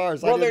hipster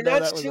guitars. well, I didn't know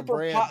that was a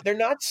brand. they're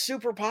not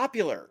super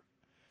popular,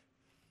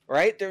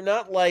 right? They're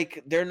not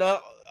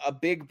a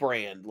big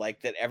brand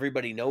like that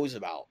everybody knows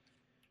about.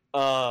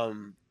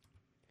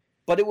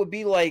 But it would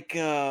be like,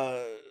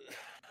 I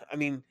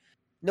mean,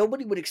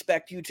 nobody would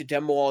expect you to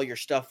demo all your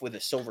stuff with a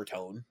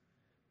Silvertone,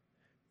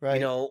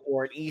 Right.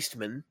 or an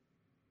Eastman.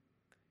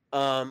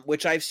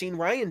 Which I've seen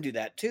Ryan do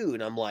that too,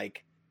 and I'm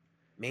like,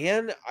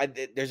 man,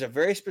 there's a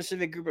very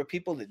specific group of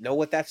people that know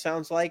what that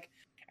sounds like,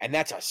 and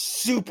that's a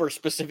super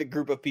specific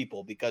group of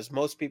people because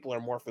most people are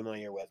more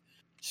familiar with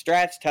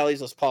Strats,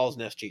 Tellys, Les Pauls,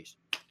 and SGs,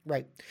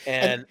 Right.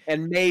 and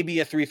maybe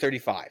a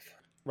 335.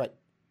 Right.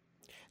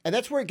 And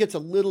that's where it gets a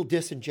little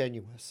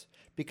disingenuous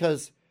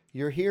because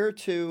you're here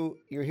to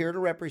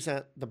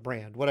represent the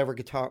brand, whatever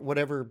guitar,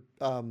 whatever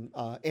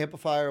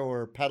amplifier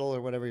or pedal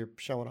or whatever you're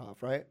showing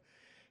off, right?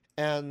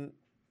 And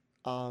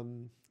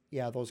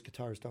yeah, those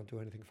guitars don't do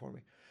anything for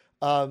me.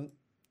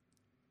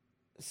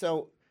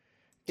 So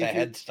The if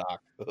you- headstock,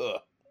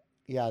 ugh,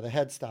 yeah, the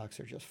headstocks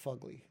are just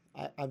fugly.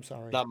 I'm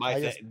sorry. not my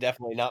I thing.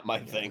 Definitely not my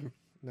thing.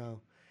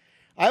 No.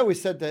 I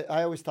always thought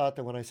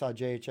that when I saw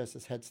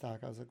JHS's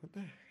headstock, I was like, what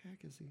the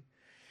heck is he?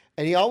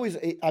 And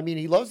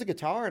he loves the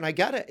guitar, and I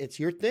get it. It's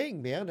your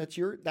thing, man. That's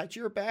your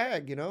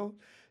bag,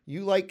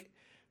 You like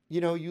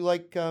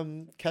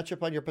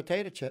ketchup on your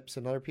potato chips,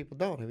 and other people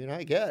don't. I mean,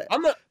 I get it.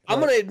 I'm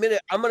gonna admit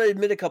it. I'm gonna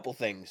admit a couple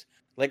things.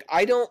 Like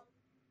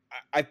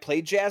I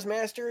played Jazz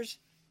Masters.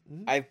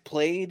 Mhm. I've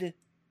played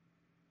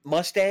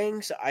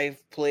Mustangs.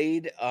 I've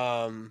played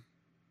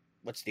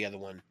what's the other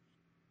one?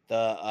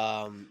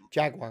 The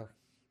Jaguar.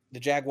 the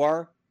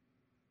Jaguar.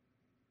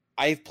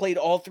 I've played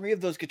all three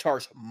of those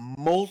guitars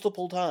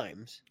multiple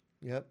times,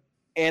 Yep.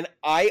 and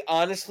I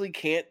honestly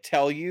can't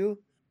tell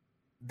you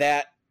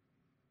that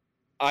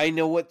I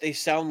know what they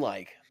sound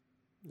like.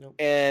 Nope.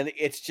 And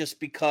it's just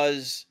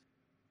because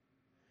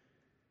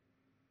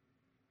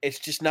it's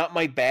just not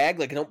my bag.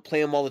 Like I don't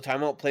play them all the time.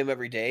 I don't play them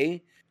every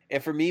day.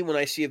 And for me, when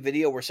I see a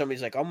video where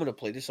somebody's like, "I'm going to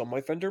play this on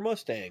my Fender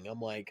Mustang," I'm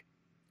like,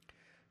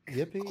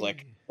 Yippee.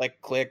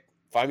 click,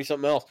 find me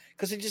something else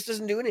because it just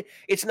doesn't do anything.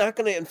 It's not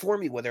going to inform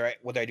me whether I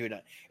do it or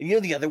not.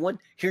 And the other one.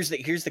 Here's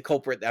the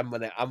culprit that I'm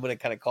gonna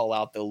kind of call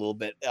out a little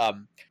bit.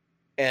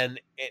 And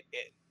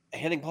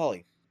Henning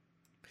Pauly.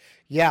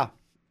 Yeah.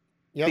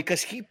 Yep.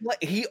 Because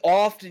he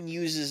often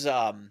uses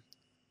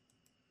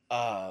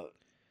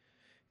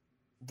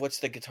what's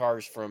the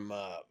guitars from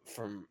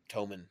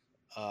Toman,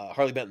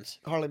 Harley Benton's.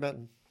 Harley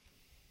Benton.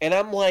 And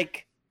I'm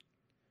like,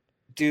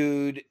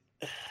 dude,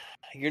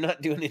 you're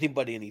not doing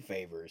anybody any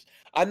favors.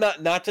 I'm not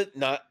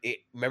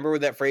remember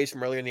that phrase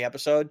from earlier in the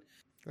episode?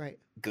 Right.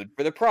 Good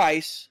for the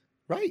price.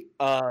 Right.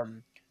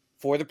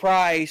 For the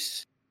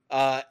price.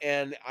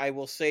 And I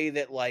will say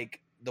that like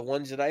the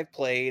ones that I've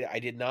played, I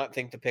did not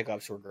think the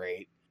pickups were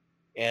great.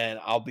 And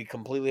I'll be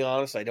completely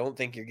honest, I don't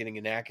think you're getting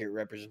an accurate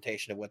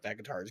representation of what that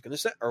guitar is going to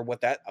sound, or what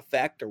that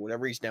effect or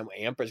whatever he's now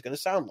amp is going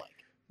to sound like.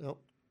 No.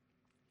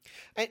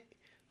 And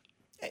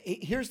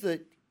here's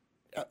the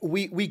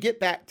we get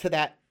back to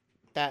that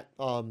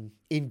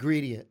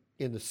ingredient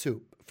in the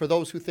soup. For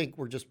those who think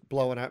we're just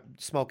blowing out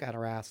smoke out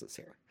our asses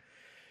here,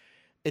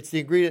 it's the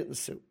ingredient in the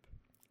soup.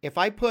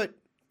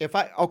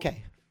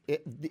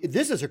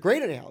 This is a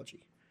great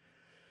analogy.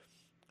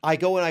 I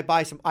go and I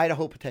buy some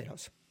Idaho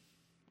potatoes,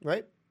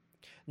 right?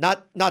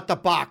 Not the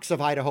box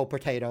of Idaho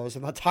potatoes.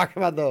 I'm not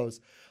talking about those.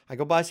 I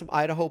go buy some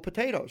Idaho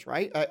potatoes,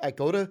 right? I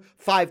go to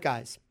Five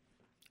Guys,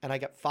 and I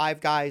get Five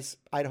Guys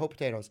Idaho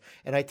potatoes,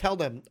 and I tell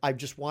them I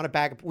just want a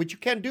bag of, which you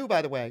can do,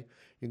 by the way.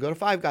 You can go to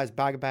Five Guys,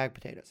 buy a bag of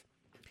potatoes.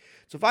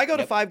 So if I go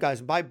to Five Guys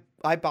and buy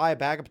a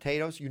bag of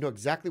potatoes, you know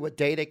exactly what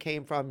day they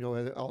came from, you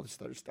know all this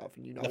other stuff,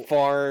 and you know the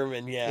farm,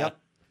 and you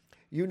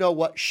know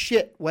what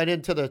shit went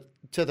into the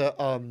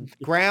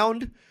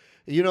ground.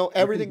 You know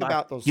everything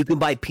about those. You can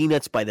buy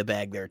peanuts by the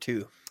bag there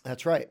too.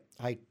 That's right.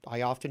 I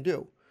often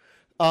do.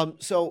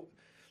 So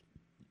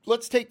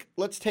let's take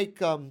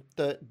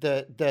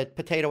the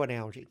potato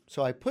analogy.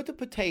 So I put the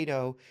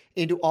potato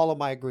into all of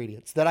my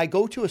ingredients. Then I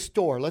go to a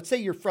store. Let's say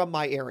you're from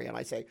my area, and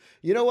I say,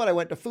 you know what? I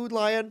went to Food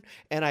Lion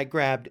and I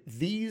grabbed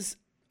these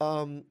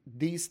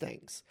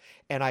things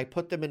and I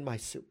put them in my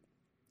soup.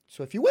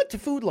 So if you went to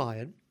Food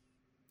Lion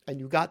and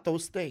you got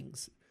those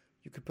things,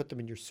 you could put them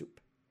in your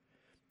soup.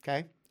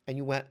 Okay? And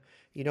you went,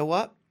 you know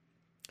what?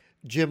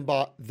 Jim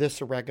bought this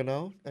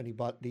oregano, and he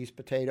bought these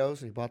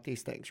potatoes, and he bought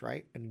these things,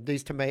 right? And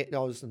these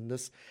tomatoes and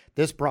this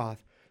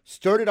broth.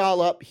 Stirred it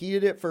all up,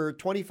 heated it for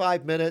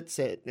 25 minutes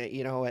at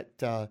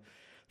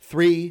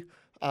 3,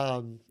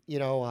 on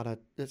a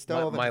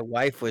stove. My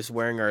wife was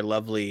wearing our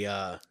lovely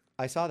I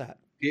saw that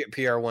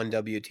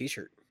PR1W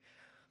T-shirt.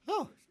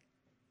 Oh,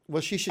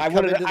 well, she should.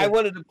 I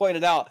wanted to point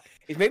it out.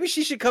 Maybe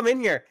she should come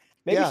in here.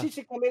 Maybe she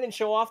should come in and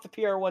show off the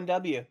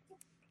PR1W.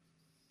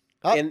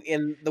 Oh.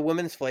 In the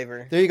women's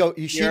flavor. There you go.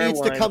 She needs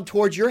to come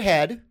towards your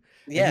head.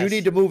 Yes. You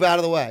need to move out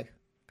of the way.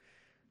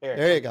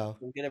 There you go.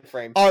 Get it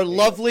framed. Our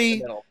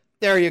lovely.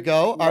 There you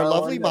go. Our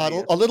lovely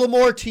model. A little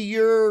more to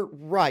your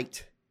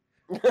right.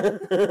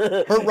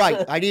 Her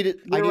right. I need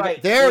it.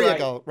 It. There you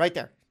go. Right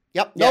there.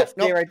 Yep. Nope.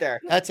 Right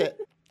there. That's it.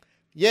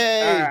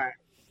 Yay. All right.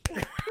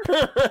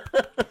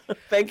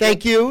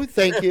 Thank you.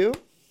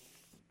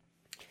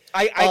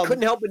 I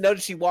couldn't help but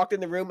notice she walked in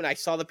the room and I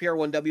saw the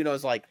PR1W and I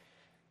was like,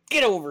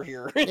 get over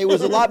here. It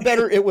was a lot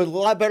better. It was a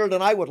lot better than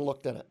I would have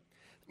looked at it.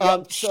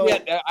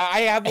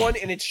 I have one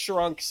and it's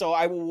shrunk. So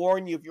I will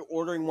warn you, if you're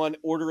ordering one,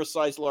 order a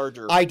size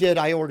larger. I did.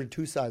 I ordered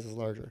 2 sizes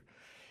larger.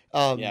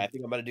 I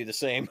think I'm going to do the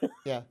same.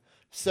 Yeah.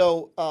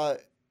 So what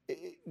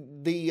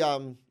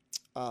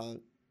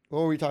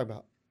were we talking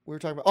about?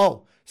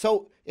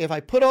 So if I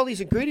put all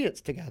these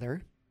ingredients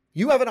together,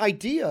 you have an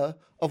idea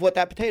of what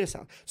that potato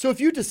sounds. So if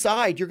you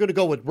decide you're going to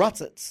go with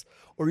russets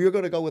or you're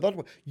going to go with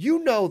other, you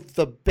know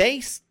the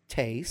base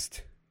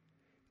taste,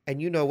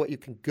 and you know what you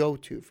can go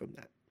to from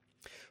that.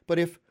 But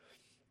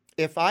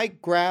if I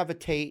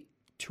gravitate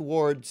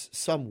towards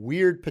some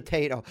weird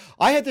potato,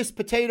 I had this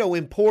potato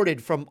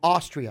imported from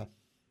Austria.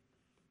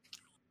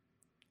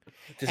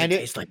 Does it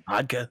taste like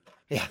vodka?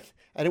 Yeah,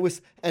 and it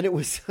was it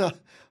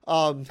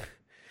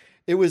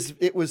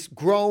was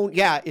grown,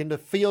 in the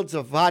fields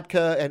of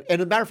vodka, and as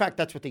a matter of fact,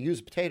 that's what they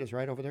use potatoes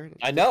right over there.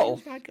 I know.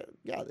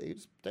 Yeah, they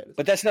use potatoes.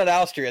 But that's not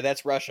Austria,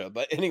 that's Russia.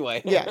 But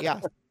anyway.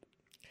 Yeah.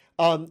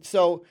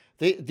 So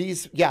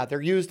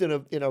they're used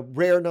in a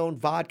rare known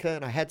vodka,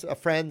 and I had a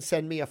friend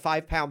send me a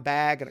 5-pound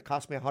bag, and it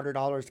cost me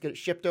 $100 to get it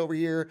shipped over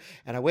here,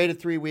 and I waited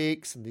 3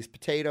 weeks, and these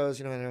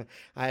potatoes,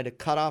 I had to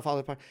cut off all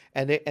the parts,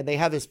 and they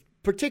have this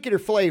particular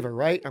flavor,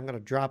 right? I'm going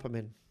to drop them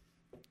in.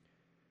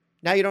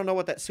 Now you don't know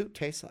what that soup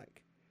tastes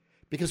like,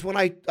 because when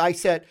I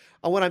said,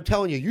 when I'm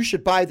telling you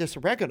should buy this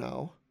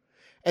oregano,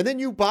 and then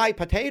you buy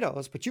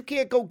potatoes, but you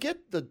can't go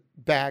get the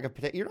bag of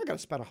potatoes. You're not going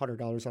to spend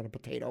 $100 on a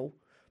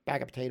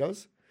bag of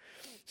potatoes.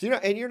 So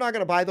you're not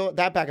going to buy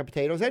that bag of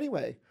potatoes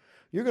anyway.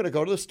 You're going to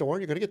go to the store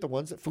and you're going to get the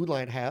ones that Food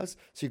Lion has.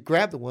 So you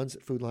grab the ones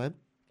at Food Lion,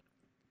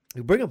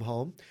 you bring them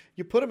home,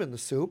 you put them in the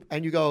soup,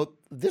 and you go,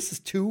 "This is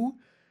too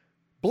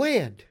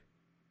bland.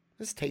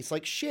 This tastes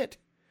like shit."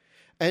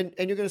 And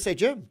you're going to say,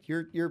 "Jim,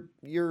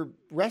 your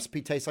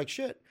recipe tastes like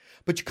shit."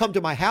 But you come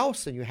to my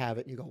house and you have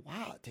it, and you go,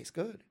 "Wow, it tastes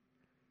good."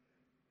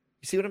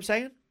 You see what I'm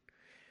saying?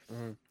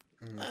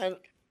 Mm-hmm.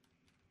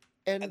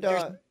 And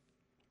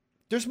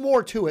there's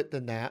more to it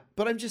than that,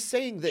 but I'm just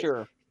saying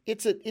that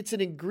it's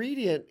an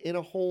ingredient in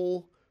a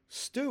whole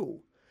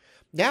stew.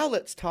 Now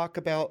let's talk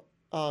about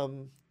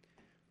the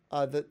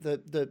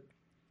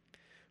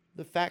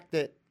fact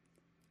that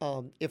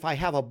if I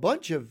have a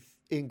bunch of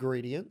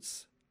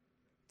ingredients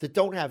that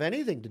don't have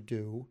anything to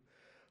do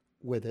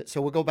with it,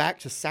 so we'll go back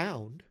to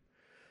sound.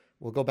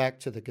 We'll go back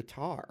to the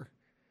guitar.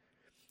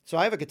 So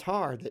I have a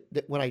guitar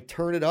that when I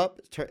turn it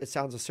up, it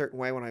sounds a certain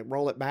way. When I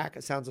roll it back,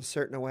 it sounds a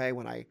certain way.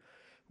 When I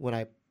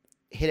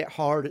hit it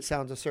hard, it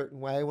sounds a certain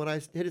way. When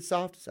I hit it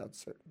soft, it sounds a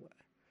certain way.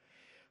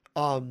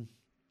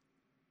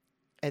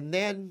 And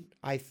then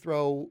I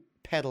throw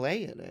pedal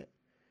A in it,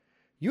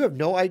 you have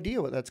no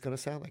idea what that's going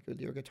to sound like with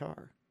your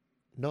guitar.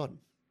 None.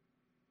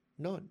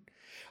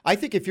 I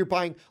think if you're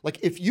buying, like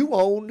if you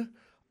own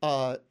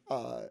a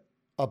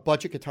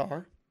budget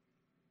guitar,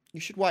 you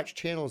should watch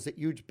channels that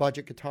use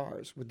budget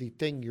guitars with the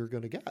thing you're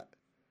going to get.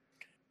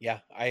 Yeah,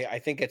 I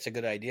think it's a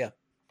good idea.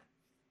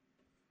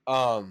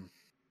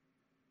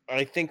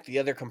 I think the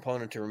other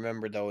component to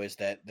remember though is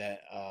that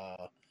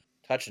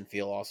touch and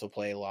feel also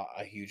play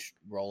a huge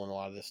role in a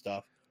lot of this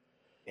stuff,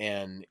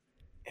 and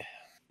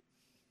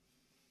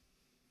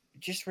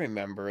just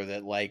remember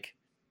that like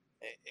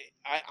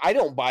I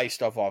don't buy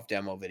stuff off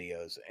demo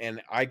videos,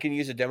 and I can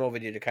use a demo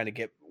video to kind of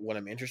get what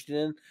I'm interested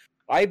in.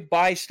 I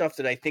buy stuff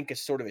that I think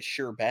is sort of a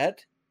sure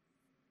bet.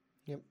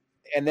 Yep.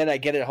 And then I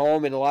get it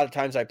home, and a lot of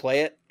times I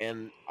play it,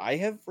 and I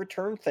have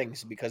returned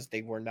things because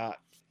they were not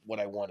what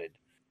I wanted.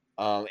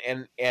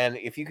 And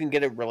if you can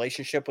get a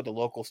relationship with a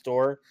local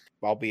store,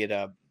 albeit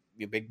a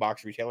big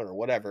box retailer or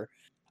whatever,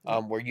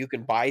 where you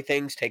can buy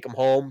things, take them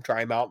home, try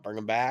them out, bring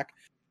them back.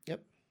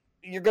 Yep.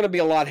 You're going to be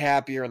a lot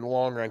happier in the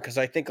long run, because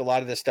I think a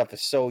lot of this stuff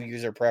is so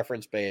user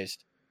preference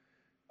based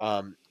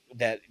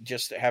that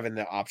just having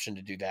the option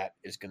to do that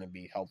is going to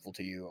be helpful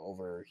to you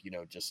over,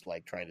 just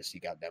like trying to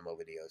seek out demo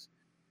videos.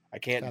 I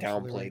can't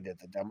downplay that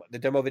the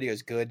demo video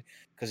is good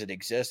because it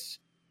exists.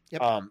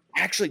 Yep.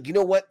 Actually, you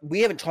know what? We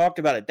haven't talked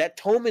about it. That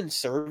Thomann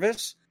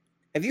service.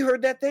 Have you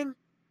heard that thing?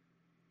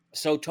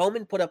 So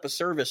Thomann put up a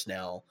service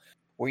now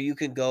where you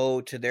can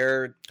go to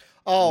their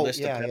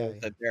list of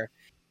pedals that they're,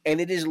 and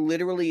it is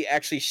literally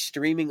actually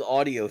streaming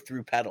audio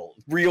through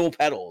real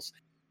pedals.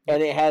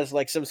 And it has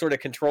like some sort of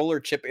controller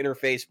chip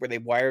interface where they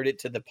wired it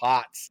to the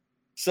pots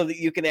so that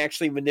you can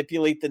actually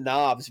manipulate the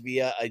knobs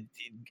via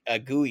a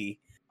GUI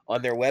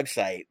on their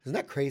website. Isn't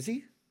that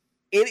crazy?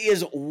 It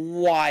is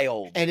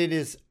wild. And it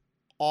is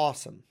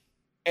awesome.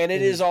 And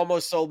it has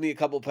almost sold me a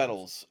couple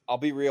pedals. I'll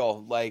be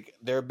real. Like,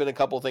 there have been a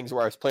couple things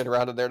where I was playing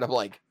around in there and I'm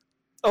like,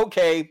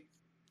 okay,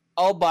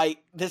 I'll bite.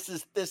 This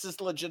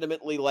is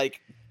legitimately like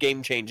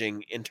game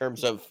changing in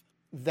terms of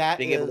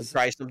being able to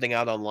try something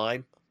out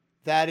online.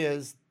 That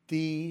is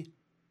the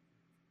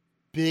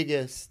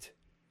biggest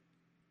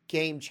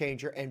game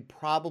changer and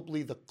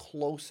probably the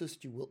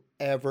closest you will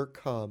ever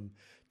come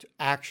to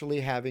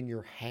actually having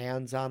your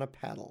hands on a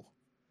pedal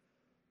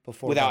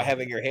without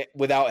having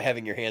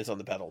your hands on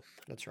the pedal.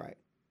 That's right.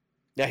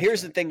 Now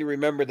here's the thing to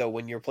remember though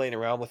when you're playing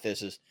around with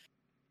this is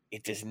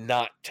it does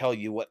not tell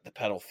you what the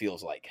pedal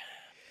feels like.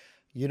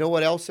 You know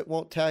what else it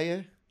won't tell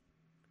you?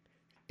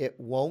 It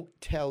won't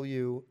tell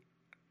you,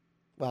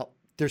 well,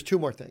 there's two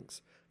more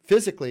things.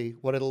 Physically,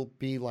 what it'll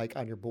be like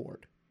on your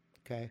board.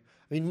 Okay?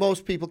 I mean,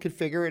 most people can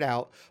figure it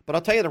out, but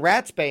I'll tell you the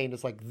Ratsbane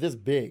is like this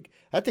big.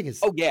 That thing is...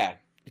 Oh, yeah.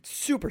 It's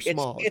super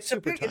small. It's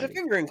super tiny. It's a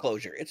finger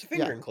enclosure.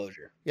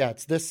 Enclosure. Yeah,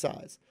 it's this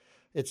size.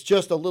 It's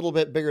just a little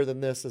bit bigger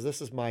than this. As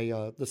this is my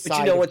the side. But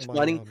you know what's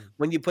funny?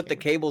 When you put the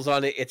cables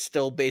on it, it's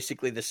still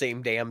basically the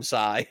same damn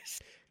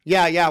size.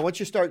 Yeah. Once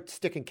you start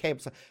sticking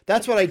cables,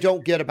 that's what I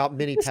don't get about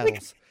mini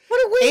pedals. What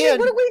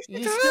a waste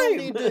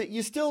of time.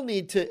 You still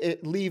need to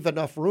leave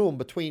enough room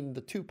between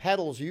the two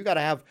pedals. You got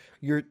to have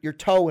your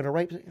toe in a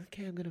right.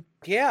 Okay, I'm gonna.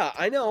 Yeah,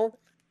 I know,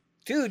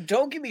 dude.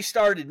 Don't get me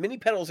started. Mini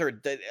pedals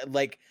are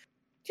like.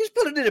 Just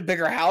put it in a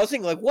bigger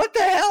housing. Like, what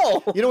the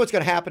hell? You know what's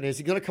going to happen is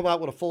he's going to come out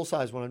with a full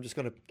size one. I'm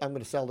going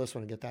to sell this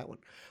one and get that one.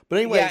 But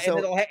anyway,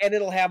 yeah, and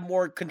it'll have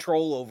more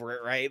control over it,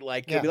 right?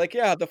 Like you'll be like,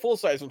 yeah, the full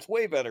size one's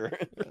way better.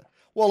 Yeah.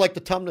 Well, like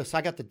the Tumnus,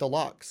 I got the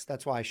deluxe.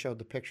 That's why I showed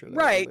the picture there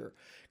right?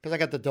 Because I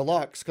got the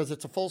deluxe because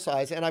it's a full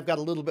size and I've got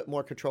a little bit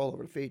more control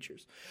over the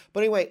features.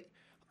 But anyway,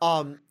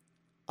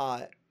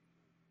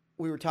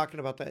 we were talking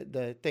about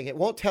the thing. It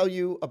won't tell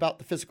you about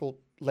the physical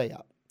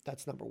layout.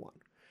 That's number one.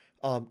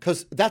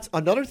 Because that's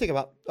another thing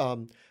about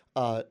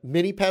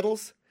mini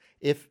pedals.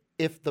 If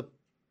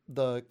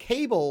the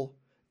cable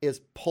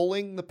is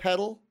pulling the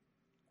pedal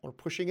or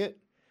pushing it,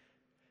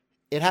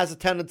 it has a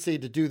tendency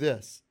to do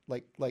this.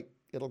 Like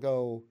it'll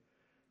go.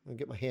 I'll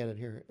get my hand in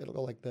here. It'll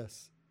go like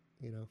this.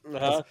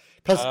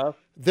 Because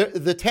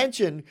the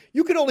tension.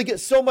 You can only get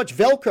so much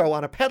Velcro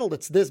on a pedal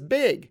that's this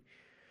big.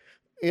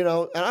 And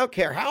I don't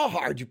care how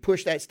hard you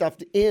push that stuff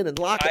in and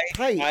lock it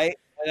tight.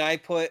 And I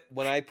put,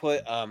 and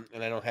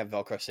I don't have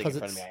Velcro sitting in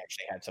front of me. I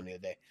actually had some the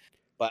other day,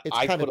 but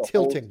I put a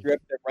tilting strip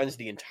that runs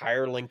the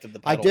entire length of the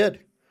pedal. I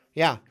did,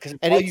 yeah. Because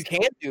all you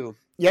can do,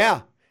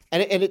 yeah,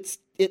 and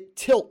it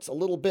tilts a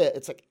little bit.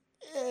 It's like,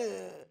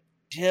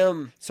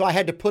 Jim. So I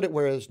had to put it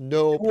where there's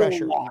no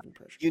pressure, even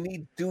pressure. You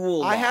need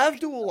dual. I have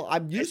dual.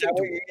 I'm using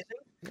dual.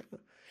 Yeah.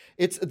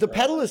 It's the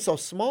pedal is so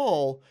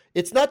small.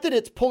 It's not that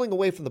it's pulling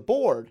away from the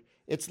board.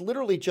 It's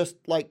literally just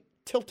like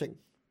tilting,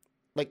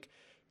 like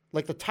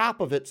the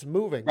top of it's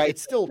moving. Right,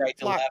 it's still right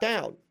locked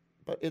down,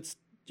 but it's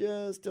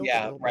just tilting.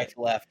 Yeah, right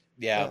to left.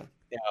 Yeah.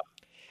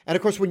 And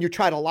of course, when you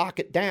try to lock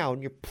it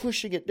down, you're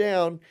pushing it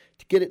down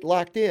to get it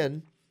locked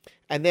in,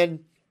 and then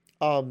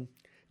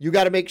you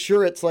got to make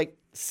sure it's like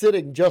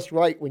sitting just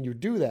right when you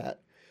do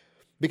that,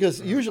 because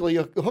usually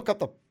you hook up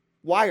the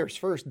wires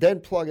first, then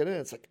plug it in.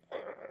 It's like,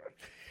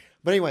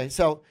 but anyway,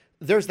 so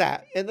there's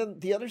that, and then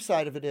the other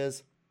side of it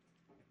is,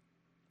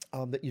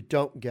 that you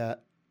don't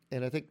get,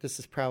 and I think this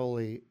is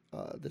probably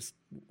this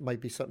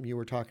might be something you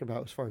were talking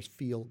about as far as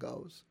feel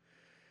goes.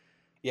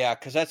 Yeah,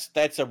 because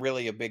that's a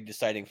really a big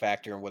deciding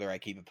factor in whether I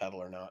keep a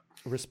pedal or not.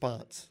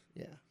 Response,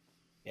 yeah.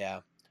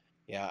 Yeah,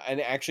 yeah, and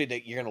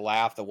actually, you're gonna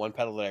laugh. The one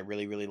pedal that I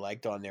really really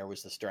liked on there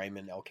was the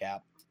Strymon El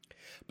Cap.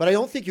 But I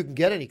don't think you can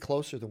get any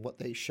closer than what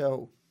they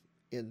show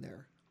in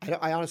there.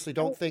 I honestly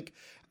don't think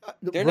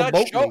they're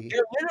remotely, not show.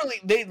 They're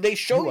literally they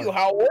show you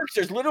how it works.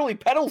 There's literally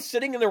pedals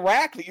sitting in the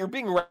rack that you're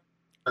being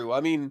through. I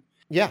mean,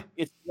 yeah,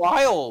 it's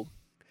wild.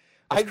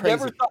 That's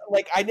crazy.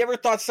 I never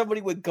thought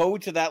somebody would go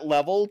to that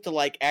level to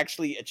like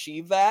actually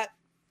achieve that.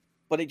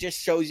 But it just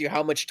shows you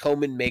how much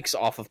Thomann makes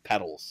off of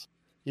pedals.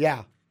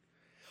 Yeah.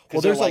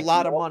 Well, there's a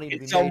lot of money to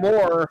be made.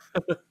 More.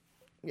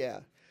 Yeah.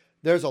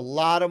 There's a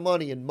lot of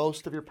money in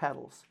most of your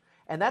pedals.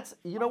 And that's,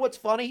 you know what's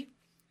funny?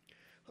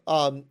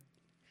 A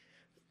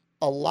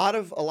lot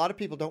of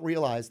people don't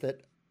realize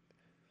that.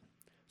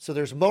 So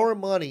there's more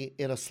money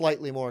in a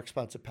slightly more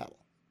expensive pedal.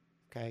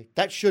 Okay?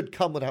 That should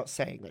come without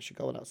saying. That should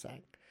go without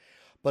saying.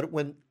 But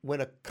when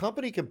a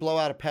company can blow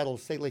out a pedal,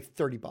 say like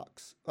 $30,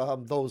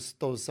 those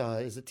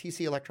is it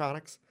TC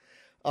Electronics?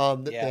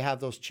 They have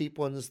those cheap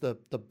ones, the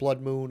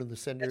Blood Moon and the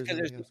Cinders.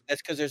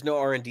 That's because there's no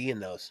R&D in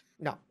those.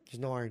 No,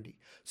 there's no R&D.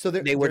 So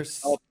they were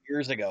developed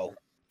years ago.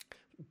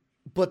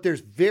 But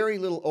there's very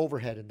little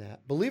overhead in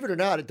that. Believe it or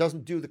not, it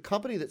doesn't do the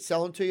company that's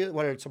selling to you,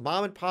 whether it's a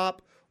mom and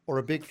pop or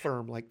a big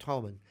firm like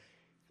Thomann.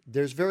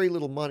 There's very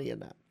little money in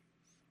that.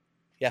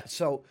 Yeah.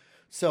 So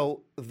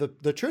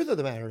the truth of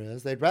the matter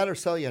is, they'd rather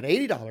sell you an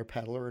 $80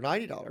 pedal or a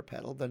 $90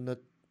 pedal than a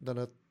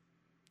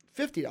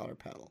 $50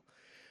 pedal,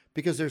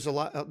 because there's a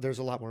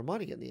lot more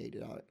money in the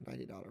 $80,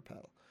 $90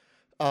 pedal.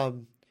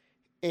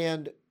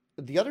 And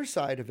the other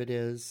side of it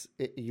is,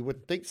 you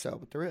wouldn't think so,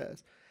 but there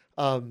is.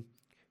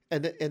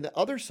 And the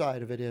other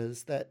side of it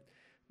is that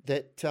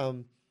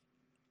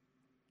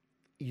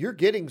you're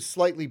getting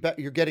slightly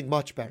better. You're getting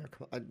much better,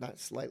 not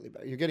slightly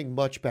better. You're getting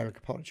much better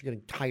components. You're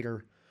getting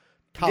tighter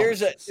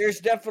tolerances. There's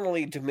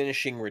definitely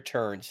diminishing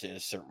returns at a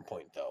certain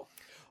point, though.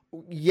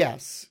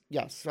 Yes.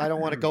 I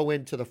don't want to go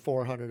into the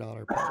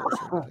 $400 pedals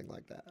or anything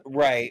like that.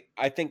 Right.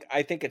 I think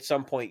at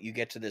some point you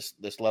get to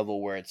this level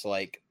where it's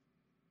like,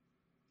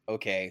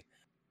 okay,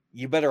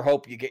 you better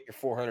hope you get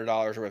your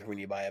 $400 worth when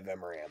you buy a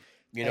Vemoram.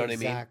 You know what I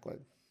mean? Exactly.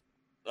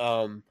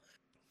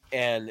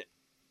 And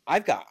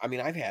I've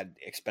had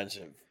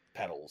expensive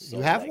pedals. So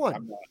you have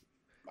one.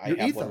 I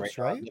have one right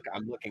now.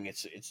 I'm looking.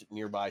 It's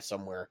nearby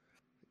somewhere,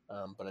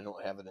 but I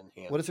don't have it in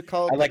hand. What is it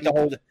called? I like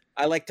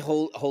to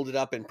hold it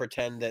up and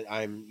pretend that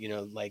I'm,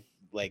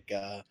 like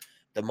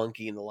the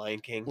monkey in the Lion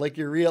King. Like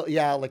you're real,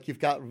 yeah. Like you've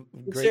got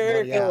great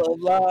circle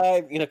of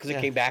life, because it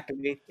came back to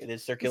me. It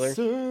is circular.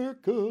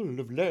 Circle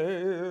of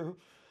life.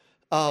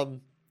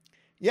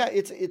 Yeah,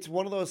 it's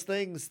one of those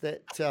things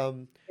that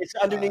it's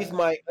underneath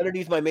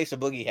my Mesa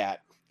Boogie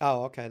hat.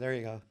 Oh, okay, there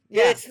you go.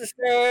 Yeah, it's the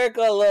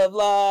circle of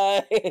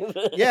life.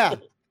 Yeah,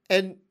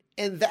 and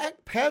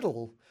that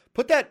pedal,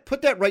 put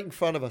that right in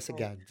front of us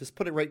again. Just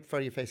put it right in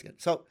front of your face again.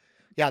 So,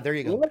 yeah, there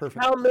you go. Look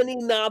perfect. How many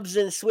knobs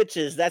and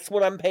switches? That's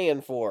what I'm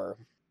paying for.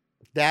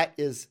 That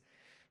is,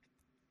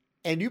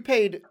 and you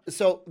paid.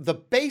 So the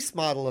base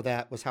model of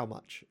that was how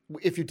much?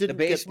 If you didn't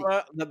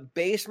the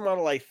base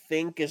model, I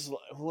think is,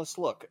 let's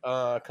look.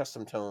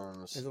 Custom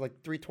tones. Is it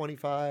like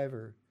 $325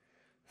 or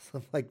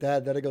something like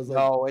that? Then it goes like,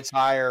 no, it's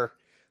higher.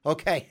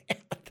 Okay.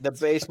 The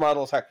base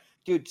model is higher,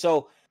 dude.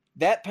 So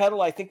that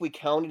pedal, I think we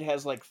counted,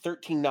 has like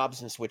 13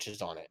 knobs and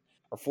switches on it,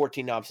 or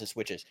 14 knobs and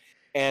switches.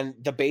 And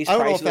the base price,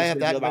 I don't know if I have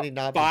that many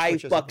knobs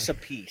 $5 a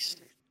piece.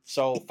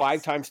 So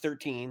 5 times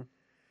 13.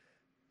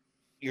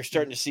 You're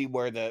starting to see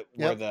where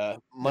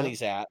the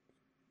money's at.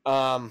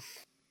 All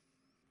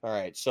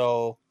right,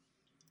 so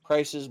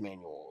prices.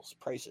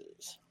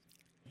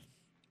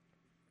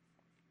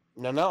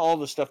 Now, not all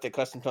the stuff that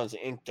Custom Tones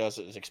Inc. does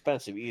is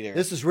expensive either.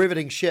 This is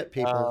riveting shit,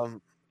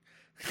 people.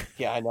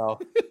 Yeah, I know.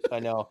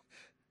 Let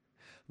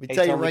me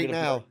tell you right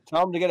now.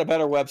 Tell them to get a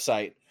better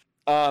website.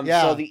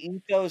 So the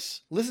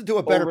Ethos. Listen to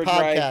a better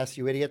podcast,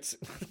 you idiots.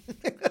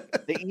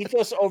 The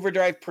Ethos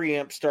Overdrive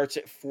preamp starts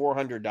at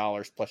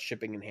 $400 plus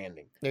shipping and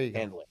handling. There you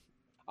go.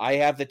 I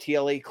have the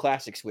TLA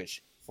Classic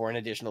Switch for an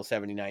additional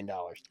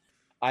 $79.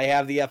 I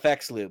have the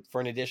FX Loop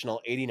for an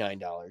additional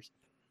 $89.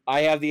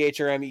 I have the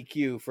HRM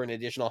EQ for an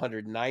additional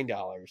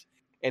 $109,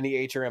 and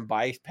the HRM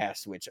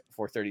Bypass Switch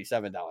for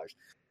 $37,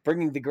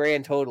 bringing the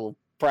grand total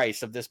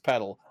price of this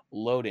pedal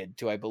loaded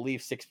to, I believe,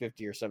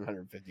 $650 or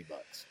 $750.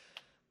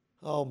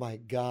 Oh my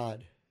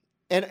God.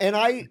 And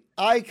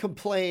I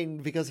complain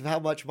because of how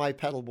much my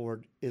pedal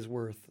board is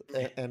worth.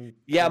 And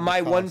yeah,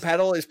 my one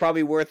pedal is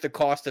probably worth the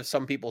cost of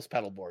some people's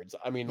pedal boards.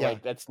 I mean,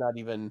 like, that's not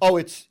even. Oh,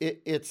 it's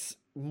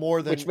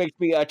more than. Which makes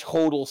me a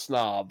total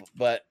snob,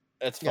 but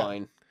that's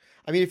fine.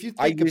 I mean, if you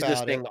I think use this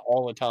about thing it,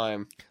 all the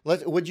time.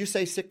 would you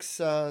say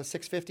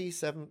 650,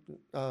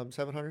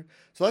 700?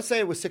 So let's say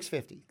it was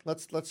 650.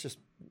 Let's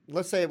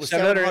say it was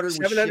 700, 700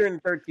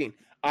 713.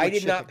 I with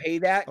did not shipping. pay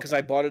that because Okay.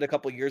 I bought it a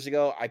couple years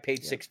ago. I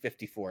paid Yeah.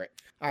 $650 for it,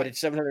 All but right.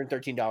 it's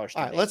 $713 All right.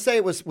 today. Let's say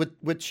it was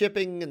with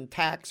shipping and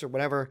tax or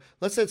whatever.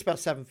 Let's say it's about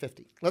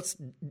 750.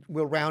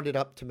 We'll round it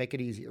up to make it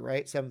easier,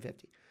 right?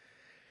 750.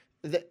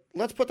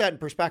 Let's put that in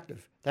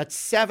perspective. That's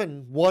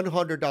seven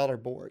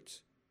 $100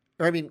 boards,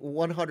 or I mean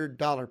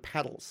 $100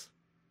 pedals,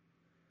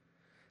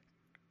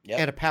 Yep.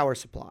 and a power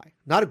supply.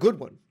 Not a good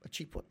one, a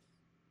cheap one,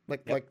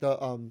 like Yep. like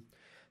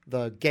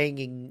the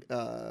ganging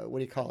what do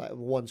you call that?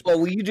 Ones.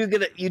 Well, you do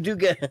get you do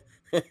get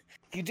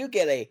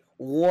a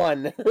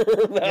one Yeah.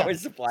 power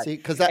supply, See,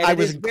 because and I it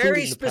was is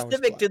very including the power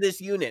specific supply. to this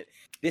unit.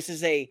 This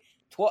is a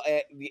 12.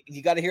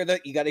 You got to hear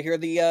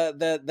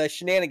the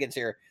shenanigans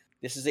here.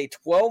 This is a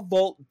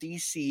 12-volt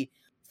DC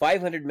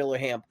 500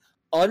 milliamp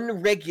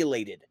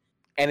unregulated,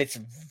 and it's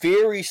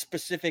very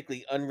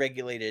specifically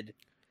unregulated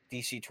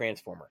DC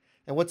transformer.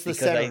 And what's the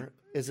Because center?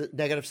 Is it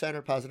negative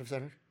center, positive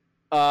center?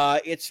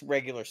 It's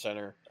regular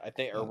center, I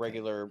think, or Okay.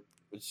 regular.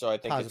 So I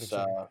think Positive it's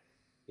center.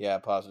 yeah,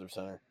 positive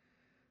center.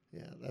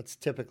 Yeah, that's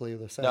typically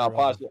the center. No,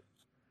 of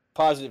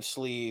positive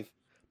sleeve.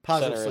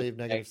 positive Center, sleeve,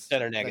 negative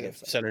center negative,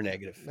 center. center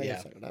negative. Negative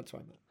Yeah. center. That's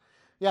what I meant.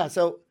 Yeah.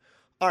 So,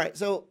 all right.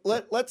 So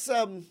let's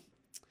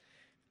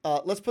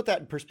put that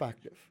in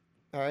perspective.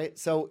 All right.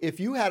 So if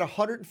you had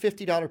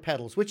 $150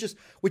 pedals, which is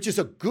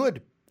a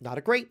good, not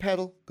a great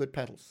pedal, good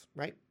pedals,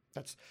 right?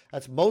 That's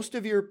most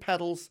of your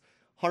pedals,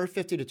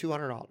 $150 to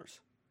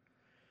 $200.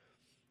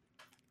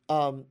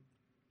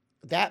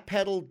 That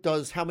pedal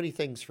does how many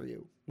things for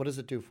you? What does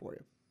it do for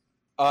you?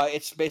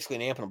 It's basically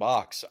an amp in a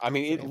box. I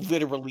mean, it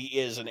literally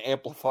is an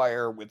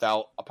amplifier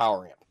without a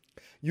power amp.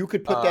 You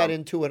could put that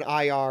into an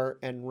IR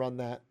and run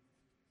that.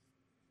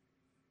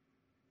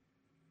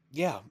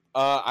 Yeah.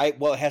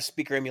 Well, it has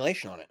speaker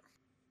emulation on it.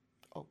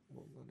 Oh,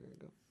 well, there you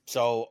go.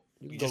 So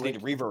You you can just go need a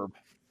reverb.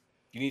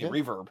 You need a Yeah.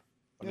 reverb. And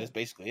Yeah. that's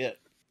basically it.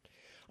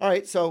 All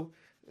right, so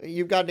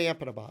you've got an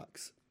amp in a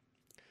box.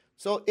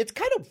 So it's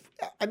kind of,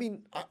 I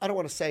mean, I don't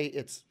want to say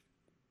it's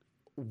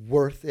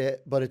worth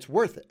it, but it's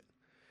worth it.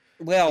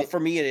 Well, for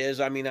me it is.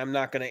 I mean, I'm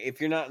not gonna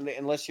if you're not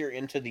unless you're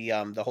into the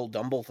whole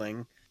Dumble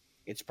thing,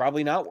 it's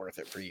probably not worth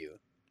it for you.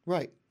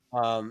 Right.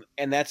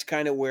 And that's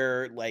kind of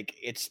where like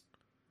it's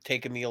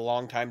taken me a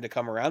long time to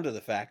come around to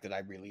the fact that I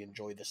really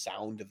enjoy the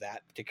sound of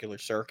that particular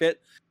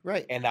circuit.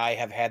 Right. And I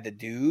have had the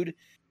Dude,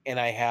 and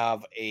I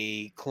have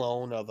a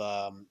clone of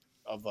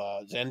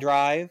a Zen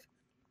Drive,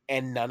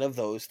 and none of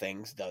those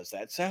things does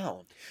that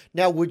sound.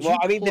 Now, would you Well,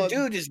 I mean, plug... the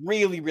Dude is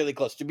really, really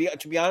close. To be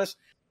honest,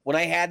 when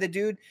I had the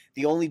Dude,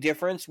 the only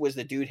difference was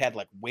the Dude had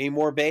like way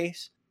more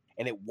bass,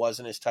 and it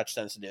wasn't as touch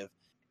sensitive,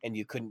 and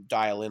you couldn't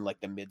dial in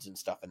like the mids and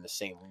stuff in the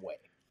same way.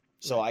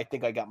 So I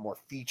think I got more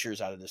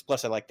features out of this.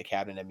 Plus, I like the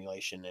cabinet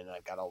emulation, and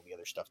I've got all the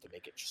other stuff to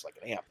make it just like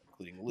an amp,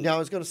 including the loop. Now, I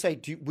was going to say,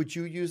 would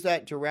you use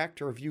that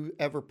direct, or have you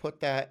ever put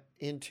that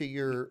into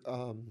your...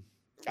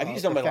 I've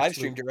used it on my effects live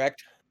stream loop?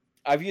 direct.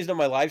 I've used it on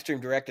my live stream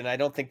direct, and I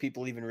don't think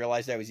people even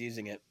realized I was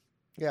using it.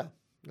 Yeah,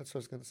 that's what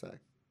I was going to say.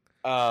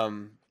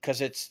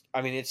 Because it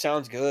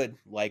sounds good.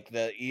 Like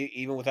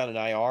even without an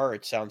IR,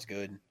 it sounds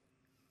good.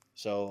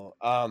 So,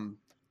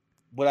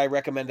 would I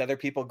recommend other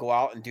people go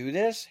out and do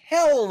this?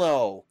 Hell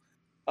no.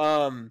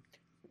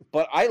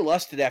 But I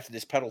lusted after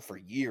this pedal for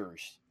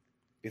years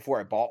before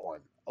I bought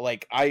one.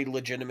 Like I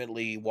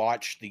legitimately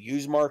watched the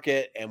used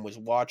market and was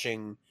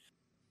watching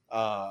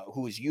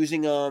who was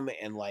using them,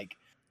 and like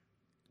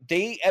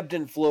they ebbed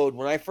and flowed.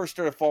 When I first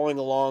started following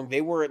along,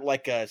 they were at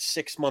like a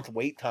 6-month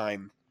wait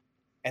time.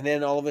 And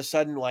then all of a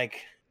sudden,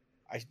 like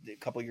a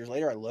couple of years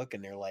later, I look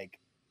and they're like,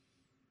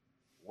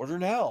 order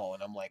now.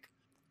 And I'm like,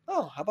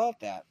 oh, how about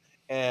that?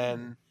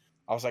 And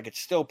I was like, it's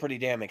still pretty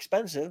damn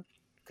expensive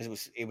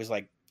because it was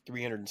like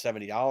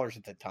 $370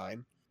 at the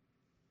time.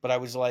 But I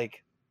was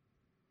like,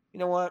 you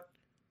know what?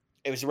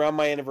 It was around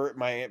my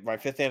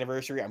 5th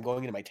anniversary. I'm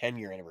going into my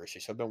 10-year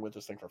anniversary. So I've been with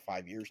this thing for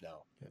 5 years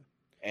now. Yeah.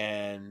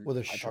 And With a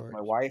I talked short. to my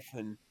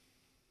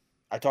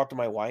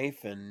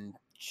wife and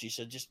she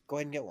said, just go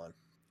ahead and get one.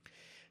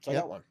 So I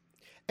got one.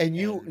 And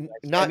you,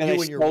 not and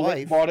you and your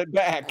wife, bought it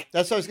back.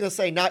 That's what I was going to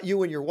say. Not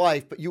you and your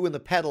wife, but you and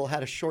the pedal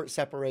had a short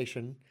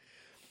separation.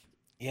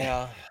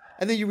 Yeah.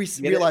 And then you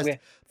realized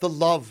the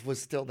love was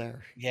still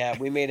there. Yeah,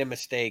 we made a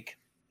mistake.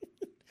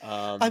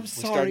 I'm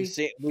sorry.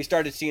 We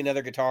started seeing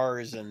other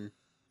guitars and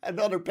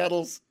other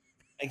pedals.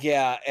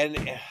 Yeah,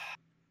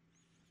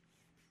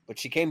 but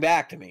she came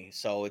back to me,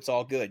 so it's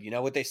all good. You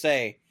know what they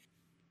say?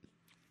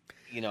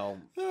 You know,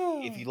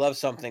 if you love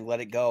something, let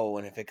it go,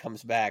 and if it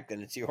comes back,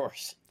 then it's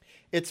yours.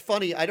 It's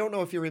funny. I don't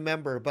know if you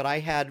remember, but I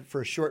had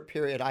for a short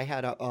period. I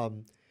had a.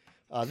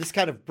 This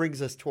kind of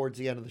brings us towards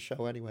the end of the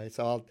show, anyway.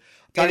 So I'll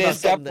talk it about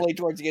is definitely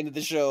towards the end of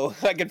the show.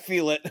 I can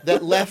feel it.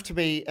 That left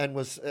me and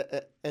was,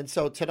 and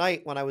so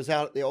tonight when I was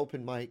out at the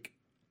open mic,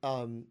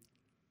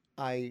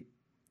 I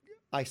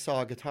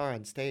saw a guitar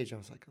on stage. I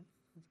was like,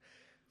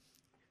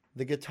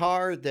 the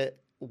guitar that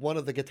one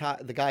of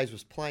the guys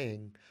was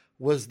playing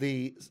was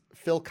the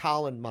Phil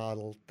Collins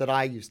model that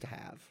I used to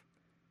have.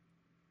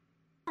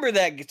 Remember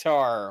that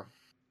guitar?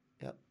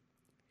 Yep.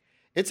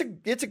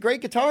 It's a great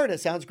guitar and it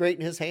sounds great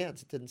in his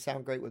hands. It didn't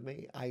sound great with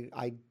me.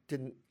 I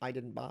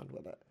didn't bond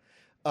with it.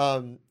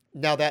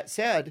 Now that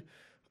said,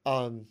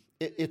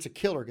 it's a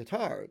killer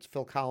guitar. It's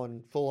Phil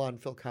Collins, full on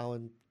Phil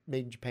Collins,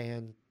 made in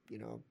Japan. You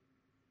know,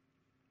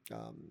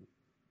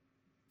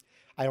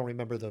 I don't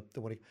remember the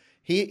one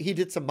he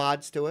did some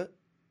mods to it.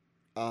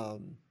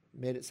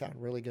 Made it sound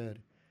really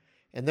good.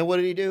 And then what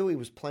did he do? He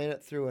was playing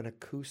it through an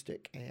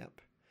acoustic amp,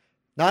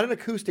 not an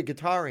acoustic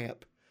guitar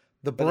amp,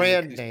 the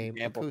brand name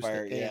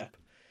amplifier, acoustic yeah. amp,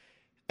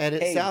 and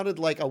it sounded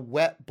like a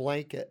wet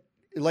blanket.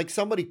 Like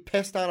somebody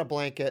pissed on a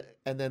blanket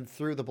and then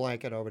threw the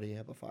blanket over the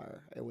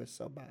amplifier. It was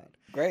so bad.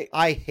 Great.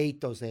 I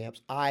hate those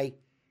amps. I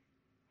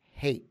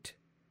hate.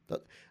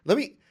 Let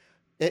me.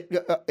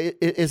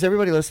 Is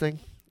everybody listening?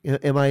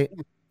 Am I?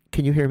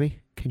 Can you hear me?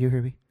 Can you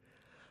hear me?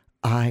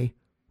 I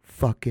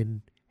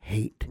fucking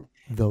hate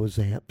those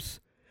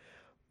amps.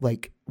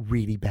 Like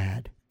really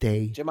bad.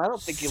 Jim, I don't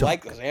think you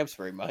like those amps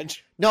very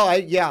much. No,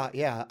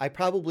 I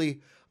probably.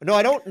 No,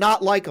 I don't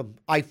not like them.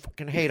 I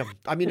fucking hate them.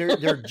 I mean,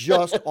 they're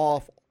just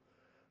awful.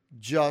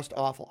 Just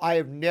awful. I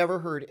have never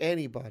heard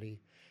anybody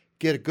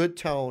get a good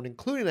tone,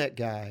 including that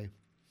guy,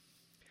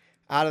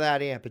 out of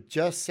that amp. It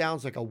just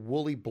sounds like a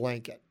woolly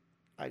blanket.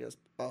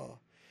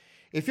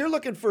 If you're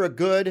looking for a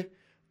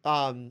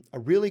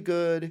really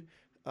good,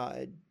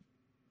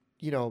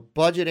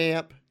 budget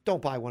amp,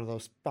 don't buy one of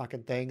those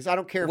fucking things. I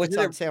don't care if it's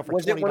on sale for $20.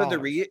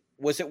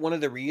 Was it one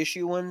of the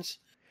reissue ones,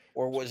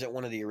 or was it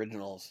one of the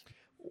originals?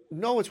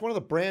 No, it's one of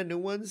the brand new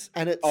ones,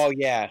 and it's. Oh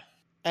yeah.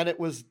 And it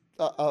was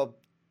a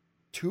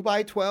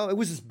 2x12. It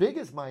was as big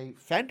as my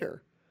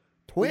Fender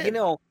Twin.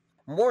 Well,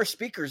 more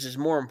speakers is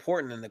more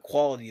important than the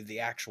quality of the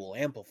actual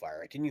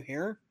amplifier. Didn't you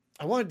hear?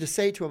 I wanted to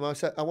say to him,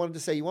 I wanted to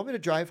say, you want me to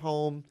drive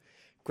home,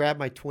 grab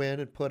my Twin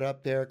and put it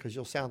up there because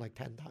you'll sound like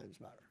 10 times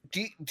better.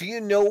 Do you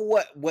know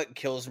what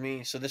kills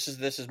me? So this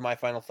is my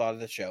final thought of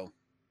the show.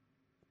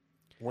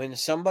 When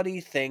somebody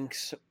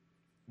thinks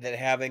that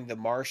having the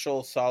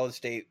Marshall solid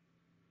state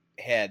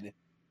head,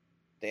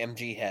 the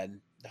MG head,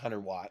 the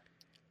 100-watt,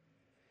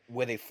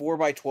 with a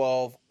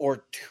 4x12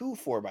 or two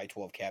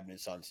 4x12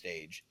 cabinets on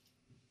stage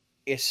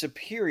is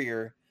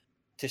superior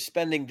to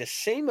spending the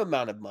same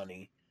amount of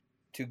money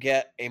to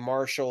get a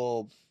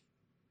Marshall,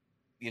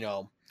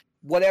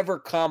 whatever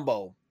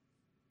combo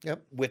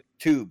with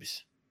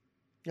tubes.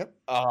 Yep.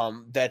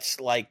 That's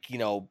like,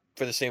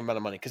 for the same amount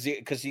of money.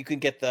 Because you can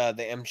get the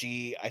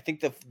MG, I think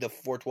the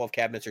 412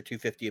 cabinets are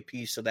 $250 a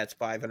piece, so that's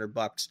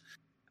 $500.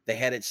 The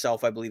head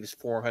itself, I believe, is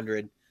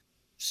 $400.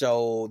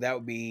 So that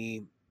would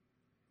be,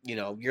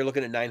 you're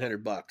looking at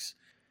 $900.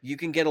 You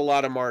can get a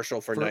lot of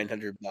Marshall for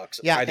 $900.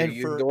 Yeah, either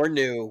used or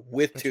new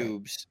with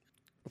tubes.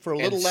 Right. For a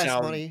little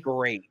less money.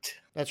 Great.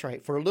 That's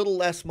right. For a little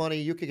less money,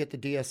 you could get the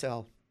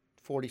DSL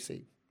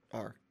 40C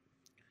R.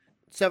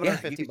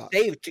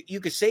 $750. You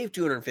could save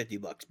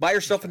 $250. Buy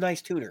yourself a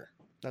nice tuner.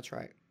 That's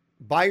right.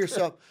 Buy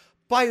yourself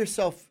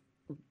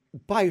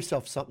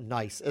something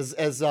nice, as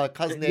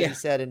Cousin Eddie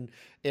said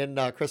in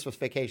Christmas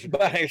Vacation.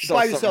 Buy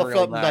yourself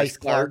something nice,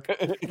 Clark.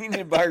 You need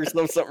to buy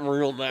yourself something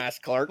real nice,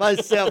 Clark. Buy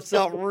yourself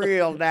something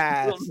real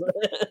nice.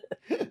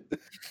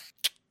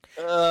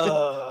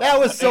 That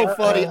was so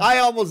funny. I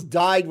almost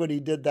died when he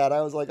did that.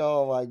 I was like,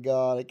 "Oh my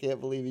god, I can't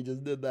believe he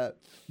just did that."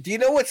 Do you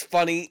know what's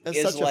funny?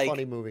 It's such a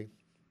funny movie.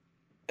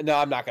 No,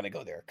 I'm not going to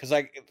go there because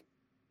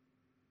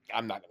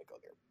I'm not going to go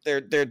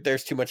there.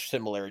 There's too much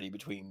similarity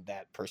between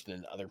that person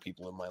and other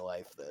people in my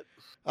life that.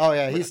 Oh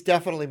yeah, he's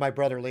definitely my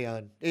brother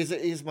Leon.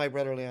 He's my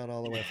brother Leon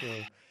all the way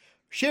through.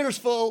 Shitter's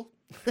full.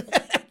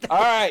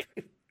 All right,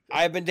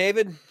 I've been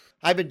David.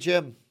 I've been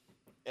Jim.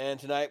 And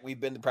tonight we've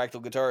been the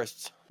Practical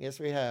Guitarists. Yes,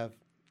 we have.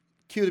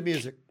 Cue the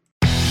music.